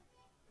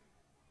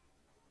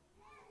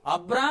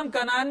 अब्राहम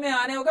कनान में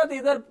आने होगा तो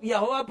इधर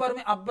यहोवा पर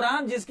में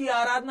अब्राहम जिसकी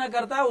आराधना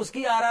करता है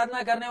उसकी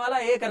आराधना करने वाला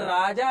एक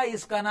राजा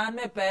इस कनान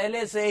में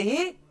पहले से ही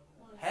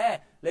है।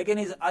 लेकिन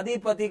इस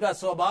अधिपति का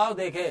स्वभाव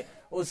देखे,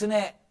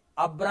 उसने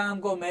अब्राहम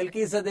को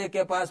मेल्कीसदेक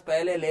के पास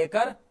पहले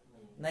लेकर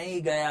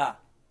नहीं गया।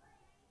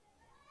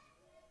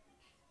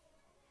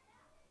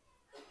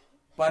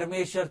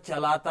 परमेश्वर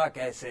चलाता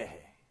कैसे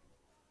है?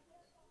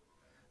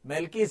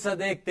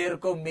 मेल्कीसदेक तेरे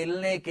को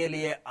मिलने के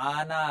लिए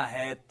आना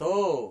है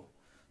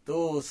तो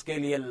उसके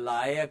लिए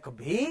लायक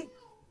भी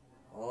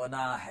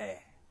होना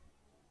है।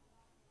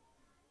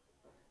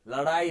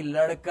 लड़ाई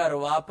लड़कर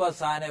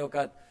वापस आने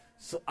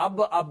वक्त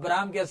अब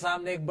अब्राहम के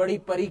सामने एक बड़ी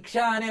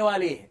परीक्षा आने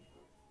वाली है।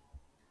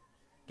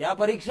 क्या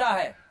परीक्षा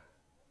है?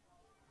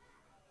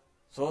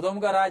 सोदोम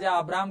का राजा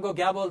अब्राहम को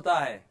क्या बोलता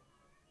है?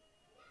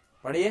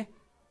 पढ़िए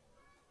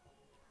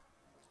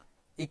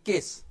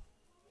 21।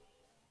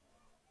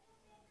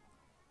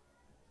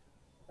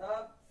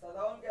 तब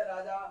सदोम के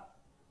राजा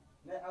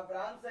ने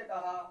अब्राहम से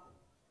कहा,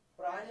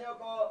 प्राणियों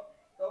को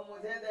तो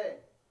मुझे दे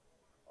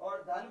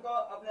और धन को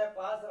अपने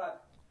पास रख।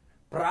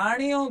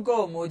 प्राणियों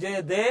को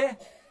मुझे दे,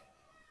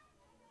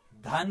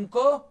 धन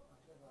को।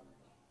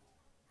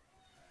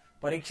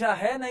 परीक्षा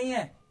है नहीं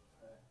है?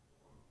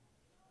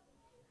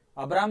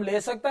 अब्राहम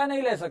ले सकता है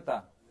नहीं ले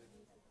सकता?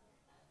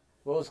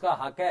 वो उसका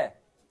हक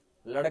है।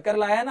 लड़कर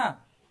लाया ना,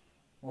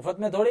 मुफ्त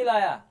में थोड़ी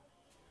लाया,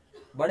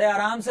 बड़े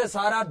आराम से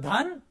सारा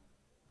धन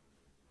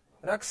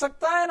रख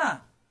सकता है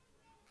ना।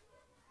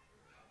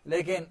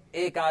 लेकिन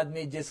एक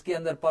आदमी जिसके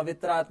अंदर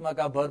पवित्र आत्मा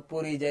का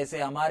भरपूरी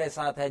जैसे हमारे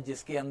साथ है,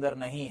 जिसके अंदर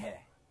नहीं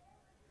है,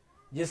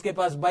 जिसके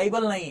पास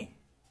बाइबल नहीं,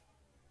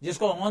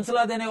 जिसको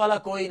हौसला देने वाला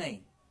कोई नहीं,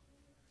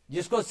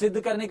 जिसको सिद्ध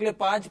करने के लिए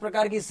 5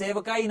 प्रकार की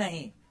सेवकाई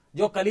नहीं,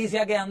 जो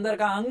कलीसिया के अंदर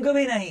का अंग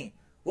भी नहीं,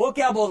 वो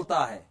क्या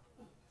बोलता है?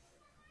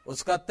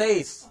 उसका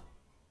 23,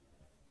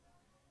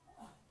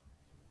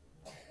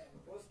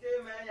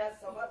 उसके मैं यह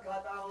शपथ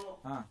खाता हूँ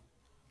हाँ,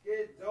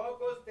 कि जो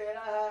कुछ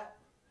तेरा है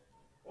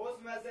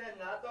उसमें से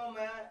ना तो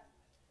मैं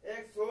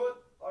एक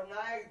सूत और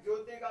ना एक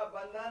जूती का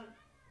बंधन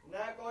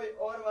न कोई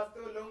और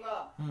वस्तु लूंगा,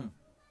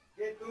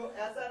 कि तू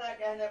ऐसा ना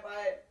कहने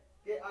पाए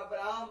कि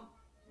अब्राहम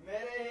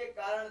मेरे ही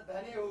कारण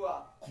धनी हुआ।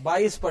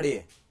 22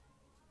 पढ़िए।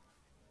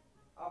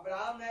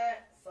 अब्राहम ने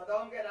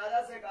सदोम के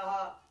राजा से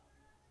कहा,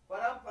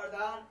 परम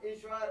प्रधान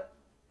ईश्वर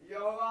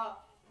यहोवा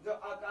जो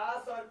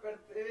आकाश और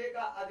पृथ्वी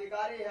का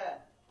अधिकारी है,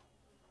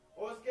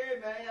 उसके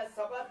मैं यह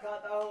शपथ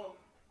खाता हूँ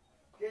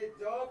कि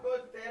जो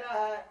कुछ तेरा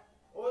है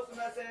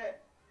उसमें से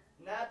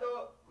न तो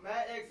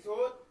मैं एक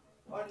सूत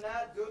और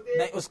न जूती।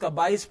 नहीं, उसका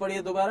 22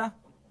 पढ़िए दोबारा।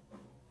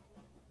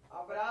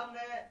 अब्राहम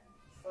ने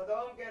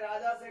सदोम के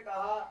राजा से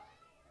कहा,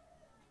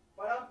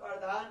 परम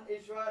प्रधान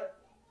ईश्वर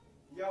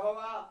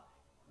यहोवा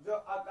जो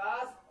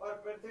आकाश और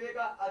पृथ्वी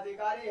का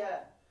अधिकारी है,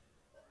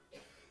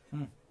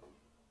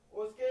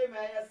 उसकी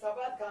मैं यह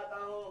शपथ खाता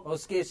हूँ।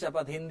 उसकी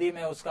शपथ, हिंदी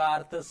में उसका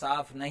अर्थ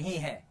साफ नहीं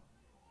है।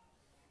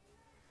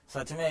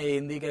 सच में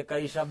हिंदी के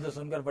कई शब्द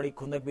सुनकर बड़ी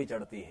खुंदक भी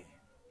चढ़ती है।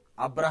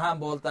 अब्राहम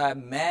बोलता है,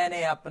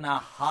 मैंने अपना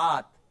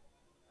हाथ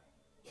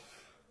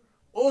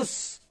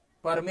उस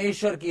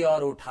परमेश्वर की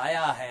ओर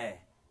उठाया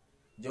है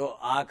जो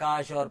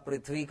आकाश और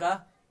पृथ्वी का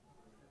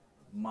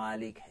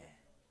मालिक है।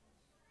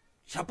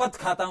 शपथ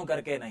खाता हूं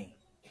करके नहीं,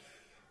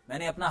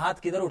 मैंने अपना हाथ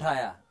किधर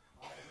उठाया?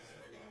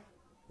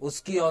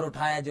 उसकी ओर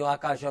उठाया जो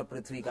आकाश और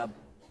पृथ्वी का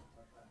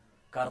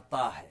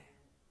करता है।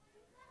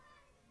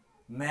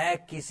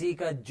 मैं किसी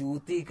का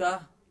जूती का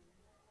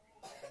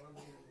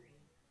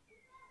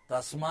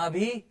तस्मा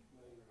भी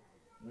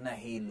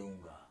नहीं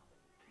लूंगा,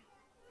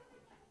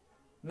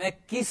 मैं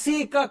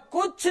किसी का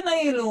कुछ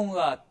नहीं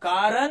लूंगा,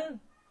 कारण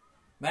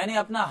मैंने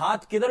अपना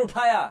हाथ किधर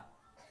उठाया?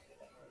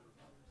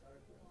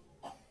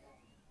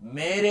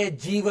 मेरे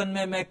जीवन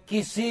में मैं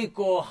किसी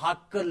को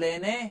हक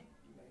लेने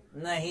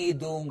नहीं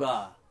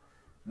दूंगा।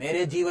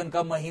 मेरे जीवन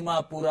का महिमा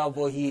पूरा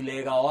वो ही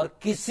लेगा और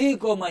किसी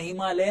को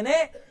महिमा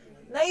लेने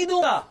नहीं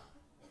दूंगा।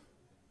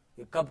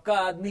 ये कब का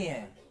आदमी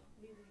है?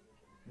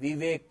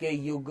 विवेक के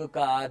युग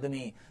का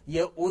आदमी।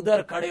 ये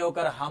उधर खड़े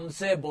होकर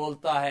हमसे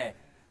बोलता है,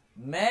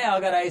 मैं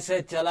अगर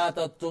ऐसे चला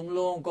तो तुम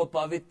लोगों को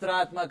पवित्र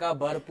आत्मा का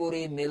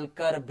भरपूरी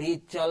मिलकर भी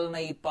चल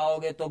नहीं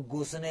पाओगे, तो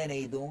घुसने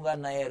नहीं दूंगा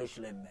नए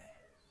यरूशलेम में।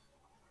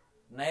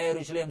 नए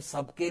यरूशलेम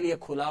सबके लिए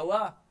खुला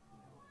हुआ।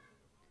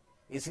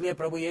 इसलिए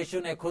प्रभु यीशु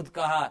ने खुद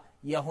कहा,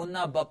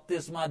 यूहन्ना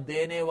बपतिस्मा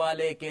देने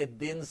वाले के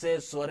दिन से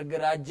स्वर्ग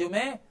राज्य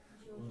में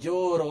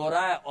जोर हो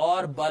रहा है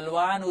और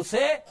बलवान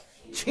उसे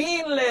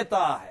छीन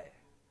लेता है।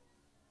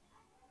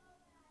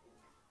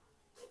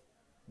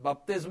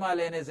 बपतिस्मा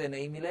लेने से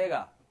नहीं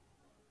मिलेगा,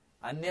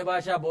 अन्य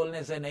भाषा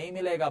बोलने से नहीं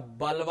मिलेगा,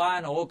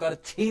 बलवान होकर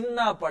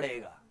छीनना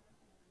पड़ेगा,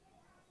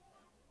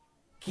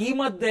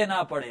 कीमत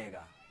देना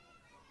पड़ेगा।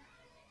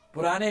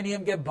 पुराने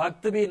नियम के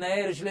भक्त भी नए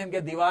यरूशलेम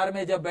के दीवार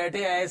में जब बैठे,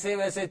 ऐसे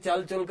वैसे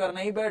चल चुल कर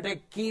नहीं बैठे,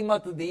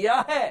 कीमत दिया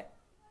है,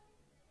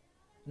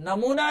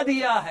 नमूना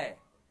दिया है।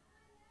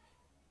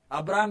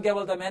 अब्राहम क्या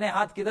बोलता? मैंने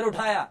हाथ किधर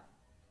उठाया?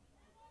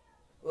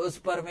 उस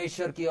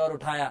परमेश्वर की ओर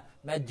उठाया।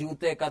 मैं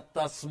जूते का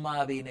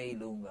तस्मा भी नहीं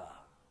लूंगा।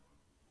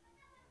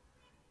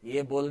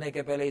 ये बोलने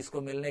के पहले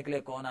इसको मिलने के लिए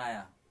कौन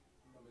आया?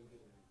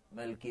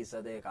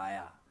 मलकीसदेक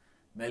आया।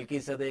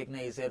 मलकीसदेक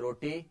ने इसे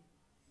रोटी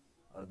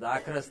और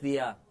दाखरस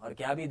दिया और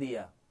क्या भी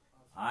दिया?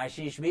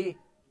 आशीष भी।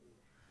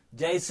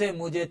 जैसे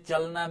मुझे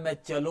चलना मैं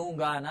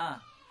चलूंगा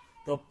ना,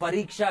 तो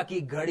परीक्षा की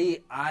घड़ी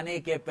आने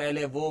के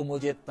पहले वो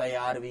मुझे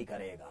तैयार भी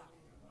करेगा।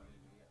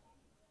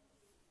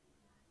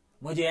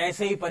 मुझे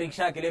ऐसे ही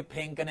परीक्षा के लिए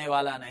फेंकने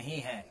वाला नहीं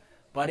है,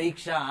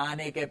 परीक्षा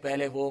आने के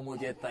पहले वो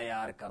मुझे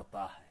तैयार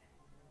करता है।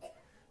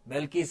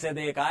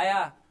 मलकीसदेक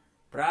आया,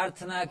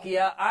 प्रार्थना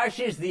किया,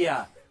 आशीष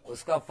दिया,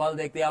 उसका फल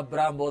देखते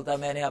अब्राहम बोलता,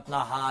 मैंने अपना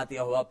हाथ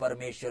यहोवा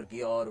परमेश्वर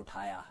की ओर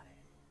उठाया है,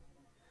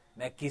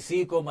 मैं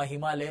किसी को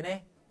महिमा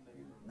लेने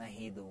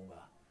नहीं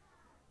दूंगा।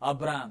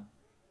 अब्राहम,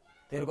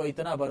 तेरे को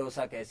इतना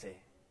भरोसा कैसे?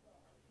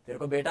 तेरे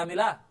को बेटा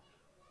मिला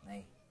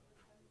नहीं,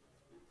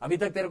 अभी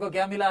तक तेरे को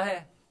क्या मिला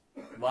है?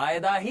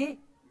 वायदा ही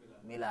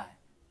मिला है।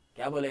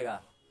 क्या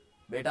बोलेगा?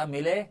 बेटा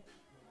मिले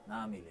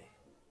ना मिले,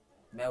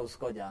 मैं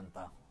उसको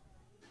जानता हूं,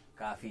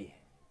 काफी है।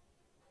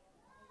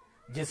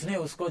 जिसने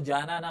उसको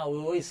जाना ना,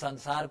 वो इस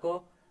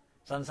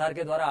संसार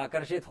के द्वारा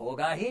आकर्षित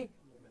होगा ही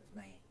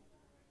नहीं।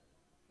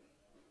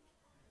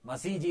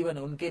 मसीह जीवन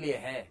उनके लिए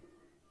है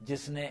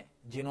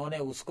जिन्होंने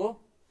उसको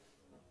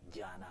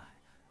जाना है।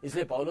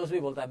 इसलिए पौलुस भी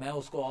बोलता है, मैं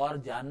उसको और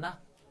जानना,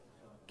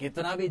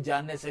 कितना भी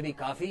जानने से भी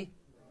काफी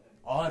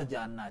और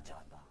जानना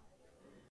चाहता हूं।